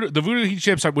got the Voodoo Heat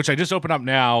chips, which I just opened up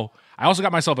now. I also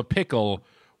got myself a pickle,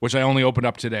 which I only opened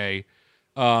up today.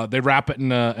 They wrap it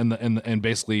in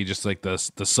basically just like the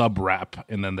sub wrap,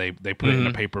 and then they put it in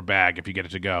a paper bag if you get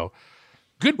it to go.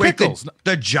 Good pickles.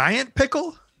 The giant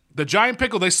pickle? The giant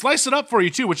pickle. They slice it up for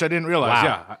you too, which I didn't realize.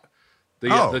 Wow.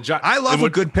 Yeah. I love a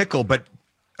good pickle, but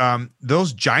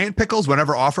those giant pickles,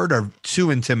 whenever offered, are too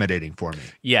intimidating for me.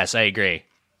 Yes, I agree.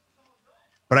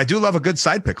 But I do love a good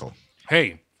side pickle.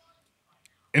 Hey,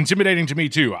 intimidating to me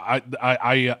too. They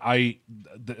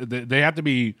have to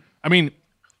be. I mean,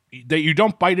 you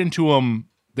don't bite into them.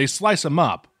 They slice them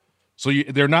up, so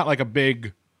they're not like a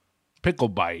big pickle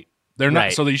bite. They're not.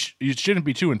 Right. So you shouldn't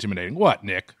be too intimidating. What,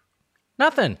 Nick?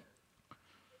 Nothing.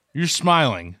 You're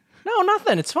smiling. No,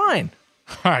 nothing. It's fine.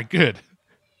 All right, good.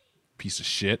 Piece of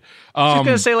shit. I was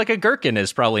going to say like a gherkin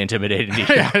is probably intimidating to you.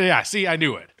 Yeah, see, I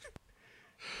knew it.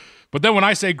 But then when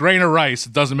I say grain of rice,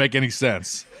 it doesn't make any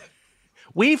sense.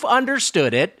 We've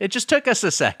understood it. It just took us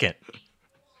a second.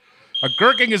 A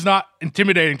gherkin is not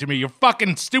intimidating to me. You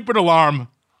fucking stupid alarm.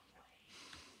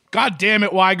 God damn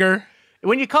it, Weiger.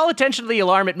 When you call attention to the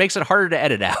alarm, it makes it harder to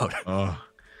edit out.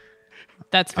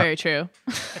 That's very true.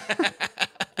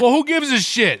 Well, who gives a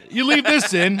shit? You leave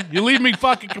this in. You leave me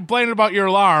fucking complaining about your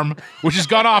alarm, which has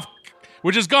gone off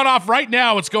right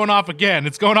now. It's going off again.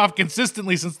 It's going off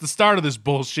consistently since the start of this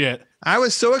bullshit. I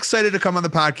was so excited to come on the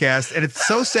podcast, and it's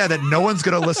so sad that no one's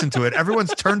going to listen to it.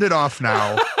 Everyone's turned it off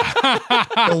now.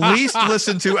 The least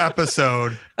listened to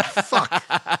episode. Fuck.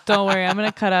 Don't worry. I'm going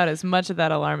to cut out as much of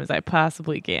that alarm as I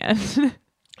possibly can.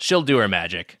 She'll do her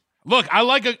magic. Look, I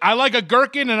like a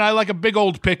gherkin and I like a big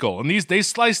old pickle. And they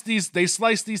slice these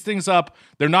things up.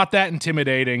 They're not that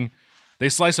intimidating. They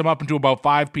slice them up into about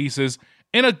 5 pieces.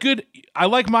 And I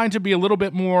like mine to be a little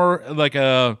bit more like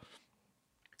there's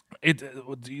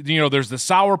the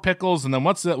sour pickles, and then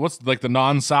what's like the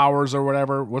non-sours or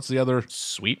whatever? What's the other?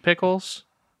 Sweet pickles?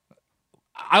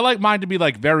 I like mine to be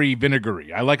like very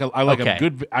vinegary. I like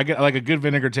Okay. a good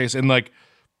vinegar taste, and like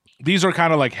these are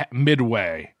kind of like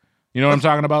midway. You know what I'm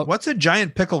talking about? What's a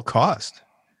giant pickle cost?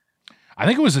 I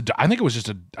think it was $1. I think it was just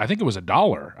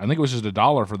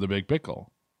 $1 for the big pickle.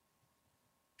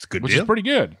 It's a good Which deal. is pretty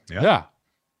good. Yeah.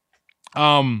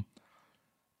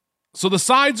 So the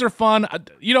sides are fun.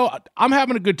 I'm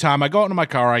having a good time. I go out into my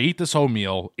car. I eat this whole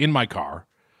meal in my car.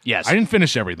 Yes. I didn't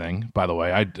finish everything, by the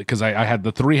way, because I had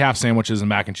the 3 half sandwiches and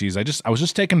mac and cheese. I was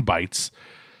just taking bites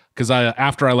because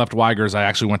after I left Weiger's, I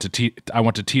actually went to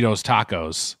Tito's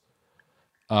Tacos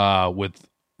with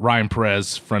Ryan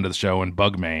Perez, friend of the show, and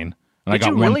Bugmain. And Did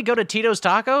you really go to Tito's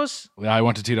Tacos? I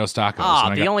went to Tito's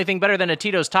Tacos. The only thing better than a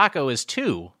Tito's Taco is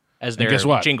 2, as their guess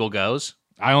what? jingle goes.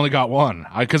 I only got 1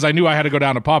 because I knew I had to go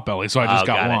down to Potbelly, so I just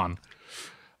got got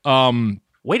 1.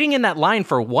 Waiting in that line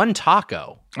for 1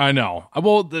 taco. I know.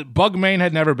 Well, the Bugmain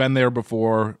had never been there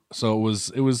before, so it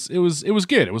was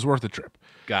good. It was worth the trip.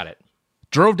 Got it.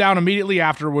 Drove down immediately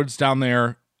afterwards down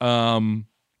there. Irvine,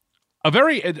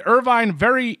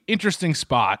 very interesting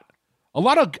spot. A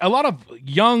lot of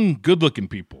young, good-looking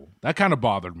people. That kind of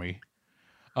bothered me.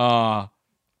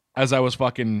 As I was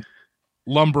fucking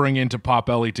lumbering into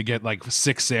Potbelly to get like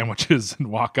 6 sandwiches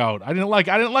and walk out. I didn't like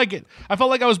it. I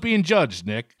felt like I was being judged,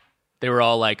 Nick. They were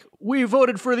all like, "We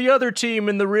voted for the other team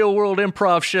in the Real World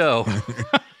Improv show."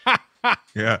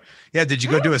 Yeah. Yeah. Did you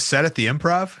go do a set at the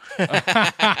Improv?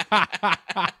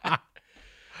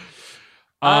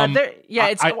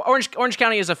 Orange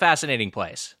County is a fascinating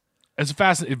place. It's a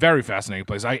very fascinating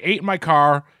place. I ate in my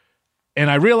car, and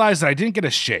I realized that I didn't get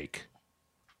a shake.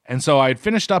 And so I had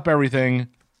finished up everything,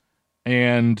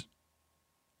 and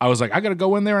I was like, I got to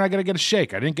go in there and I got to get a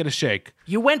shake. I didn't get a shake.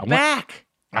 You went back.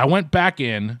 I went back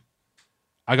in.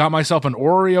 I got myself an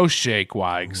Oreo shake,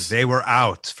 Wags. They were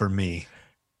out for me.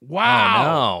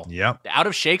 Wow. Oh, no. Yep. Out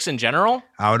of shakes in general?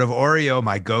 Out of Oreo,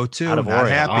 my go-to. Out of Not Oreo.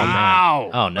 happy. Oh, man. Wow.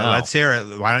 Oh, no. Well, let's hear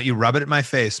it. Why don't you rub it in my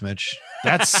face, Mitch?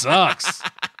 That sucks.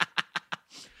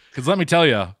 Because let me tell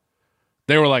you,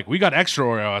 they were like, we got extra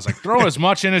Oreo. I was like, throw as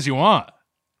much in as you want.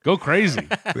 Go crazy.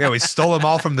 Yeah, we stole them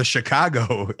all from the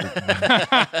Chicago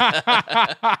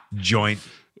joint.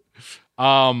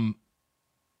 A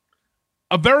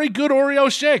very good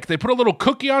Oreo shake. They put a little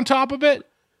cookie on top of it.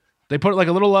 They put like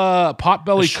a little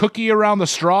Potbelly cookie around the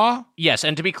straw. Yes,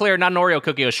 and to be clear, not an Oreo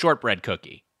cookie, a shortbread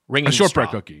cookie. A shortbread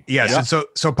cookie. Yes, and so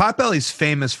Potbelly's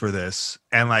famous for this.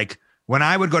 And like when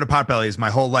I would go to Potbelly's my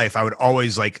whole life, I would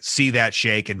always like see that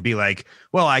shake and be like,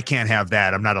 well, I can't have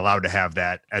that. I'm not allowed to have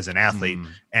that as an athlete.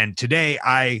 And today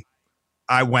I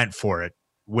went for it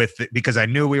because I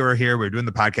knew we were here. We were doing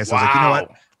the podcast. I was like, you know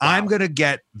what? I'm going to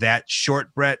get that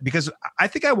shortbread because I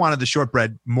think I wanted the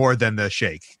shortbread more than the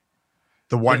shake.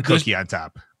 The one cookie on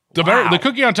top. The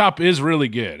cookie on top is really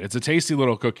good. It's a tasty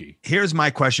little cookie. Here's my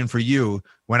question for you.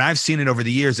 When I've seen it over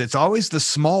the years, it's always the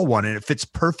small one and it fits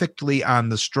perfectly on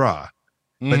the straw.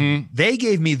 But they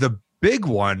gave me the big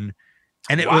one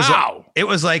and it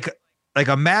was like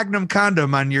a Magnum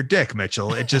condom on your dick,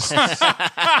 Mitchell. It just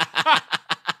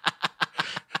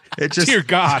Dear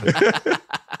God.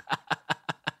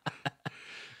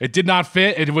 It did not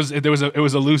fit. It was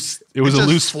a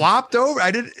loose flopped over.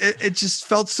 It just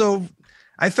felt so.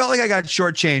 I felt like I got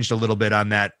shortchanged a little bit on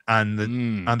that on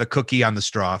the cookie on the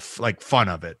straw, like fun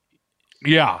of it.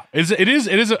 Yeah, it is.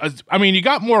 I mean, you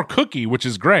got more cookie, which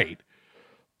is great,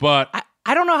 but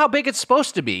I don't know how big it's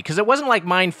supposed to be because it wasn't like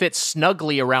mine fit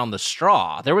snugly around the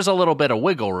straw. There was a little bit of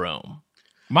wiggle room.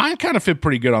 Mine kind of fit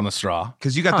pretty good on the straw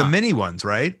because you got the mini ones,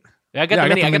 right? Yeah, I got the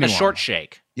mini. I got the short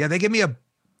shake. Yeah, they give me a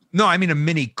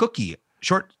mini cookie,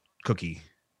 short cookie.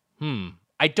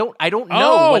 I don't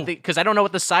know because I don't know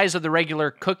what the size of the regular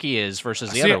cookie is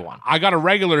versus the other one. I got a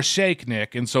regular shake,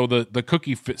 Nick, and so the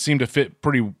cookie seemed to fit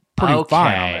pretty fine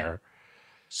on there.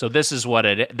 So this is what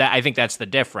I think that's the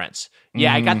difference.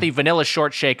 Yeah, I got the vanilla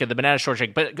short shake and the banana short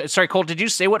shake. But sorry, Colt, did you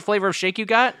say what flavor of shake you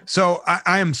got? So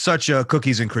I am such a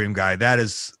cookies and cream guy.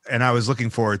 And I was looking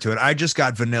forward to it. I just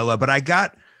got vanilla, but I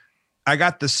got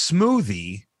the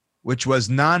smoothie, which was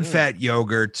non-fat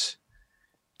yogurt.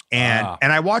 And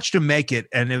I watched him make it,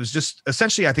 and it was just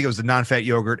essentially, I think it was the non-fat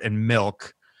yogurt and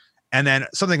milk. And then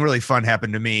something really fun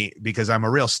happened to me because I'm a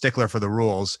real stickler for the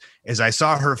rules. Is I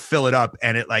saw her fill it up,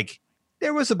 and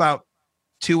there was about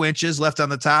 2 inches left on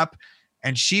the top,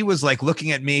 and she was like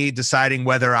looking at me, deciding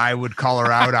whether I would call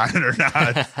her out on it or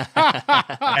not.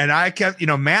 And I kept,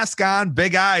 mask on,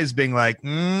 big eyes, being like,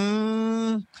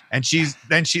 And she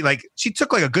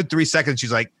took like a good 3 seconds.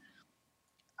 She's like,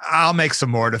 I'll make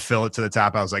some more to fill it to the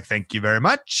top. I was like, thank you very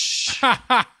much.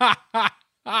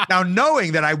 Now,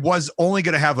 knowing that I was only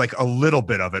going to have like a little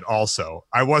bit of it also,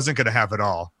 I wasn't going to have it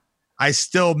all. I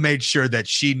still made sure that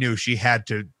she knew she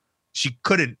couldn't,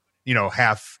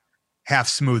 half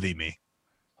smoothie me.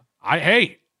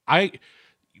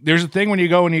 There's a thing when you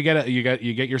go and you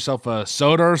get yourself a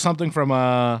soda or something from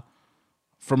a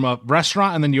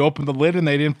restaurant, and then you open the lid and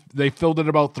they filled it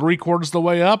about 3/4 of the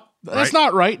way up. That's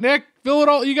not right, Nick. Fill it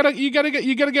all. You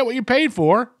gotta get what you paid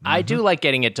for. I do like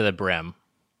getting it to the brim.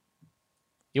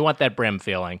 You want that brim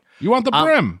feeling. You want the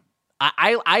brim.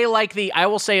 I like I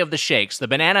will say of the shakes, the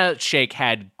banana shake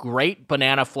had great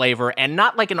banana flavor and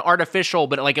not like an artificial,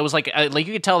 but like it was like you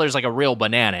could tell there's like a real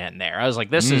banana in there. I was like,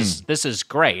 this is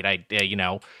great. Minion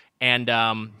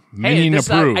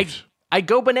approved. I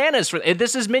go bananas for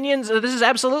this. Is Minions. This is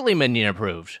absolutely Minion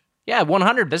approved. Yeah,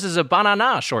 100. This is a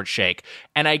banana short shake,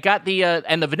 and I got the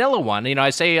vanilla one. I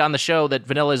say on the show that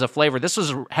vanilla is a flavor. This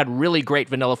had really great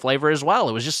vanilla flavor as well.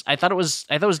 It was just I thought it was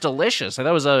delicious. I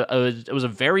thought it was a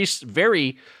very,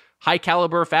 very high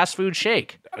caliber fast food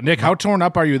shake. Nick, how torn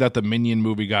up are you that the Minion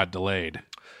movie got delayed?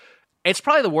 It's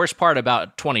probably the worst part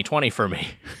about 2020 for me.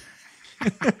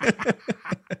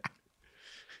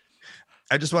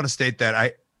 I just want to state that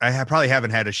I probably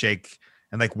haven't had a shake,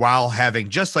 and like while having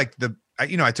just like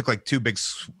I took like 2 big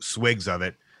swigs of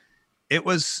it. It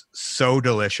was so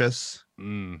delicious,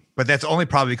 but that's only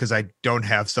probably because I don't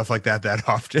have stuff like that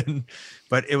often.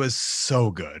 But it was so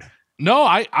good. No,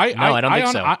 I don't think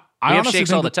so. We have honestly shakes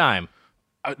think all the that- time.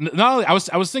 Not only,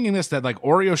 I was thinking this, that like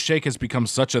Oreo shake has become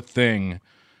such a thing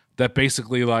that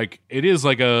basically like it is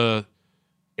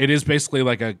basically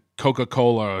like a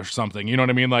Coca-Cola or something. You know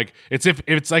what I mean? Like it's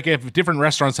like if different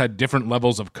restaurants had different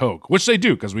levels of Coke, which they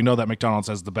do, because we know that McDonald's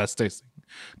has the best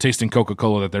tasting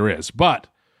Coca-Cola that there is. But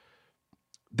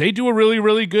they do a really,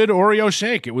 really good Oreo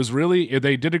shake.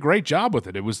 They did a great job with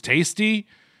it. It was tasty.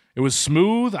 It was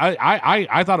smooth.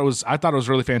 I thought it was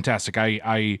really fantastic.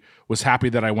 I was happy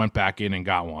that I went back in and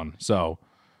got one. So,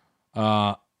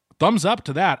 thumbs up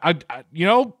to that.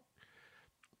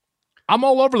 I'm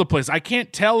all over the place. I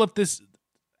can't tell if this.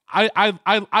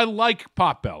 I like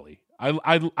Potbelly.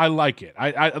 I like it.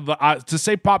 I to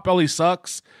say Potbelly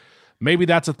sucks. Maybe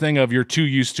that's a thing of you're too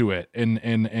used to it, and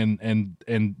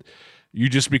you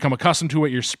just become accustomed to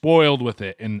it. You're spoiled with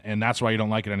it, and that's why you don't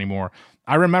like it anymore.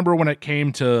 I remember when it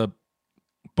came to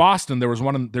Boston, there's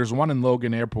one in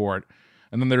Logan Airport,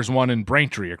 and then there's one in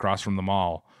Braintree across from the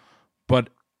mall. But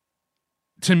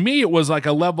to me, it was like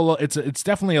a level. It's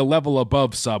definitely a level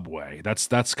above Subway.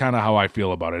 That's kind of how I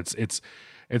feel about it.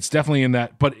 It's definitely in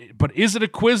that. But is it a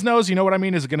Quiznos? You know what I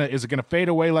mean? Is it gonna fade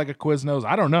away like a Quiznos?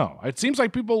 I don't know. It seems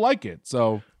like people like it.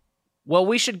 So. Well,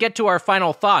 we should get to our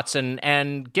final thoughts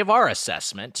and give our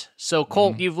assessment. So,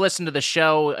 Colt, you've listened to the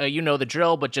show. You know the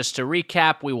drill, but just to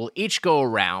recap, we will each go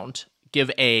around, give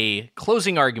a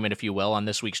closing argument, if you will, on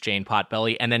this week's Jane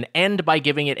Potbelly, and then end by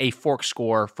giving it a fork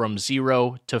score from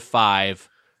 0 to 5.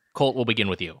 Colt, we'll begin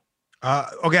with you.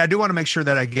 Okay, I do want to make sure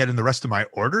that I get in the rest of my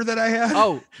order that I had.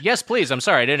 Oh, yes, please. I'm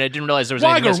sorry. I didn't realize there was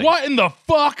anything Weiger, missing. what in the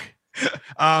fuck?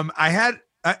 I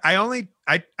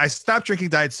stopped drinking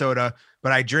diet soda,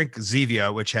 but I drink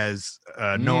Zevia, which has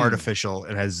no artificial.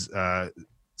 It has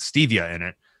stevia in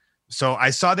it. So I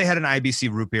saw they had an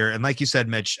IBC root beer, and like you said,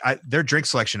 Mitch, their drink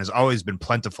selection has always been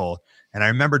plentiful. And I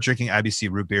remember drinking IBC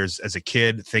root beers as a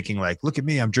kid, thinking like, "Look at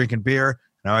me, I'm drinking beer."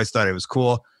 And I always thought it was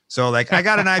cool. So like, I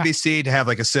got an IBC to have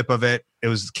like a sip of it. It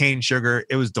was cane sugar.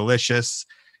 It was delicious.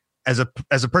 As a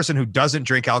person who doesn't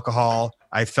drink alcohol,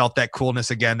 I felt that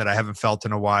coolness again that I haven't felt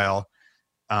in a while.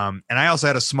 And I also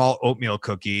had a small oatmeal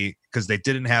cookie because they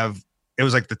didn't have. It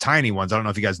was like the tiny ones. I don't know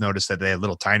if you guys noticed that they had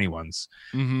little tiny ones.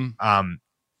 Mm-hmm.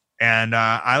 And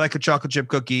I like a chocolate chip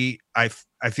cookie. I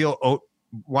feel oat.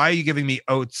 Why are you giving me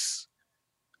oats?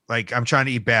 Like, I'm trying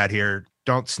to eat bad here.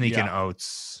 Don't sneak in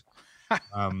oats.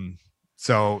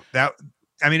 So that,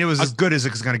 I mean, it was as good as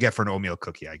it's going to get for an oatmeal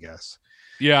cookie, I guess.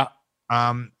 Yeah.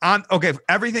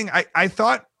 Everything. I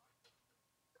thought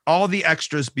all the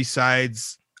extras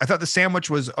besides. I thought the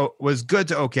sandwich was good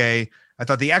to okay. I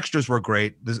thought the extras were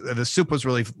great. The soup was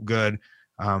really good,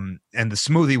 and the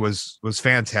smoothie was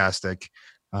fantastic.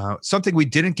 Something we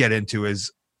didn't get into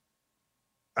is,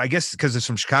 I guess because it's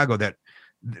from Chicago, that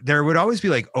there would always be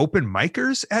like open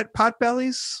micers at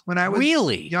Potbelly's when I was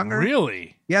younger.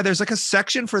 Really? Yeah, there's like a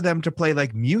section for them to play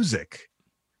like music.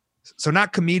 So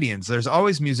not comedians. There's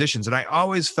always musicians, and I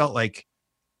always felt like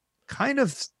kind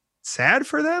of sad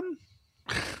for them,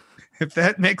 if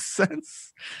that makes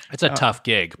sense. It's a tough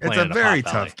gig. It's a very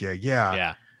tough gig. Yeah.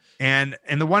 Yeah. And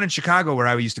the one in Chicago where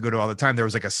I used to go to all the time, there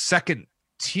was like a second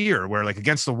tier where like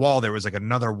against the wall, there was like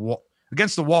another wall.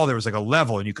 Against the wall, there was like a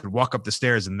level, and you could walk up the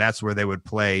stairs, and that's where they would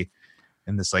play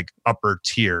in this like upper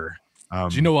tier.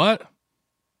 Do you know what?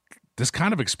 This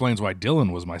kind of explains why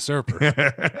Dylan was my server.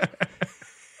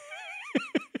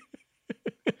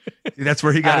 That's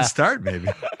where he got to start, maybe.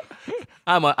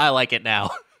 I like it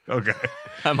now. Okay.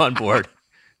 I'm on board.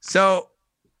 So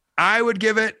I would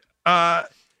give it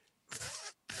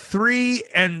 3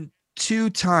 2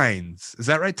 tines. Is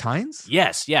that right? Tines?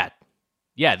 Yes. Yeah.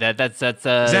 Yeah. That's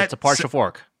a partial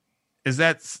fork. Is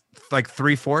that like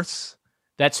 3/4?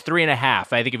 That's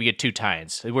 3.5. I think if you get 2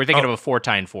 tines, we're thinking of a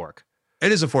 4-tine fork.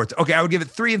 It is a 4. Okay, I would give it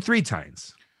 3 3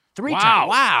 tines. 3 tines.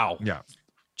 Wow. Yeah.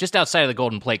 Just outside of the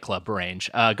Golden Plate Club range.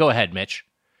 Go ahead, Mitch.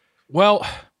 Well,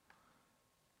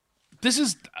 this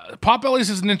is Potbelly's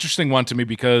is an interesting one to me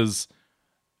because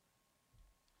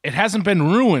it hasn't been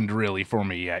ruined really for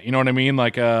me yet. You know what I mean?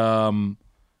 Like a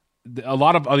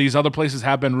lot of these other places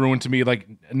have been ruined to me. Like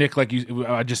Nick, like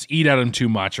I just eat at them too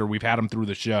much, or we've had them through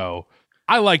the show.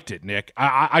 I liked it, Nick.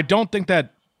 I don't think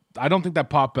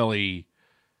Potbelly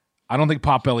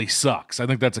sucks. I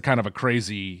think that's a kind of a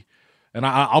crazy. And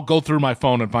I'll go through my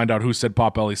phone and find out who said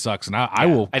Potbelly sucks, and I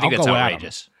will. I think I'll that's go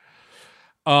outrageous.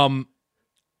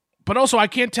 But also I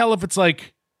can't tell if it's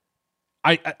like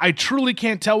I truly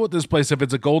can't tell with this place if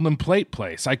it's a Golden Plate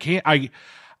place. I can't.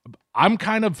 I'm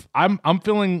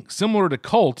feeling similar to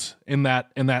Colt in that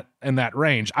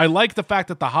range. I like the fact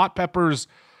that the hot peppers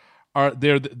are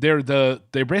they're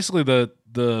basically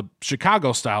the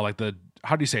Chicago style, like the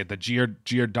how do you say it? The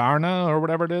Giordano or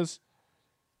whatever it is.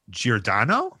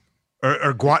 Giordano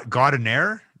or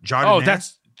Gardenier? Oh,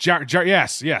 that's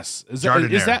yes. Is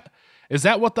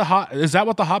that what the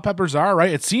hot peppers are?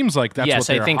 Right? It seems like that's what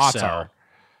their hots are.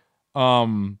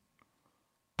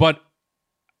 But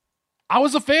I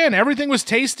was a fan. Everything was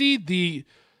tasty. The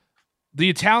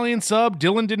Italian sub,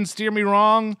 Dylan didn't steer me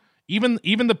wrong. Even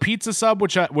the pizza sub,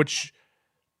 which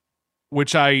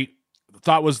I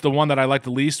thought was the one that I liked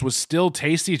the least, was still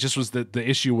tasty. It just was the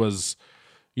issue was,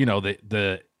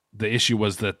 the issue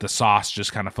was that the sauce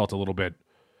just kind of felt a little bit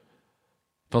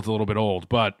old.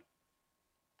 But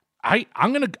I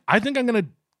think I'm gonna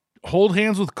hold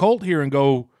hands with Colt here and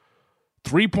go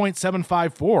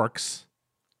 3.75 forks.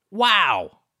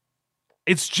 Wow.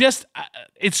 It's just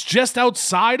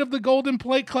outside of the Golden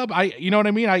Plate Club. You know what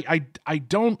I mean? I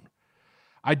don't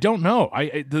know.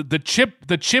 The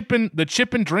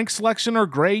chip and drink selection are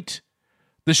great.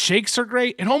 The shakes are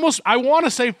great. And I want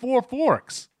to say 4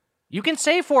 forks. You can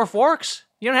say 4 forks.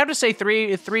 You don't have to say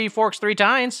three forks 3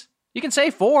 times. You can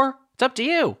say 4. It's up to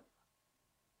you.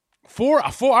 4.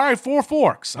 All right, 4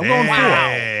 forks. I'm going 4.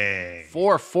 Hey.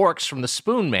 4 forks from the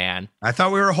Spoon Man. I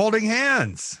thought we were holding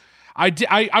hands. I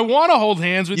want to hold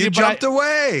hands with you. You jumped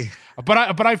away.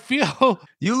 But I feel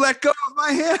you let go of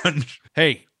my hand.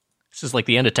 Hey, this is like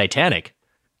the end of Titanic.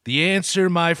 The answer,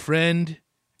 my friend,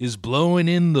 is blowing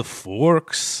in the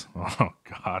forks. Oh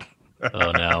God.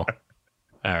 Oh no.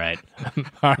 All right.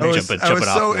 I was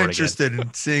so interested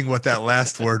in seeing what that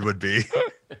last word would be.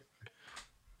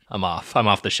 I'm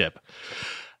off the ship.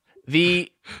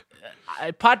 The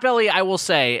Potbelly, I will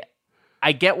say,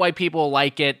 I get why people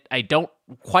like it. I don't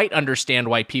quite understand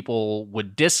why people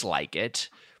would dislike it.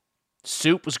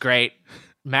 Soup was great.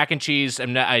 Mac and cheese,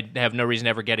 I have no reason to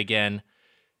ever get again.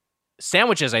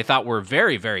 Sandwiches I thought were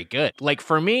very, very good. Like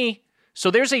for me,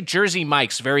 so there's a Jersey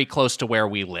Mike's very close to where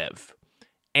we live.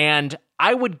 And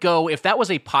I would go, if that was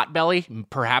a Potbelly,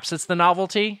 perhaps it's the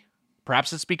novelty.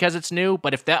 Perhaps it's because it's new.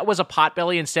 But if that was a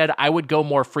Potbelly instead, I would go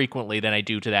more frequently than I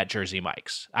do to that Jersey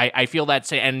Mike's. I feel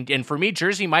that's, and for me,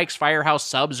 Jersey Mike's Firehouse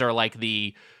subs are like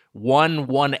the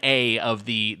 1A of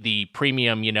the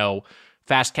premium,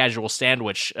 fast casual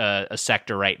sandwich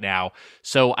sector right now.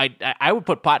 So I would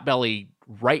put Potbelly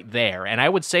right there, and I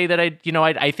would say that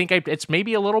I think it's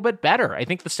maybe a little bit better. I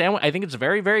think the sandwich, I think it's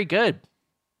very, very good.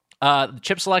 The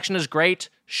chip selection is great.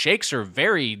 Shakes are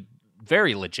very,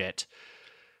 very legit.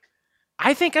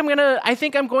 I think I'm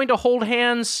going to hold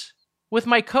hands with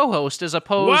my co-host as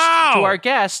opposed to our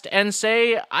guest and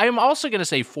say I'm also going to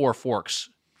say 4 forks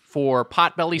for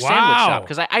Potbelly Sandwich Shop,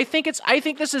 because I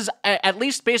think this is, at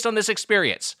least based on this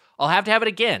experience, I'll have to have it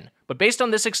again, but based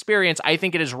on this experience, I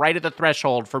think it is right at the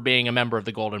threshold for being a member of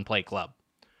the Golden Plate Club.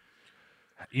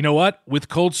 You know what? With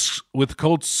Colt's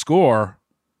score,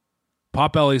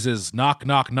 Potbelly's is knock,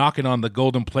 knock, knocking on the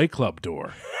Golden Plate Club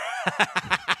door.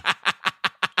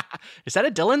 Is that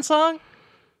a Dylan song?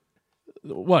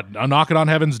 What? A knocking on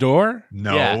heaven's door?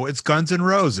 No, Yeah. It's Guns N'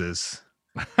 Roses.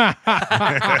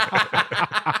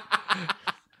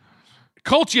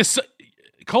 Colt,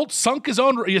 Colt sunk his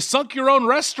own. You sunk your own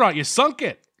restaurant. You sunk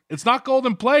it. It's not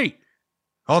Golden Plate.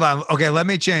 Hold on. Okay, let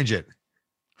me change it.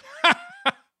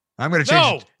 I'm going to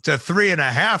change it to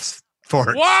 3.5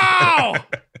 forks. Wow.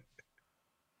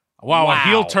 Wow, a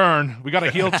heel turn. We got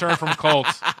a heel turn from Colt.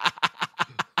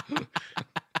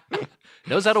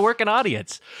 Knows how to work an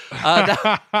audience.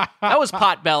 That was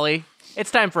Potbelly.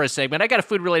 It's time for a segment. I got a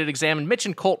food-related exam, and Mitch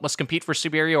and Colt must compete for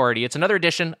superiority. It's another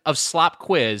edition of Slop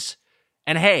Quiz.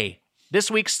 And hey, this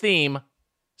week's theme,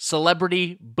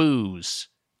 celebrity booze.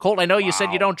 Colt, I know you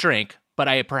said you don't drink,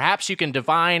 but perhaps you can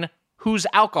divine whose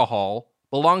alcohol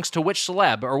belongs to which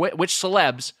celeb, or which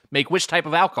celebs make which type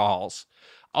of alcohols.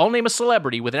 I'll name a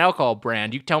celebrity with an alcohol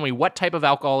brand. You tell me what type of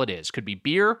alcohol it is. Could be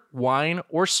beer, wine,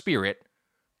 or spirit.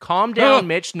 Calm down,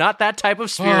 Mitch. Not that type of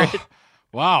spirit.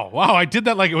 Wow. I did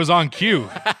that like it was on cue.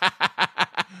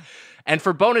 And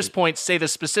for bonus points, say the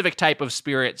specific type of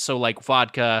spirit. So like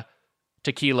vodka,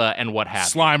 tequila, and what have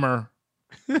you. Slimer.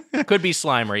 Could be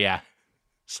Slimer, yeah.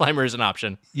 Slimer is an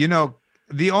option.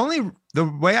 The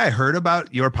way I heard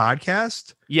about your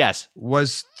podcast Yes.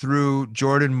 was through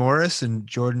Jordan Morris and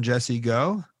Jordan Jesse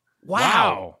Go.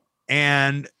 Wow.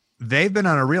 And they've been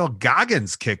on a real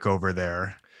Goggins kick over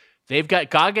there. They've got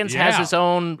Goggins has his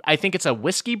own, I think it's a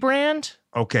whiskey brand.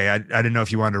 Okay, I didn't know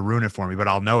if you wanted to ruin it for me, but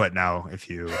I'll know it now if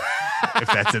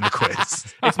that's in the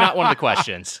quiz. It's not one of the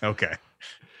questions. Okay.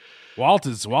 Walt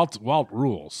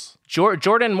rules.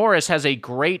 Jordan Morris has a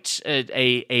great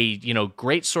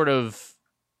great sort of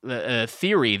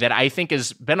theory that I think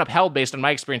has been upheld based on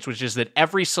my experience, which is that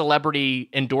every celebrity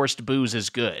endorsed booze is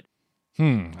good.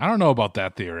 I don't know about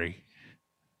that theory.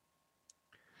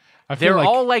 I feel They're like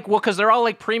all like, well, because they're all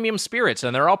like premium spirits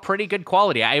and they're all pretty good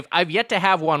quality. I've yet to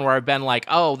have one where I've been like,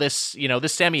 oh, this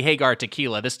Sammy Hagar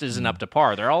tequila, this isn't up to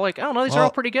par. They're all like, oh no, these are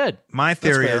all pretty good. My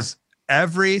theory is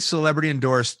every celebrity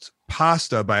endorsed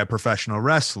pasta by a professional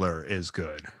wrestler is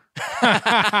good.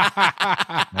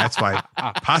 That's why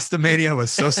Pasta Mania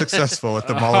was so successful at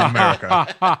the Mall of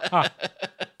America.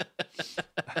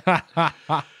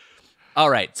 All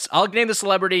right, so I'll name the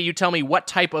celebrity. You tell me what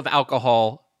type of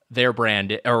alcohol their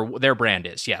brand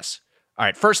is. Yes. All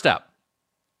right. First up,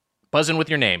 buzzing with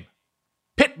your name,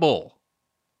 Pitbull.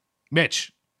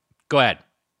 Mitch. Go ahead.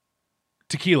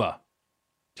 Tequila.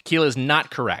 Tequila is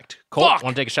not correct. Colt,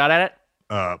 want to take a shot at it?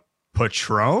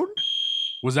 Patron?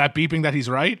 Was that beeping that he's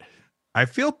right? I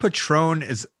feel Patron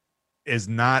is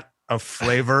not a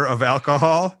flavor of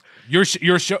alcohol. You're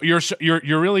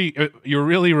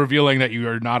really revealing that you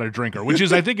are not a drinker, which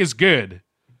is I think is good.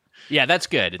 Yeah, that's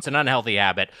good. It's an unhealthy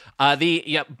habit.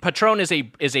 Patron is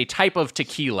a type of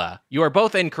tequila. You are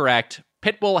both incorrect.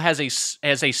 Pitbull has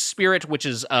a spirit which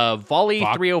is Volley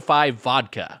 305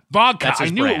 vodka. Vodka. I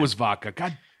his knew brand. it was vodka.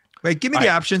 God. Wait, give me the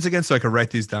options again so I can write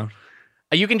these down.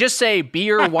 You can just say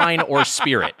beer, wine, or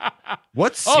spirit.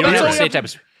 What's You don't that's have all to say we type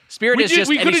of spirit. We Is just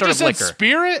could any have sort just of said liquor.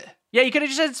 spirit. Yeah, you could have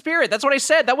just said spirit. That's what I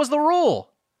said. That was the rule.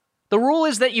 The rule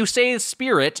is that you say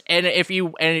spirit, and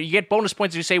you get bonus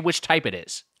points if you say which type it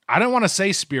is. I don't want to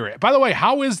say spirit. By the way,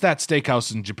 how is that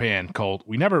steakhouse in Japan, Colt?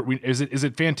 Is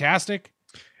it fantastic?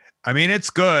 I mean, it's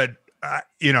good,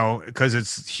 because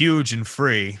it's huge and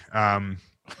free.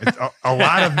 It's a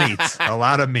lot of meat, a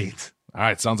lot of meat. All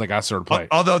right, sounds like I sort of play.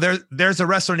 Although there's a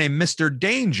wrestler named Mr.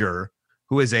 Danger,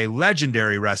 who is a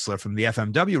legendary wrestler from the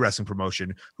FMW wrestling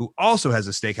promotion, who also has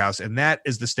a steakhouse, and that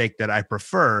is the steak that I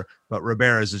prefer, but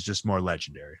Ribera's is just more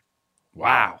legendary.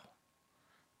 Wow.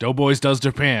 Doughboys does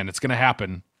Japan. It's going to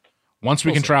happen once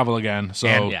we can travel again.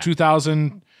 So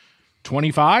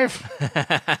 2025?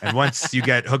 And once you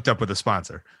get hooked up with a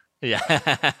sponsor. Yeah.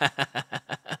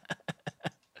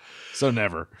 So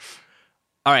never.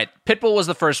 All right. Pitbull was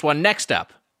the first one. Next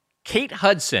up, Kate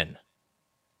Hudson.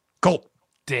 Colt.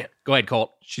 Damn. Go ahead,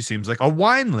 Colt. She seems like a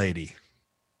wine lady.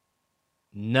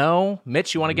 No.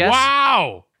 Mitch, you want to guess?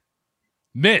 Wow.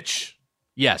 Mitch.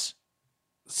 Yes.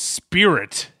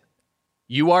 Spirit.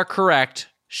 You are correct.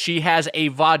 She has a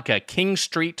vodka, King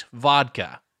Street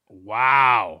vodka.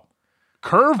 Wow.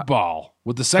 Curveball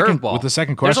with the second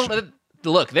question.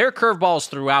 Look, there are curveballs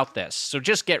throughout this, so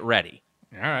just get ready.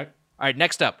 All right. All right,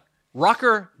 next up,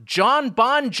 rocker John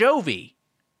Bon Jovi.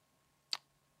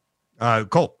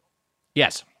 Colt.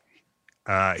 Yes.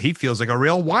 He feels like a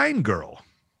real wine girl.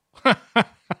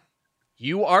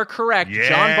 You are correct. Yeah.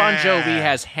 John Bon Jovi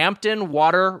has Hampton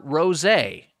Water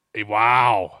Rosé.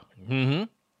 Wow. Mm-hmm.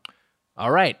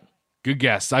 All right. Good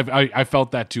guess. I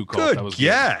felt that too, Colt. Good That was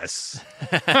guess.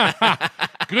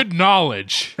 Good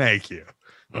knowledge. Thank you.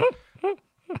 All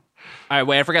right,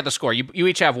 wait, I forgot the score. You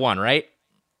each have one, right?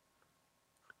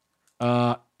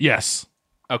 Yes.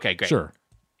 Okay, great. Sure.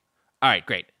 All right,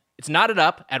 great. It's knotted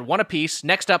up at one apiece.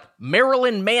 Next up,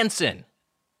 Marilyn Manson.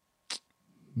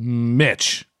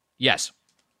 Mitch. Yes.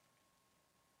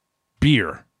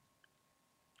 Beer.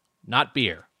 Not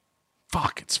beer.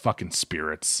 Fuck, it's fucking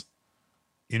spirits.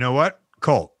 You know what?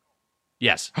 Colt.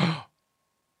 Yes.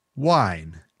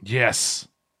 Wine. Yes.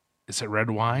 Is it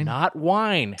red wine? Not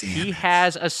wine. He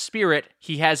has a spirit.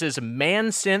 He has his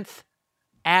Mansynth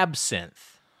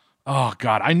absinthe. Oh,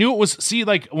 God. I knew it was... See,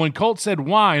 like, when Colt said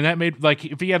wine, that made... Like,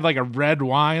 if he had, like, a red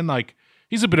wine, like,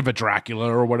 he's a bit of a Dracula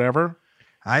or whatever.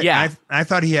 I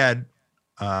thought he had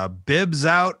bibs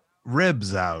out,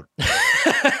 ribs out.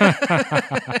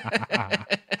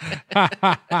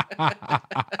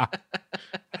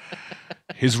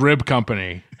 His rib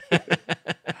company.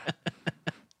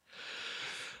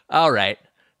 All right.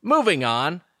 Moving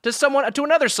on to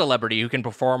another celebrity who can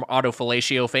perform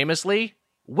autofellatio famously.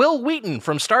 Will Wheaton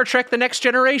from Star Trek The Next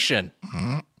Generation.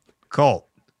 Colt.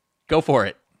 Go for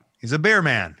it. He's a beer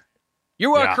man.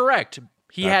 You are correct.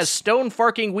 He has Stone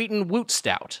Farking Wheaton Woot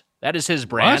Stout. That is his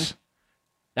brand. What?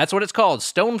 That's what it's called.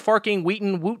 Stone Farking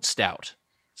Wheaton Woot Stout.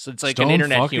 So it's like an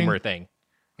internet humor thing.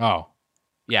 Oh.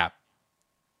 Yeah.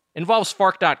 Involves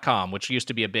Fark.com, which used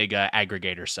to be a big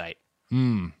aggregator site.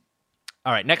 All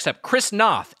right, next up, Chris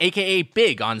Noth, a.k.a.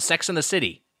 Big on Sex and the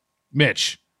City.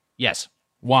 Mitch. Yes.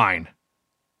 Wine.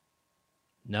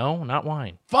 No, not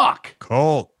wine. Fuck.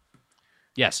 Colt.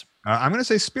 Yes. I'm going to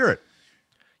say spirit.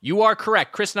 You are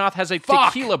correct. Chris Noth has a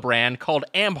tequila brand called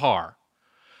Amhar.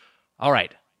 All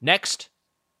right, next,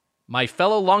 my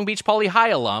fellow Long Beach Poly High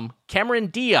alum, Cameron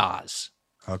Diaz.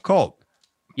 Colt.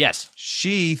 Yes.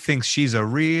 She thinks she's a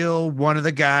real one of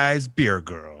the guys beer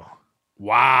girl.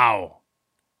 Wow.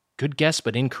 Good guess,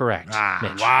 but incorrect.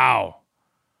 Mitch. Wow.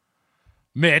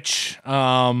 Mitch,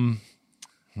 wine.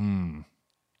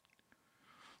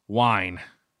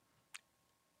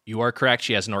 You are correct.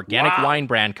 She has an organic wine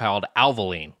brand called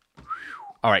Alvaline.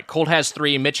 All right, Colt has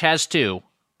 3. Mitch has 2.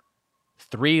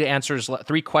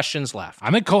 3 questions left. I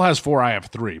think Cole has 4. I have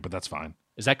 3, but that's fine.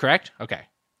 Is that correct? Okay.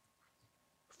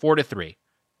 4-3.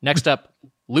 Next up,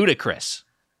 Ludacris.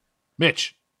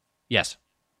 Mitch, Yes,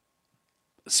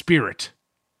 spirit.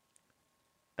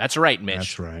 that's right, Mitch.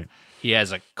 That's right. He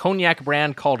has a cognac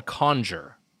brand called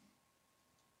Conjure.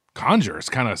 Conjure is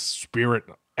kind of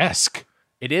spirit-esque.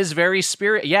 It is very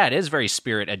spirit. Yeah, it is very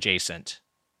spirit adjacent,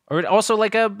 or also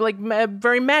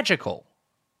very magical.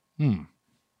 All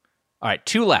right,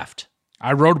 2 left.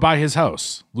 I rode by his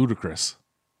house, Ludacris.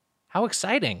 How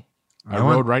exciting! I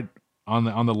rode right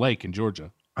on the lake in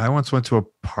Georgia. I once went to a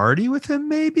party with him,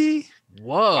 maybe.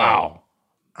 Whoa! Wow.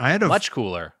 I had a Much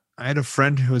cooler. I had a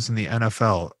friend who was in the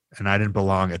NFL, and I didn't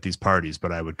belong at these parties,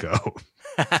 but I would go.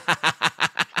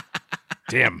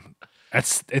 Damn.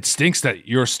 It stinks that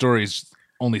your story's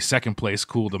only second place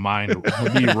cool to mine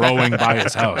with me rowing by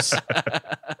his house. All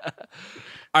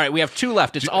right, we have 2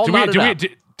 left. It's all knotted up.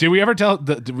 Did we ever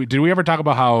did we ever talk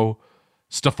about how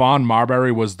Stephon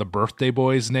Marbury was the birthday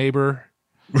boy's neighbor?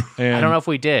 And I don't know if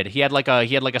we did. He had like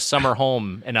a summer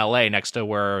home in LA next to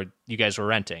where you guys were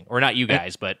renting, or not you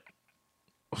guys, but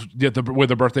where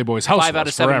the birthday boy's house 5 out of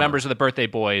was 7 forever. members of the birthday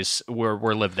boys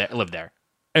lived there.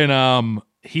 And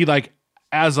he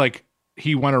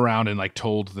he went around and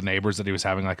told the neighbors that he was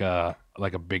having like a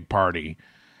big party,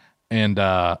 and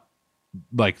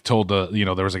told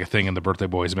there was a thing in the birthday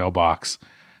boy's mailbox,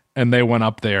 and they went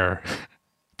up there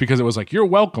because it was you're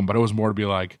welcome, but it was more to be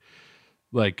like,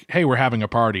 hey, we're having a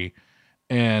party,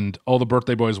 and all the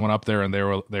birthday boys went up there and they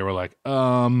were like,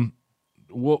 what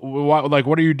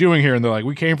are you doing here? And they're like,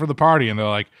 we came for the party, and they're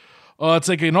like, oh, it's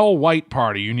like an all white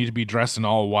party. You need to be dressed in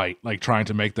all white, trying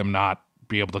to make them not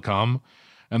be able to come.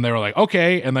 And they were like,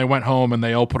 okay, and they went home and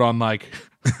they all put on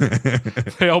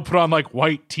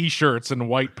white t-shirts and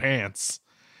white pants,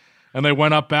 and they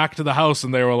went up back to the house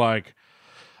and they were like,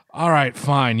 all right,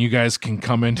 fine, you guys can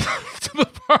come into to the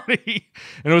party.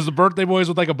 And it was the birthday boys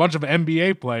with a bunch of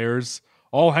NBA players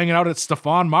all hanging out at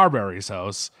Stephon Marbury's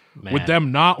house, with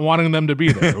them not wanting them to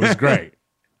be there. It was great.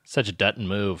 Such a Dutton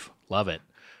move. Love it.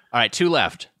 All right, 2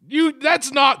 left.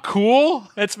 That's not cool.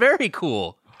 It's very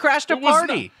cool. Crashed a It was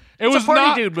party. It It's was a party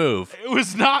not, dude move. It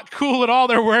was not cool at all.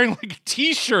 They're wearing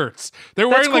t-shirts. They're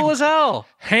That's wearing cool as hell.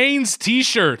 Hanes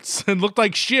t-shirts and looked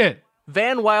like shit.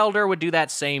 Van Wilder would do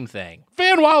that same thing.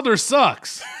 Van Wilder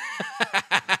sucks.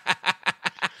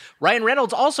 Ryan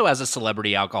Reynolds also has a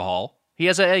celebrity alcohol. He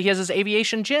has his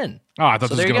aviation gin. Oh, I thought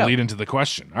So this was there you going to go. lead into the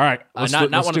question. All right, let's not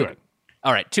do one of it.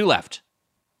 All right, 2 left.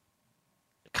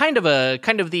 Kind of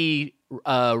the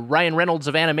Ryan Reynolds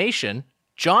of animation,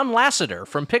 John Lasseter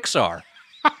from Pixar.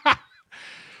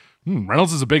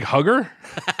 Reynolds is a big hugger.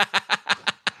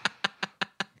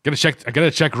 I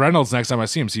gotta check Reynolds next time I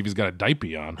see him, see if he's got a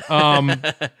diaper on.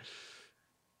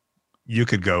 You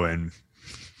could go in.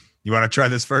 You want to try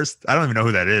this first? I don't even know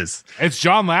who that is. It's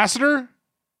John Lasseter?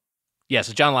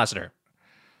 Yes, John Lasseter.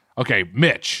 Okay,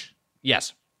 Mitch.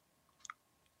 Yes,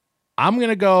 I'm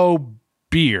gonna go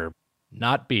beer.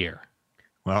 not beer.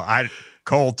 Well,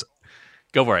 Colt,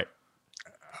 Go for it.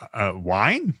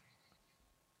 wine?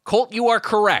 Colt, you are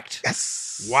correct.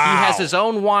 Yes. Wow. He has his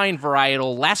own wine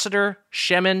varietal, Lasseter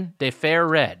Chemin de Fer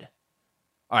Red.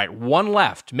 All right, 1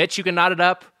 left. Mitch, you can knot it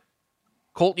up.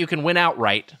 Colt, you can win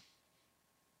outright.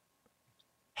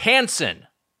 Hanson.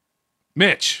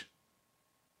 Mitch.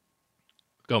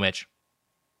 Go, Mitch.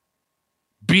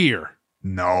 Beer.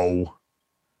 No.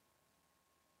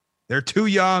 They're too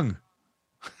young.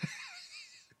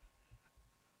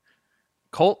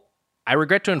 Colt, I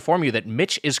regret to inform you that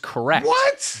Mitch is correct.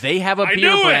 What? They have a I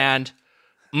beer knew it. brand,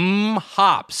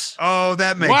 Hops. Oh,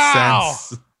 that makes Wow.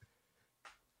 sense.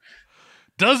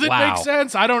 Does it Wow. make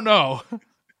sense? I don't know.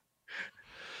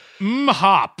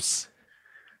 Hops.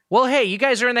 Well, hey, you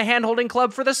guys are in the hand-holding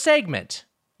club for the segment.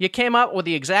 You came up with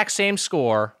the exact same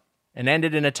score and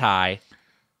ended in a tie.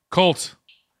 Colt,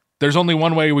 there's only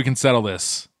one way we can settle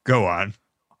this. Go on.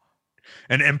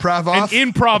 An improv off?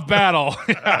 An improv battle.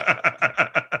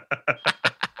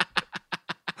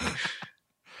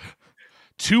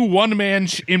 2 one-man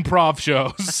improv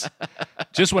shows.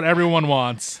 Just what everyone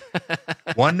wants.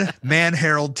 One-man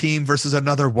Herald team versus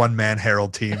another one-man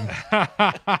Herald team.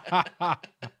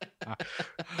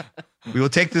 We will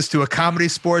take this to a Comedy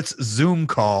Sports Zoom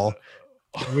call.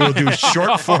 We will do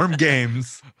short-form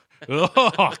games.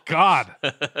 Oh, God.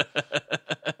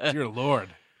 Dear Lord.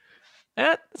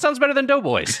 That sounds better than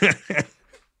Doughboys.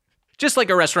 Just like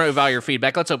a restaurant, we value your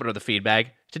feedback. Let's open up the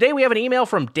feedback. Today we have an email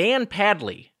from Dan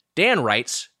Padley. Dan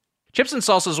writes, chips and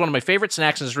salsa is one of my favorite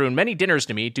snacks and has ruined many dinners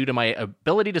to me due to my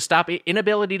inability to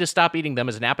stop eating them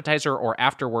as an appetizer or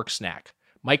after-work snack.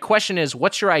 My question is,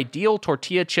 what's your ideal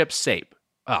tortilla chip shape?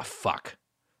 Oh, fuck.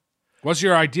 What's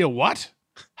your ideal what?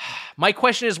 My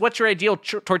question is, what's your ideal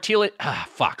tortilla...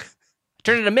 fuck.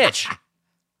 Turn it to Mitch.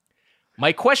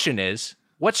 My question is,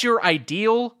 what's your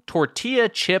ideal tortilla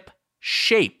chip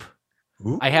shape?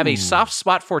 Ooh. I have a soft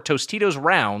spot for Tostitos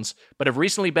rounds, but have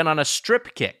recently been on a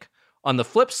strip kick. On the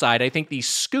flip side, I think these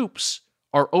scoops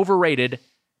are overrated.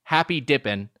 Happy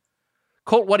dippin'.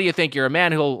 Colt, what do you think? You're a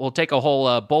man who will take a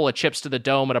whole bowl of chips to the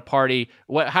dome at a party.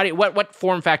 What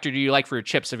form factor do you like for your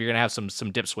chips if you're gonna have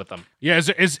some dips with them? Yeah,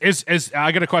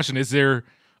 I got a question. Is there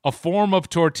a form of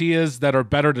tortillas that are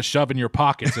better to shove in your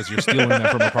pockets as you're stealing them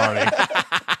from a party?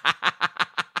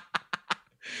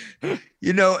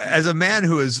 You know, as a man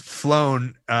who has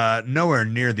flown nowhere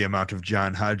near the amount of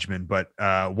John Hodgman, but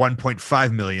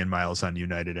 1.5 million miles on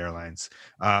United Airlines,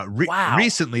 Wow.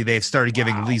 recently they've started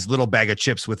giving these little bag of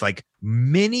chips with like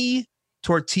mini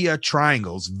tortilla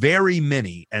triangles, very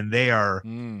mini, and they are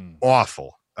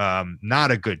awful. Not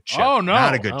a good chip. Oh, no.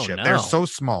 Not a good Oh, chip. no. They're so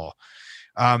small.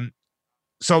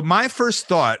 So my first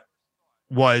thought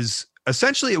was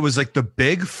essentially it was like the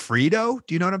big Frito.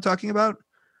 Do you know what I'm talking about?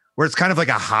 Where it's kind of like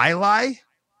a like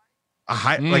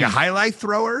a highlight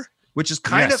thrower, which is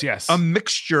kind of a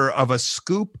mixture of a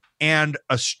scoop and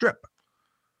a strip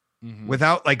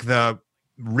without like the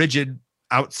rigid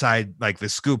outside, like the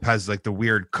scoop has like the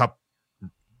weird cup,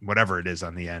 whatever it is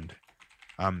on the end.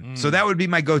 So that would be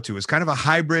my go-to. It's kind of a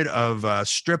hybrid of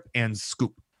strip and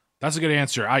scoop. That's a good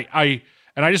answer. I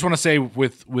just want to say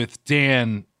with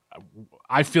Dan,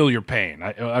 I feel your pain.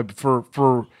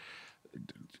 For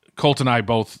Colt and I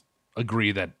both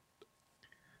agree that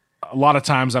a lot of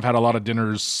times I've had a lot of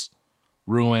dinners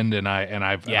ruined, and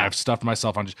I've stuffed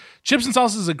myself on chips and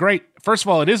salsa. First of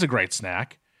all, it is a great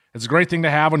snack. It's a great thing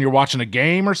to have when you're watching a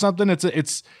game or something.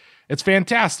 It's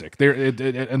fantastic.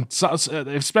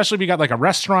 Especially if you got like a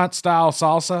restaurant style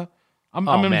salsa.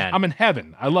 I'm in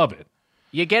heaven. I love it.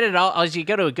 You get it all as you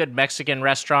go to a good Mexican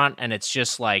restaurant, and it's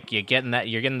just like you're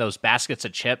getting those baskets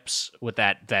of chips with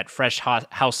that fresh hot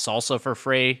house salsa for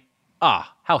free.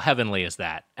 Ah, how heavenly is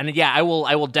that? And yeah, I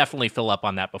will definitely fill up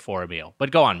on that before a meal.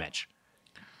 But go on, Mitch.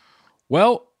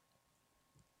 Well,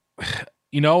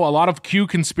 you know, a lot of Q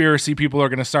conspiracy people are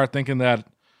going to start thinking that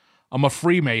I'm a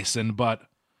Freemason, but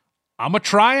I'm a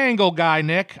triangle guy,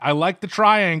 Nick. I like the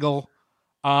triangle.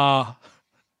 Why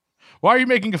are you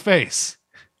making a face?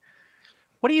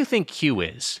 What do you think Q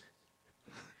is?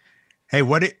 Hey,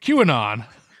 QAnon.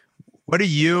 What do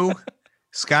you,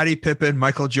 Scottie Pippen,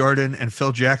 Michael Jordan, and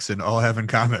Phil Jackson all have in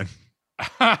common?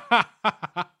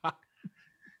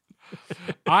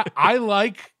 I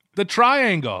like the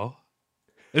triangle.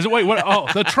 Is it what? Oh,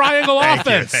 the triangle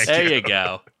offense. There you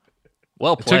go.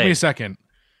 Well It played. took me a second.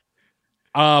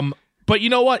 But you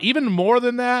know what? Even more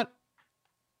than that,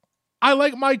 I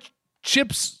like my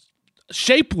chips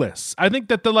shapeless. I think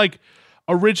that the like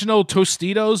original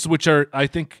Tostitos, which I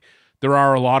think there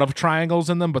are a lot of triangles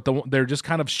in them, but they're just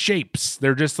kind of shapes.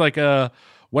 They're just like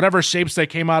whatever shapes they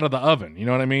came out of the oven. You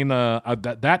know what I mean?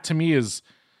 That to me is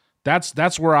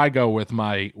that's where I go with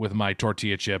my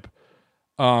tortilla chip.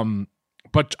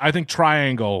 But I think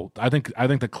triangle. I think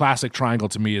the classic triangle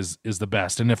to me is the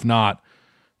best, and if not,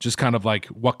 just kind of like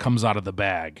what comes out of the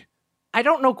bag. I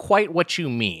don't know quite what you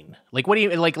mean. Like, what do you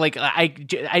like?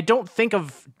 I don't think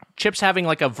of chips having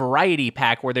like a variety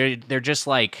pack where they're just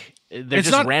like they're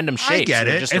just random shapes. I get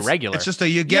They're it. just irregular. It's just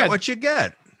you get what you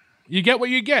get. You get what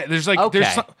you get. There's like Okay.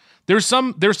 there's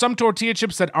some tortilla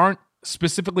chips that aren't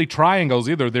specifically triangles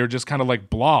either. They're just kind of like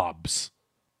blobs.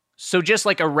 So just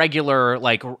like a regular,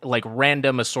 like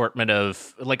random assortment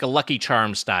of like a Lucky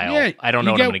Charms style. Yeah, I don't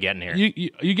know what I'm going to get in here.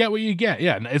 You get what you get.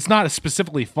 Yeah, it's not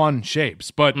specifically fun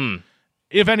shapes, but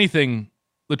if anything,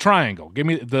 the triangle. Give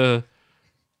me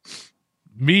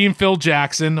me and Phil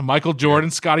Jackson, Michael Jordan,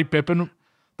 Scottie Pippen.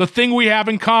 The thing we have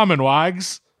in common,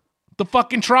 Wags, the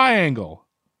fucking triangle,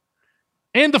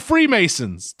 and the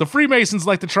Freemasons. The Freemasons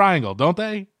like the triangle, don't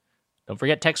they? Don't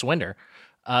forget Tex Winder,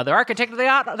 the architect of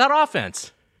that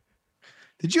offense.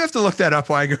 Did you have to look that up,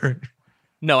 Weiger?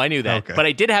 No, I knew that, Okay. but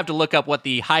I did have to look up what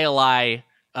the Hi-Li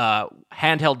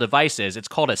handheld device is. It's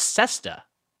called a Cesta.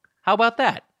 How about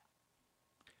that?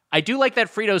 I do like that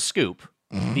Frito scoop.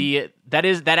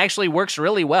 That actually works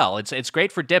really well. It's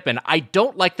great for dipping. I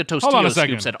don't like the Hold on a Tostitos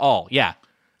second. scoops at all. Yeah.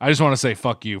 I just want to say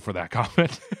fuck you for that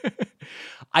comment.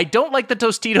 I don't like the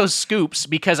Tostitos scoops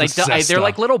because The they're Cesta.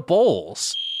 like little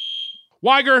bowls.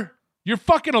 Weiger, your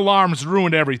fucking alarms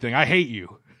ruined everything. I hate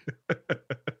you.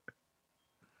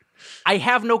 I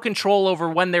have no control over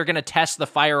when they're going to test the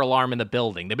fire alarm in the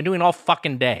building. They've been doing it all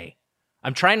fucking day.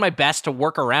 I'm trying my best to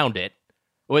work around it.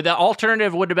 Well, the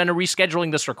alternative would have been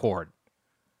rescheduling this record.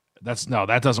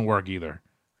 That doesn't work either.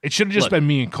 It should have just been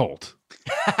me and Colt.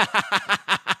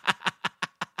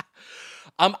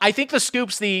 I think the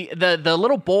scoops, the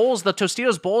little bowls, the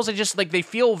Tostitos bowls, they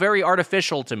feel very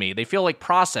artificial to me. They feel like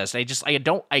processed. I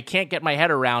can't get my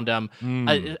head around them.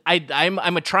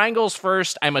 I'm a triangles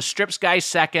first. I'm a strips guy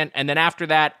second, and then after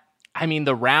that, I mean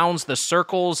the rounds, the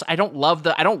circles. I don't love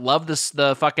the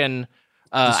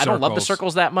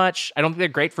circles that much. I don't think they're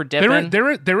great for dipping.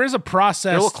 There is a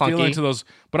process clunky. feeling to those,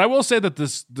 but I will say that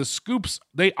the scoops,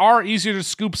 they are easier to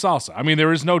scoop salsa. I mean,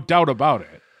 there is no doubt about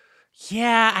it.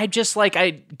 Yeah, I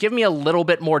give me a little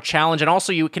bit more challenge, and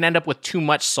also you can end up with too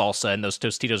much salsa in those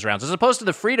Tostitos rounds, as opposed to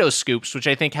the Fritos scoops, which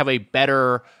I think have a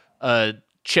better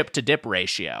chip to dip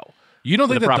ratio. You don't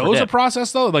think that those dip. are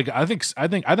processed though? Like I think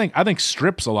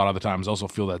strips a lot of the times also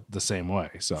feel that the same way.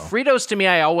 So Fritos to me,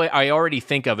 I already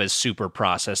think of as super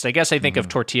processed. I guess I think of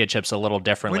tortilla chips a little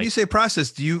differently. When you say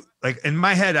processed, do you like in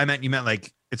my head? You meant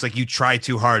like it's like you try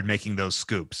too hard making those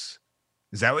scoops.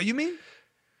 Is that what you mean?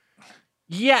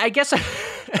 Yeah, I guess.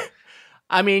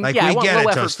 I mean, like, yeah, I we want get low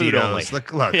it, effort food only.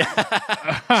 Tostitos. Look.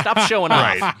 Stop showing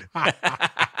off. Right.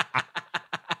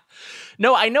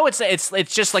 No, I know it's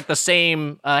just like the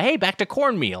same. Hey, back to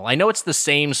cornmeal. I know it's the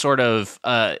same sort of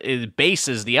base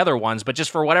as the other ones, but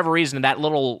just for whatever reason,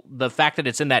 the fact that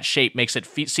it's in that shape makes it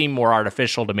seem more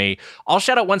artificial to me. I'll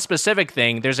shout out one specific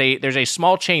thing. There's a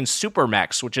small chain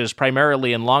Supermex, which is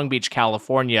primarily in Long Beach,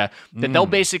 California, that they'll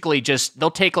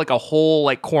take like a whole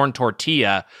like corn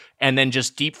tortilla and then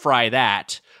just deep fry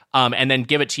that. And then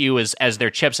give it to you as their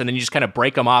chips, and then you just kind of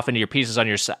break them off into your pieces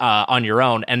on your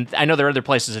own. And I know there are other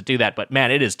places that do that, but man,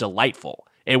 it is delightful.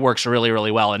 It works really,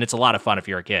 really well, and it's a lot of fun if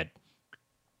you're a kid.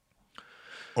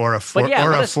 Or a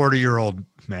 40-year-old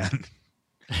man.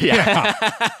 Yeah.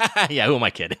 Yeah, who am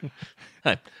I kidding?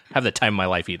 I have the time of my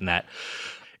life eating that.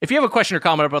 If you have a question or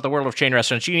comment about the world of chain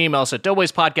restaurants, you can email us at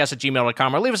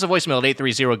doughboyspodcast@gmail.com or leave us a voicemail at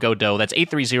 830-GO-DOUGH. That's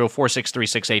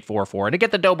 830-463-6844. And to get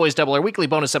the Doughboys Double, our weekly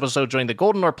bonus episode, join the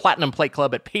Golden or Platinum Plate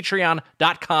Club at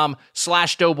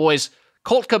patreon.com/Doughboys.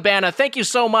 Colt Cabana, thank you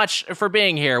so much for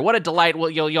being here. What a delight.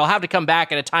 Well, you'll have to come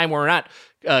back at a time where we're not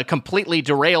completely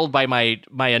derailed by my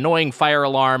annoying fire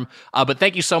alarm. But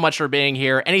thank you so much for being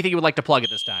here. Anything you would like to plug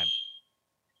at this time?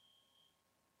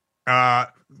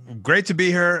 Great to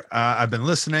be here. I've been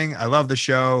listening. I love the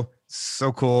show.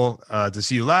 So cool to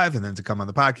see you live and then to come on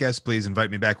the podcast. Please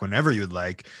invite me back whenever you'd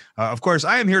like. Of course,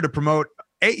 I am here to promote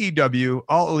AEW,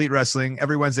 All Elite Wrestling,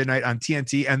 every Wednesday night on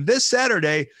TNT. And this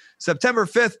Saturday, September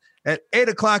 5th at 8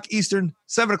 o'clock Eastern,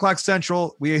 7 o'clock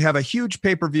Central, we have a huge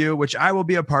pay-per-view, which I will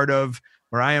be a part of,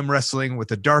 where I am wrestling with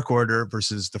the Dark Order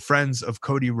versus the Friends of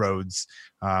Cody Rhodes.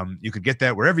 You could get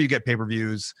that wherever you get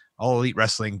pay-per-views,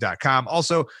 allelitewrestling.com.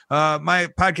 Also, my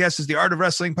podcast is the Art of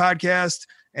Wrestling podcast,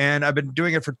 and I've been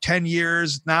doing it for 10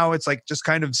 years. Now it's like just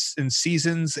kind of in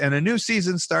seasons, and a new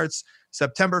season starts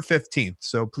September 15th.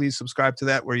 So please subscribe to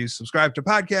that where you subscribe to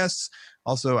podcasts.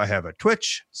 Also, I have a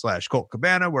Twitch/Colt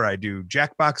Cabana where I do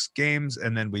Jackbox games,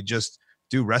 and then we just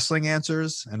do wrestling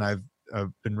answers, and I've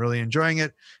been really enjoying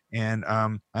it. And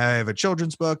I have a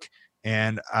children's book,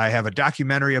 and I have a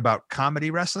documentary about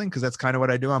comedy wrestling, because that's kind of what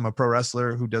I do. I'm a pro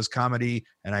wrestler who does comedy,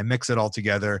 and I mix it all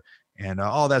together. And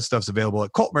all that stuff's available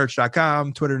at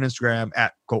coltmerch.com, Twitter and Instagram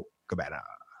at Colt Cabana.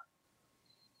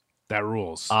 That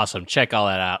rules. Awesome. Check all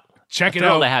that out. Check it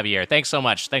Thrilled out. to have you here. Thanks so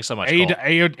much. Colt.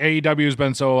 AEW has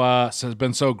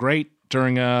been so great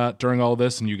during all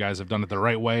this, and you guys have done it the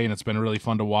right way, and it's been really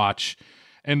fun to watch.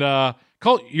 And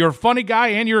Colt, you're a funny guy,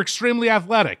 and you're extremely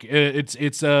athletic.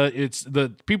 It's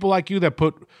the people like you that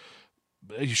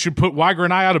you should put Weiger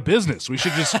and I out of business. We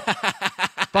should just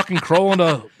fucking crawl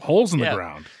into holes in the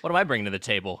ground. What am I bringing to the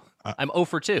table? I'm 0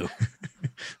 for 2.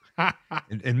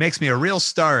 It makes me a real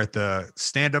star at the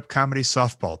stand-up comedy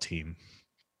softball team.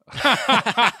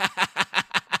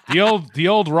 the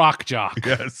old rock jock.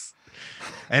 Yes.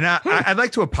 And I'd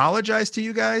like to apologize to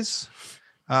you guys.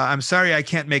 I'm sorry I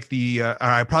can't make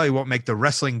I probably won't make the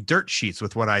wrestling dirt sheets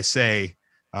with what I say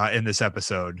in this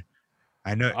episode.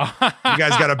 I know you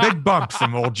guys got a big bump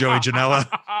from old Joey Janela.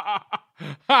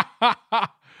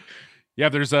 Yeah,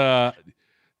 there's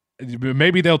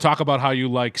maybe they'll talk about how you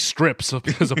like strips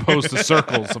as opposed to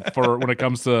circles for when it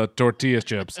comes to tortilla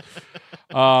chips.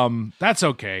 That's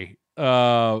okay.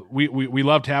 We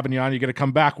loved having you on. You got to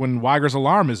come back when Weiger's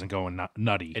alarm isn't going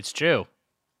nutty. It's true.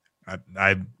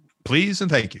 I please and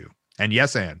thank you. And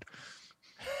yes, and.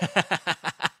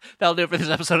 That'll do it for this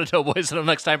episode of Doughboys. Until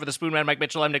next time, for the Spoon Man, Mike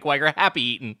Mitchell, I'm Nick Weiger. Happy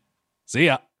eating. See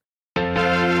ya.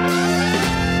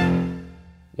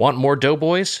 Want more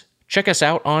Doughboys? Check us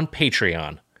out on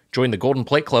Patreon. Join the Golden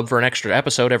Plate Club for an extra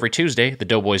episode every Tuesday, the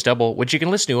Doughboys Double, which you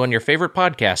can listen to on your favorite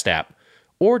podcast app.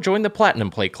 Or join the Platinum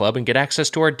Plate Club and get access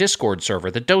to our Discord server,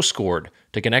 the Doughscord,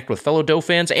 to connect with fellow Dough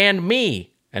fans and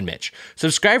me and Mitch.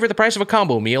 Subscribe for the price of a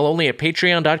combo meal only at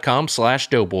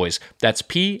patreon.com/doughboys. That's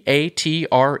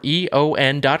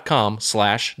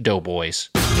patreon.com/doughboys.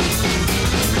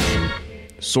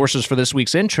 Sources for this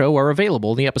week's intro are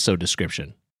available in the episode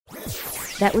description.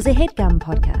 That was a HeadGum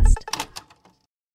podcast.